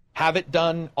shit." Have it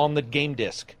done on the game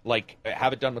disc. Like,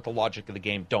 have it done with the logic of the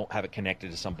game. Don't have it connected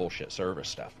to some bullshit server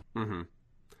stuff. Mm-hmm.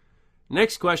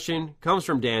 Next question comes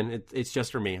from Dan. It's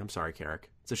just for me. I'm sorry, Carrick.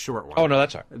 It's a short one. Oh, no,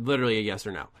 that's all right. Literally a yes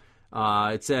or no.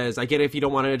 It says, I get it if you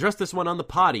don't want to address this one on the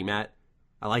potty, Matt.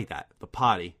 I like that. The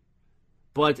potty.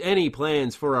 But any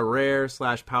plans for a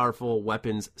rare/powerful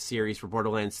weapons series for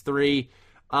Borderlands 3?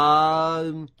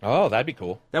 Oh, that'd be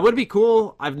cool. That would be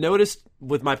cool. I've noticed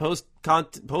with my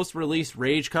post-release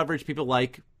Rage coverage, people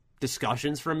like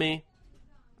discussions from me.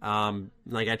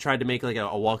 Like I tried to make like a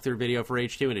walkthrough video for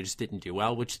H2 and it just didn't do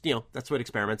well, which, you know, that's what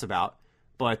experiment's about.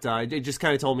 But it just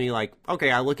kind of told me like,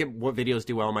 okay, I look at what videos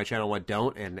do well on my channel, what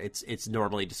don't, and it's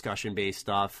normally discussion-based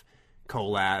stuff,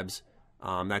 collabs,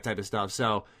 that type of stuff.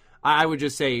 So I would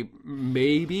just say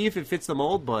maybe if it fits the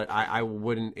mold, but I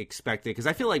wouldn't expect it because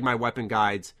I feel like my weapon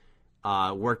guides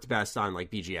worked best on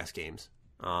like BGS games,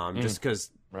 just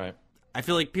because I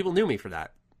feel like people knew me for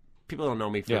that. People don't know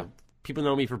me for people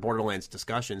know me for Borderlands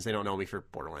discussions. They don't know me for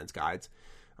Borderlands guides.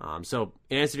 So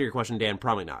in answer to your question, Dan,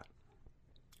 probably not.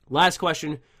 Last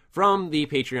question from the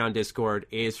Patreon Discord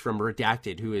is from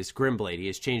Redacted, who is Grimblade. He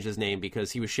has changed his name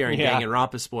because he was sharing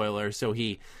Danganronpa spoilers, so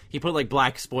he put like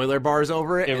black spoiler bars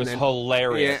over it. It was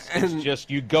hilarious. Yeah, and, it's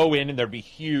just, you go in and there'd be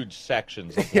huge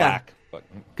sections of black.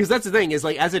 Because that's the thing, is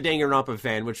like as a Danganronpa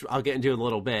fan, which I'll get into in a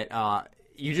little bit,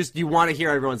 you want to hear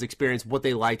everyone's experience, what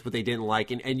they liked, what they didn't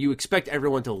like, and you expect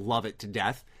everyone to love it to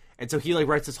death. And so he like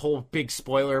writes this whole big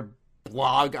spoiler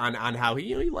blog on how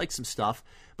he likes some stuff.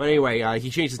 But anyway,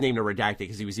 he changed his name to Redacted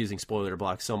because he was using spoiler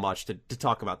blocks so much to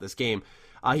talk about this game.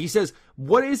 He says,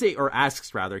 he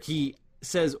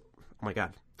says, oh my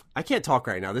God, I can't talk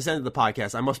right now. This end of the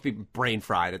podcast, I must be brain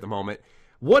fried at the moment.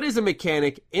 What is a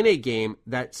mechanic in a game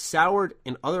that soured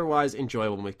an otherwise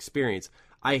enjoyable experience?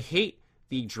 I hate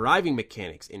the driving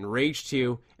mechanics in Rage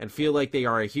 2 and feel like they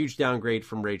are a huge downgrade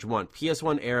from Rage 1.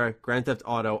 PS1 era Grand Theft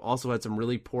Auto also had some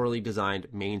really poorly designed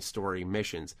main story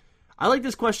missions. I like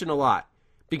this question a lot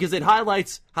because it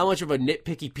highlights how much of a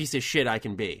nitpicky piece of shit I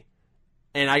can be.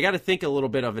 And I got to think a little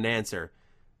bit of an answer.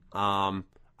 I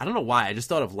don't know why. I just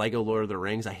thought of Lego Lord of the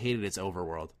Rings. I hated its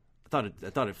overworld. I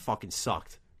thought it fucking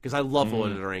sucked because I love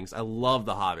Lord of the Rings. I love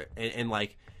The Hobbit. And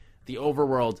like the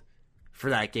overworld for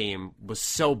that game was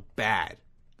so bad.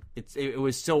 It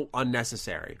was so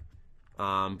unnecessary.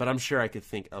 But I'm sure I could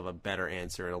think of a better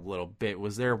answer in a little bit.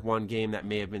 Was there one game that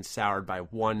may have been soured by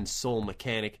one sole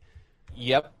mechanic?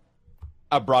 Yep.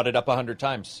 I brought it up 100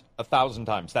 times, 1,000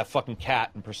 times. That fucking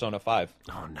cat in Persona 5.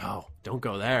 Oh no, don't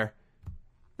go there.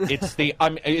 It's the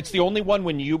only one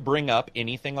when you bring up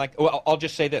anything like. Well, I'll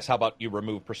just say this: how about you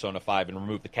remove Persona 5 and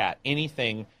remove the cat?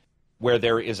 Anything where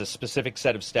there is a specific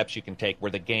set of steps you can take,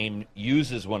 where the game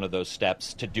uses one of those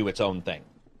steps to do its own thing.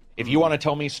 If you want to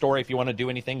tell me a story, if you want to do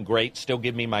anything, great. Still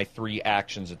give me my 3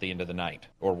 actions at the end of the night.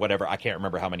 Or whatever. I can't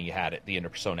remember how many you had at the end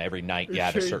of Persona. Every night you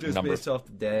had a certain number. Based off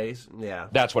the days. Yeah.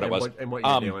 That's what it was. And what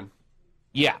you're doing.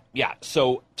 Yeah.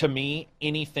 So, to me,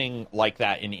 anything like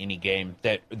that in any game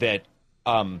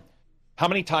how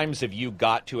many times have you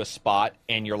got to a spot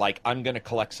and you're like, I'm going to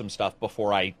collect some stuff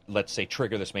before I, let's say,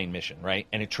 trigger this main mission, right?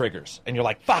 And it triggers. And you're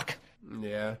like, fuck.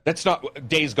 Yeah. That's not...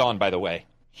 Days Gone, by the way.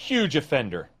 Huge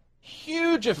offender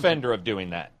of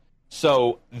doing that.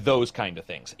 So those kind of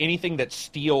things. Anything that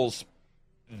steals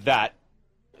that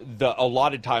the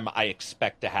allotted time I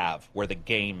expect to have, where the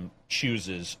game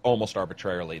chooses almost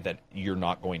arbitrarily that you're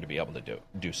not going to be able to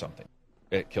do something.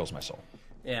 It kills my soul.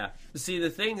 Yeah. See, the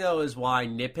thing though is why I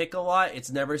nitpick a lot. It's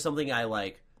never something I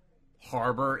like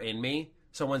harbor in me.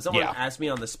 So when someone asks me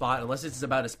on the spot, unless it's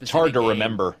about a specific it's hard to game,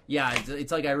 remember. Yeah,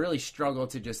 it's like I really struggle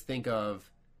to just think of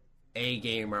a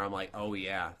game where I'm like, oh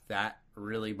yeah, that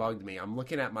really bugged me. I'm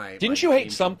looking at my... Didn't you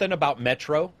hate something about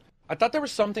Metro? I thought there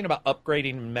was something about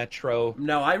upgrading Metro.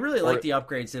 No, I really like the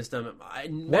upgrade system.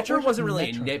 Metro wasn't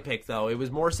really a nitpick, though. It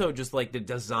was more so just like the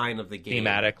design of the game.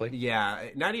 Thematically? Yeah,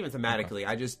 not even thematically.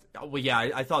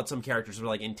 I thought some characters were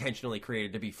like intentionally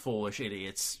created to be foolish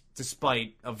idiots,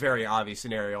 despite a very obvious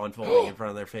scenario unfolding in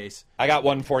front of their face. I got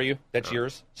one for you. That's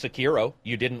yours. Sekiro.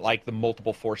 You didn't like the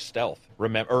multiple force stealth.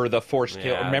 Remember, or the force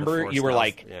kill. Remember, you were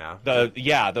like, the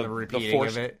repeating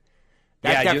force of it.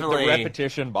 The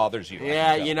repetition bothers you.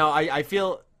 Yeah, I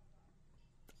feel...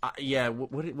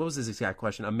 what was his exact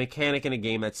question? A mechanic in a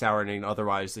game that's soured an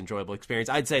otherwise enjoyable experience.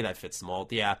 I'd say that fits the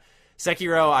mold, yeah.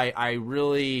 Sekiro, I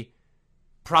really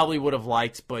probably would have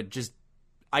liked, but just...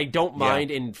 I don't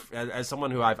mind, as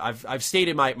someone who I've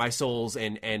stated my Souls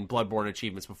and Bloodborne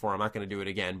achievements before, I'm not going to do it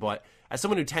again, but as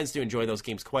someone who tends to enjoy those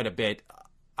games quite a bit,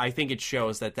 I think it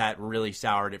shows that really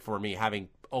soured it for me, having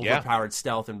overpowered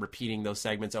stealth and repeating those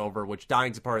segments over, which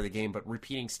dying's a part of the game, but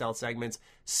repeating stealth segments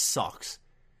sucks.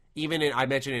 I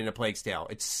mentioned it in A Plague's Tale,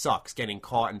 it sucks getting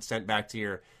caught and sent back to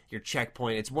your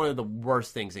checkpoint. It's one of the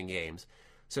worst things in games.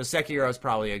 So Sekiro is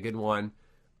probably a good one.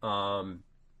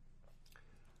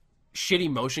 Shitty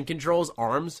motion controls,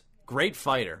 ARMS, great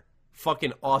fighter,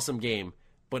 fucking awesome game,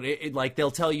 but it like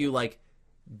they'll tell you like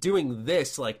doing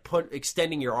this, like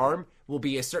extending your arm will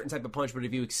be a certain type of punch, but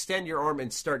if you extend your arm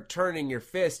and start turning your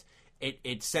fist,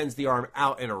 it sends the arm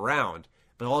out and around.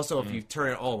 But also if you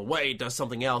turn it all the way, it does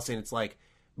something else, and it's like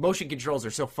motion controls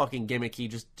are so fucking gimmicky.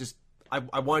 Just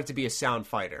I want it to be a sound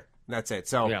fighter. And that's it.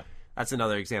 So that's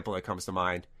another example that comes to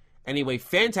mind. Anyway,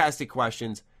 fantastic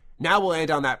questions. Now we'll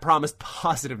end on that promised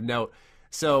positive note.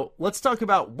 So let's talk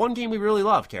about one game we really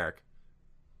love, Carrick.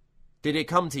 Did it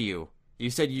come to you?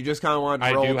 You said you just kind of wanted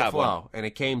to roll with the flow, and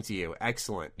it came to you.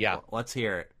 Excellent. Yeah. Well, let's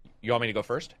hear it. You want me to go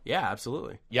first? Yeah,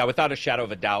 absolutely. Yeah, without a shadow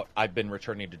of a doubt, I've been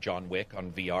returning to John Wick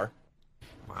on VR.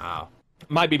 Wow.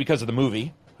 Might be because of the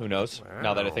movie. Who knows,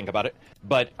 now that I think about it.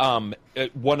 But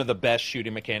one of the best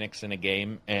shooting mechanics in a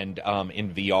game and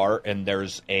in VR, and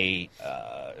there's a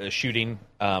shooting,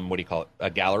 a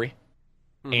gallery.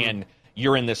 Mm-hmm. And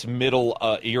you're in this middle,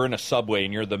 you're in a subway,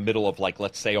 and you're in the middle of, like,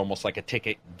 let's say almost like a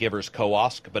ticket giver's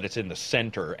kiosk, but it's in the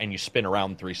center, and you spin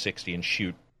around 360 and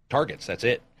shoot targets. That's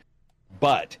it.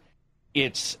 But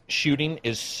its shooting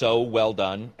is so well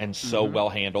done and so well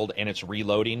handled, and it's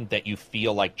reloading that you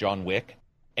feel like John Wick.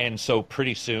 And so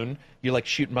pretty soon, you're like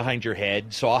shooting behind your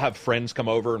head. So I'll have friends come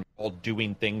over and all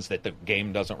doing things that the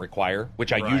game doesn't require,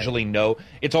 which I usually know.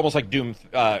 It's almost like Doom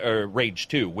or Rage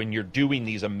 2. When you're doing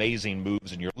these amazing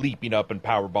moves and you're leaping up and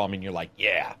power bombing, you're like,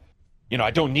 yeah,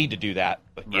 I don't need to do that.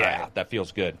 But yeah, that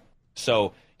feels good.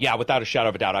 So yeah, without a shadow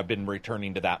of a doubt, I've been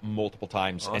returning to that multiple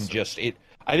times. Awesome. And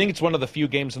I think it's one of the few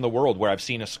games in the world where I've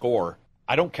seen a score.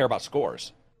 I don't care about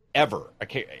scores ever.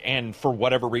 And for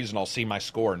whatever reason, I'll see my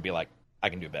score and be like, I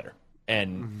can do better.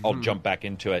 And I'll jump back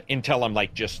into it until I'm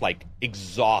just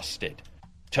exhausted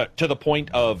to the point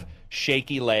of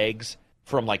shaky legs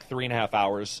from 3.5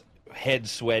 hours, head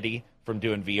sweaty from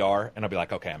doing VR. And I'll be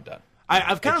like, okay, I'm done.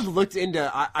 I've kind of looked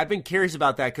into, I've been curious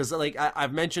about that because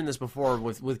I've mentioned this before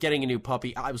with getting a new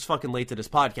puppy. I was fucking late to this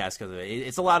podcast because of it.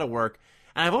 It's a lot of work.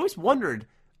 And I've always wondered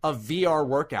of VR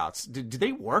workouts. Do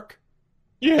they work?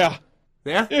 Yeah.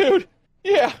 Yeah? Dude.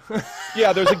 Yeah.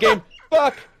 Yeah, there's a game.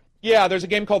 Fuck. Yeah, there's a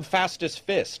game called Fastest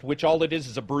Fist, which all it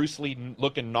is a Bruce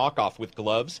Lee-looking knockoff with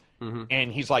gloves,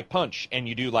 and he's like punch, and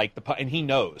you do and he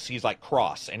knows. He's like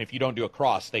cross, and if you don't do a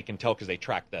cross, they can tell because they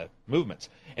track the movements.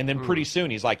 And then pretty soon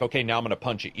he's like, okay, now I'm going to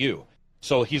punch at you.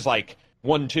 So he's like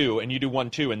 1-2, and you do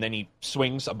 1-2, and then he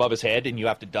swings above his head, and you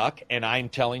have to duck. And I'm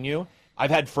telling you, I've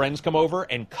had friends come over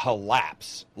and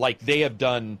collapse. Like they have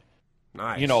done,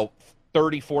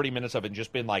 30, 40 minutes of it and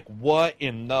just been like, what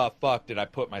in the fuck did I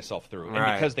put myself through? Right.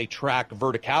 And because they track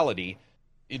verticality,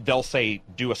 they'll say,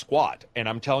 do a squat. And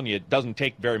I'm telling you, it doesn't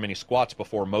take very many squats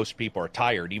before most people are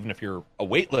tired, even if you're a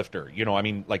weightlifter.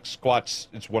 Squats,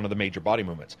 it's one of the major body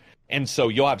movements. And so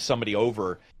you'll have somebody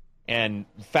over, and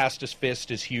Fastest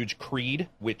Fist is huge. Creed,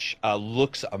 which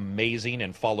looks amazing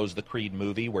and follows the Creed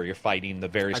movie where you're fighting the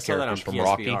various characters from PSVR,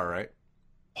 Rocky. Right?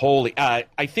 Holy, I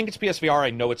think it's PSVR.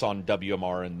 I know it's on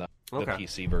WMR and the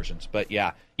PC versions, but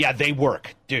yeah, they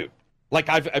work, dude.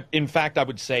 In fact, I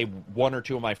would say one or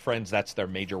two of my friends, that's their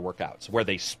major workouts where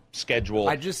they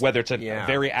schedule, whether it's a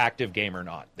very active game or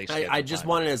not. I just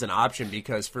want it as an option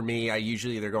because for me, I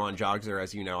usually either go on jogs or,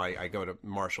 as you know, I go to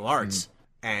martial arts,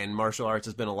 and martial arts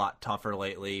has been a lot tougher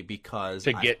lately because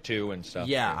get to and stuff.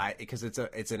 Yeah, because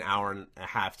it's an hour and a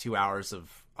half, 2 hours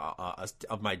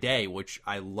of my day, which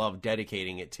I love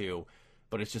dedicating it to.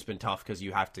 But it's just been tough because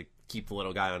you have to keep the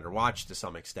little guy under watch to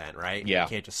some extent, right? Yeah. You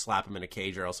can't just slap him in a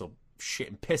cage or else he'll shit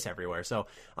and piss everywhere. So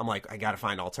I'm like, I got to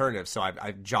find alternatives. So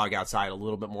I jog outside a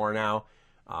little bit more now.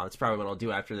 It's probably what I'll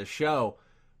do after the show.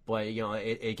 But,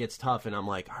 it gets tough, and I'm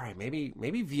like, all right, maybe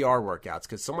VR workouts,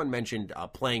 because someone mentioned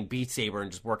playing Beat Saber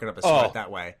and just working up a sweat that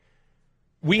way.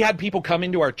 We had people come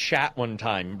into our chat one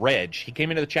time. Reg, he came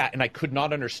into the chat, and I could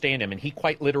not understand him, and he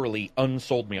quite literally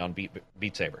unsold me on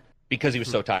Beat Saber because he was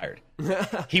so tired.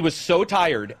 He was so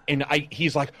tired, and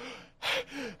he's like,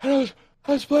 I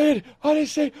was playing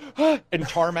Odyssey. And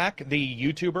Tarmac, the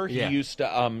YouTuber, he used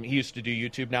to do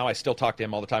YouTube. Now I still talk to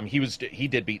him all the time. He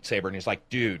did Beat Saber, and he's like,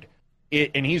 dude.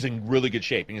 And he's in really good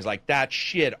shape. And he's like, that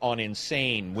shit on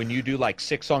Insane, when you do like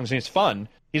 6 songs and it's fun,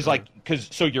 he's like,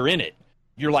 so you're in it.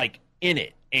 You're like in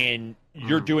it and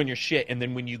you're doing your shit. And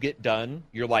then when you get done,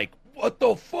 you're like, what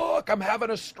the fuck? I'm having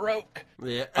a stroke.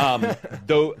 Yeah.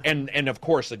 And of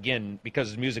course, again, because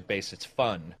it's music based, it's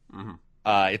fun. Mm-hmm.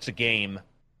 It's a game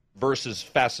versus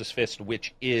Fastest Fist,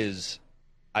 which is,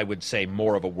 I would say,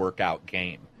 more of a workout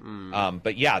game.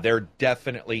 But yeah, there are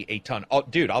definitely a ton. Oh,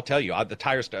 dude, I'll tell you, the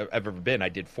tirest I've ever been, I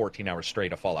did 14 hours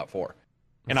straight of Fallout 4.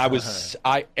 And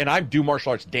I do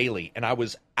martial arts daily, and I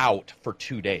was out for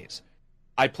 2 days.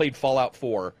 I played Fallout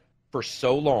 4 for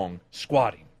so long,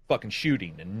 squatting, fucking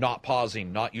shooting, and not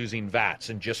pausing, not using VATS,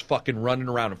 and just fucking running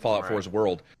around in Fallout 4's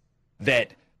world,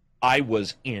 that I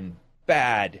was in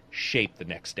bad shape the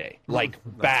next day. Like,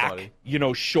 back,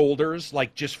 funny. Shoulders,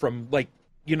 like, just from, like,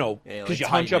 because you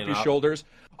hunch up your shoulders.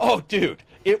 Oh, dude,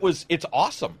 it's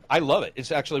awesome. I love it.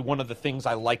 It's actually one of the things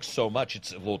I like so much.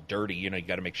 It's a little dirty, you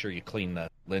got to make sure you clean the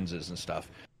lenses and stuff,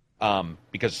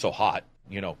 because it's so hot,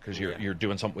 because you're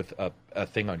doing something with a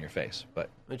thing on your face. But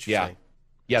yeah,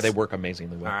 they work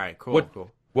amazingly well. All right, cool.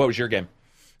 What was your game?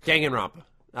 Danganronpa.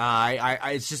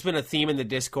 It's just been a theme in the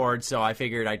Discord, so I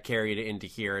figured I'd carry it into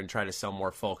here and try to sell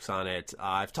more folks on it.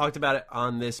 I've talked about it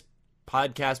on this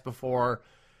podcast before.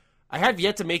 I have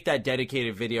yet to make that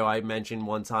dedicated video I mentioned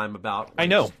one time about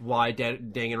why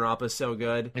Danganronpa is so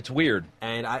good. It's weird.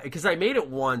 And because I made it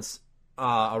once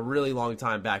a really long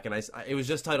time back, and it was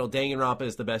just titled Danganronpa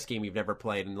is the best game you've never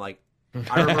played. And like,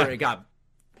 I remember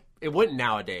it wouldn't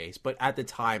nowadays, but at the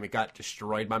time it got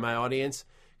destroyed by my audience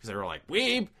because they were like,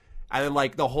 weeb. And then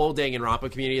like the whole Danganronpa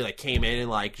community like came in and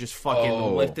like just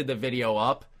fucking lifted the video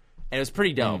up. And it was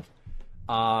pretty dope.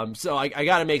 So I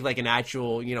got to make like an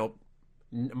actual,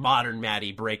 modern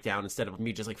Maddie breakdown instead of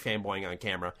me just like fanboying on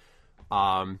camera.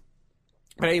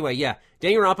 But anyway, yeah,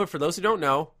 Danganronpa, for those who don't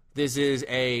know, this is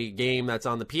a game that's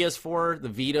on the PS4, the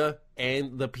Vita,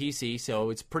 and the PC, so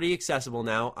it's pretty accessible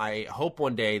now. I hope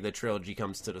one day the trilogy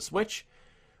comes to the Switch.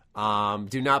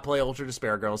 Do not play Ultra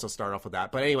Despair Girls, I'll start off with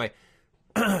that. But anyway,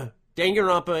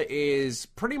 Danganronpa is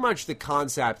pretty much the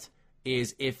concept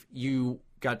is if you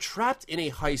got trapped in a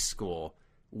high school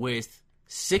with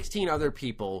 16 other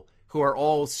people who are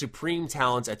all supreme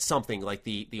talents at something, like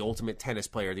the ultimate tennis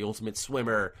player, the ultimate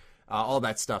swimmer, all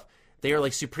that stuff. They are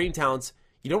like supreme talents.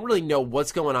 You don't really know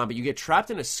what's going on, but you get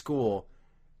trapped in a school,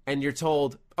 and you're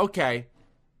told, okay,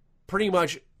 pretty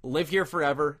much live here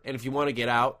forever, and if you want to get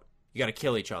out, you got to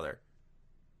kill each other.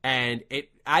 And it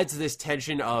adds this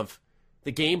tension of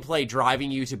the gameplay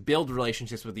driving you to build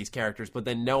relationships with these characters, but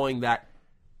then knowing that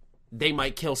they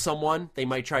might kill someone, they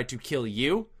might try to kill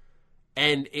you,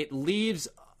 and it leaves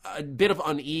a bit of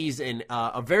unease in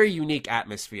a very unique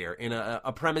atmosphere in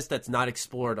a premise that's not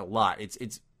explored a lot.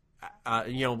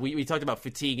 We talked about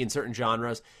fatigue in certain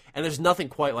genres, and there's nothing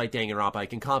quite like Danganronpa. I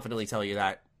can confidently tell you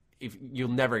that if you'll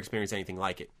never experience anything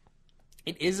like it.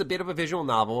 It is a bit of a visual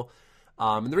novel,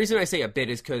 and the reason I say a bit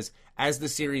is because as the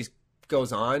series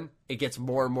goes on, it gets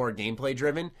more and more gameplay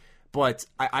driven. But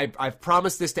I've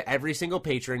promised this to every single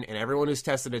patron, and everyone who's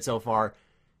tested it so far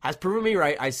has proven me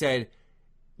right. I said,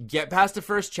 get past the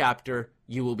first chapter,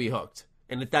 you will be hooked.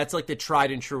 And that's like the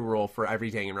tried and true rule for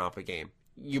every Danganronpa game.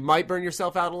 You might burn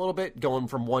yourself out a little bit going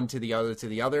from one to the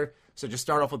other. So just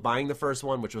start off with buying the first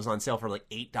one, which was on sale for like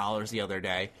 $8 the other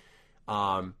day.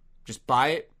 Just buy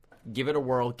it, give it a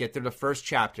whirl, get through the first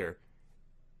chapter,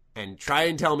 and try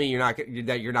and tell me you're not going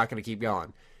to keep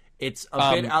going. It's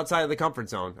a bit outside of the comfort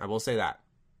zone, I will say that.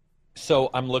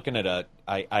 So I'm looking at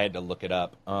I had to look it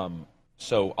up.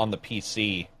 So on the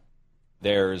PC,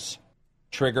 there's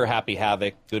Trigger Happy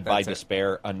Havoc, Goodbye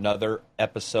Despair, another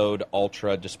episode,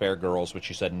 Ultra Despair Girls, which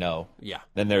you said no. Yeah.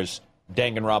 Then there's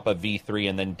Danganronpa V3,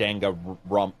 and then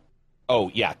Danganronpa.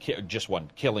 Oh, yeah, just one,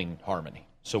 Killing Harmony.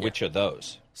 So which of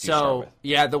those? So,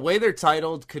 yeah, the way they're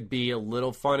titled could be a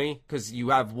little funny, because you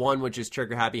have one which is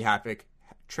Trigger Happy Havoc.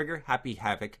 Trigger Happy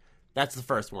Havoc. That's the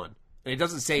first one. And it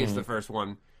doesn't say it's the first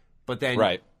one, but then...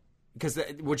 Right.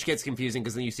 Which gets confusing,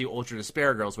 because then you see Ultra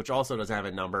Despair Girls, which also doesn't have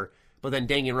a number. But then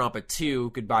Danganronpa 2,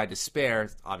 Goodbye Despair,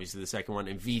 obviously the second one,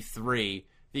 and V3,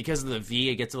 because of the V,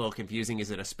 it gets a little confusing.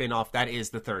 Is it a spin-off? That is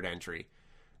the third entry.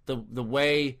 The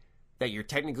way that you're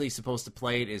technically supposed to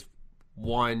play it is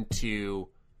 1, 2,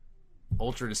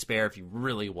 Ultra Despair if you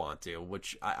really want to,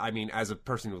 which, I mean, as a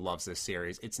person who loves this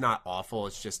series, it's not awful.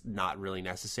 It's just not really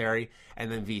necessary.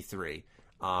 And then V3.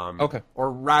 Okay.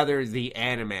 Or rather, the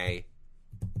anime,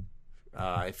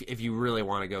 if you really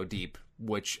want to go deep,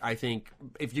 which I think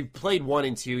if you played 1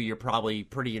 and 2, you're probably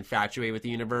pretty infatuated with the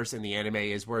universe, and the anime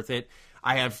is worth it.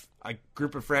 I have a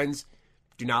group of friends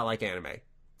do not like anime.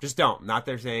 Just don't. Not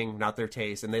their thing, not their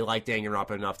taste, and they like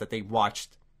Danganronpa enough that they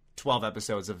watched 12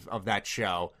 episodes of that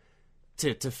show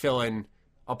to fill in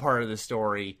a part of the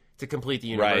story, to complete the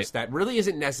universe that really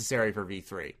isn't necessary for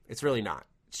V3. It's really not.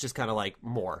 It's just kind of like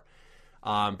more.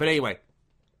 But anyway,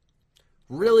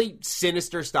 really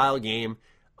sinister style game.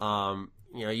 You know,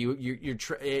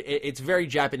 it's very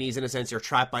Japanese in a sense. You're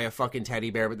trapped by a fucking teddy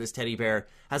bear, but this teddy bear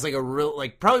has like a real,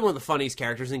 like probably one of the funniest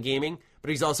characters in gaming, but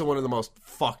he's also one of the most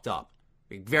fucked up.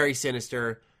 Like, very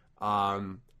sinister,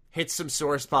 hits some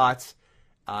sore spots.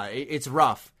 It's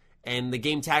rough, and the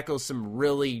game tackles some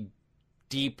really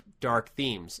deep, dark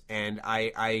themes. And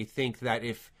I think that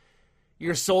if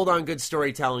you're sold on good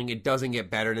storytelling, it doesn't get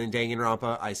better than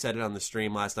Danganronpa. I said it on the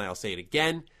stream last night. I'll say it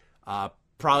again.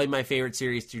 Probably my favorite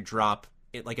series to drop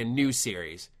it, like a new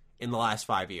series in the last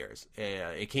 5 years.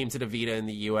 It came to the Vita in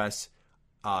the US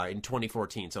in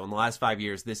 2014. So in the last 5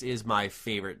 years, this is my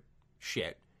favorite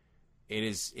shit. It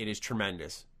is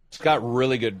tremendous. It's got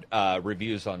really good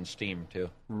reviews on Steam too.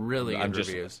 Really good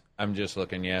reviews. I'm just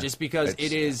looking, yeah. Just because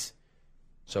it is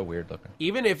so weird looking.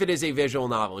 Even if it is a visual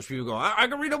novel, which people go, I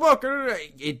can read a book.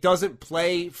 It doesn't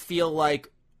feel like,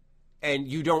 and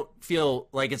you don't feel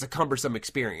like it's a cumbersome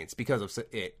experience because of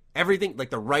it. Everything, like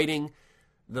the writing,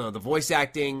 the voice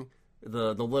acting,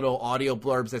 the little audio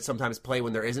blurbs that sometimes play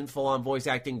when there isn't full-on voice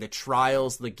acting, the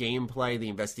trials, the gameplay, the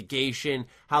investigation,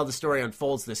 how the story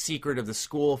unfolds, the secret of the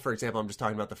school, for example, I'm just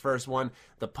talking about the first one,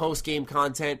 the post-game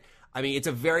content. I mean, it's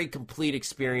a very complete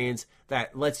experience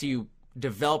that lets you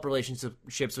develop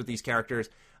relationships with these characters.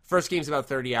 First game's about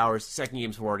 30 hours, second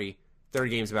game's 40, third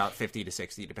game's about 50 to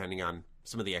 60, depending on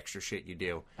some of the extra shit you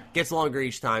do. Gets longer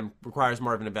each time, requires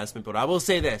more of an investment, but I will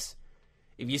say this.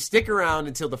 If you stick around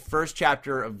until the first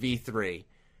chapter of V3,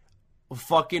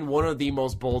 fucking one of the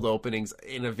most bold openings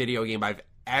in a video game I've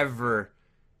ever...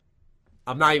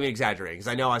 I'm not even exaggerating, because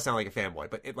I know I sound like a fanboy,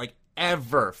 but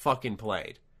ever fucking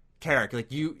played. Carrick,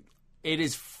 it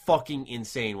is fucking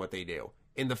insane what they do.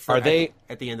 In the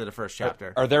at the end of the first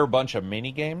chapter. Are there a bunch of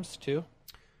mini games too?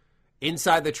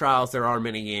 Inside the trials, there are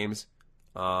mini games.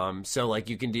 So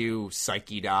you can do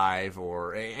Psyche Dive,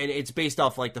 and it's based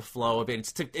off like the flow of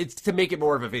it. It's to make it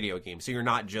more of a video game, so you're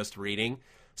not just reading.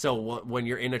 So when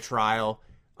you're in a trial,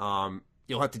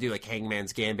 you'll have to do like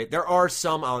Hangman's Gambit. There are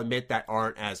some, I'll admit, that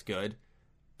aren't as good,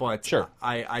 but sure.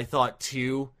 I thought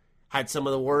 2 had some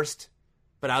of the worst,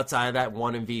 but outside of that,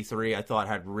 1 and V3 I thought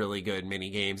had really good mini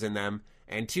games in them.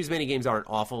 And 2's mini games aren't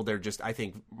awful; they're just, I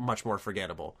think, much more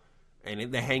forgettable.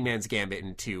 And the Hangman's Gambit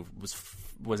in 2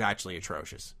 was actually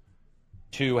atrocious.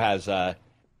 2 has a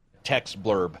text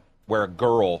blurb where a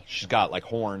girl, she's got like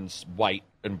horns, white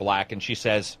and black, and she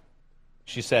says,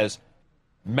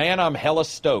 "Man, I'm hella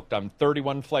stoked. I'm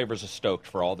 31 flavors of stoked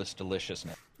for all this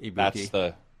deliciousness." Ibuki. That's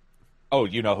the... Oh,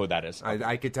 you know who that is.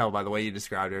 I could tell by the way you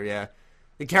described her, yeah.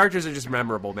 The characters are just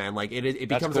memorable, man. Like, it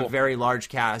becomes cool. A very large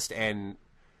cast, and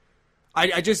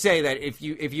I just say that if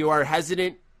you are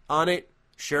hesitant on it,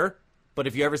 sure. But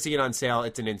if you ever see it on sale,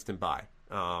 it's an instant buy.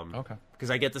 Okay.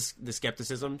 Because I get the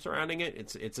skepticism surrounding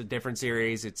it. It's a different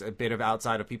series. It's a bit of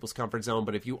outside of people's comfort zone.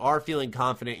 But if you are feeling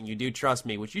confident and you do trust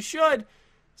me, which you should,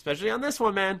 especially on this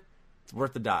one, man, it's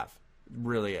worth the dive. It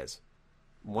really is.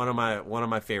 One of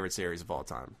my favorite series of all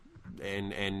time.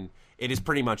 And it is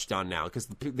pretty much done now because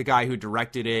the guy who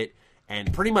directed it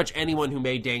and pretty much anyone who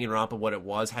made Danganronpa what it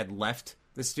was had left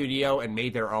the studio and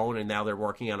made their own, and now they're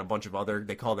working on a bunch of other,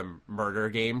 they call them murder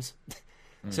games.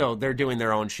 So they're doing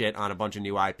their own shit on a bunch of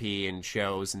new IP and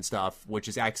shows and stuff, which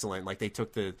is excellent. Like, they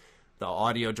took the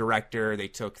audio director, they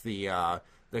took the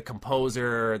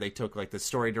composer, they took like the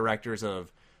story directors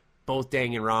of both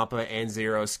Danganronpa and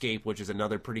Zero Escape, which is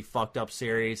another pretty fucked up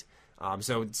series.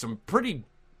 So some pretty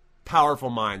powerful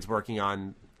minds working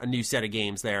on a new set of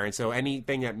games there, and so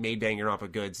anything that made Danganronpa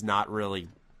good's not really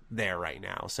there right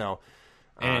now. So.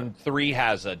 And 3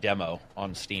 has a demo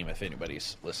on Steam if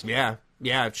anybody's listening.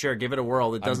 Yeah, sure. Give it a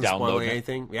whirl. It doesn't spoil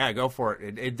anything. Yeah, go for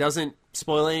it. It doesn't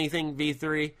spoil anything,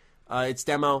 V3. It's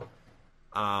demo.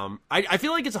 I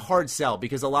feel like it's a hard sell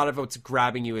because a lot of what's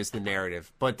grabbing you is the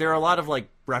narrative. But there are a lot of like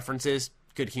references,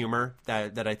 good humor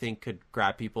that I think could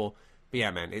grab people. But yeah,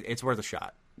 man, it's worth a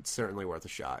shot. It's certainly worth a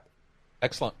shot.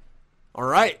 Excellent. All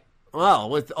right. Well,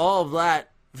 with all of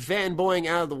that fanboying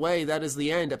out of the way, that is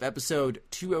the end of episode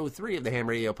 203 of the Ham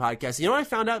Radio Podcast. You know what I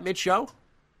found out mid-show?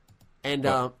 And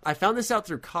I found this out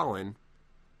through Colin,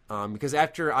 because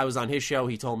after I was on his show,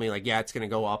 he told me, like, yeah, it's going to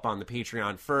go up on the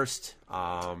Patreon first,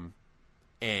 and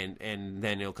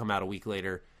then it'll come out a week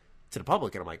later to the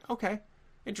public. And I'm like, okay,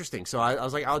 interesting. So I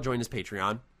was like, I'll join his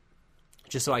Patreon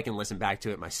just so I can listen back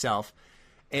to it myself.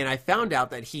 And I found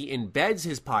out that he embeds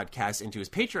his podcast into his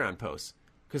Patreon posts,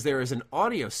 because there is an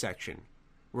audio section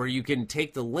where you can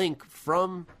take the link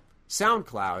from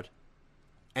SoundCloud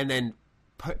and then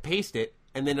paste it,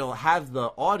 and then it'll have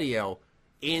the audio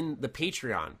in the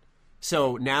Patreon.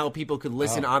 So now people could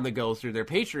listen on the go through their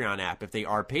Patreon app if they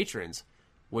are patrons,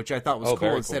 which I thought was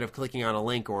cool. Instead of clicking on a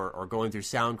link or going through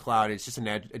SoundCloud, it's just an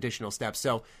additional step.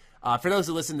 So for those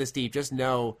who listen this deep, just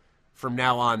know from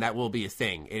now on that will be a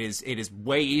thing. It is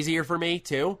way easier for me,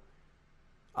 too,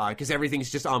 because everything's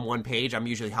just on one page. I'm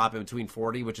usually hopping between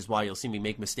 40, which is why you'll see me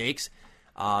make mistakes.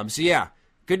 So, yeah,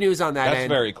 good news on that end. That's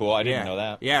very cool. I didn't know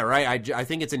that. Yeah, right. I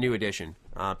think it's a new addition.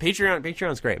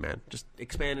 Patreon's great, man. Just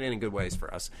expanding it in good ways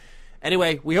for us.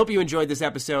 Anyway, we hope you enjoyed this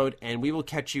episode, and we will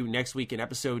catch you next week in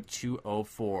episode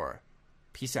 204.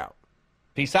 Peace out.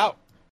 Peace out.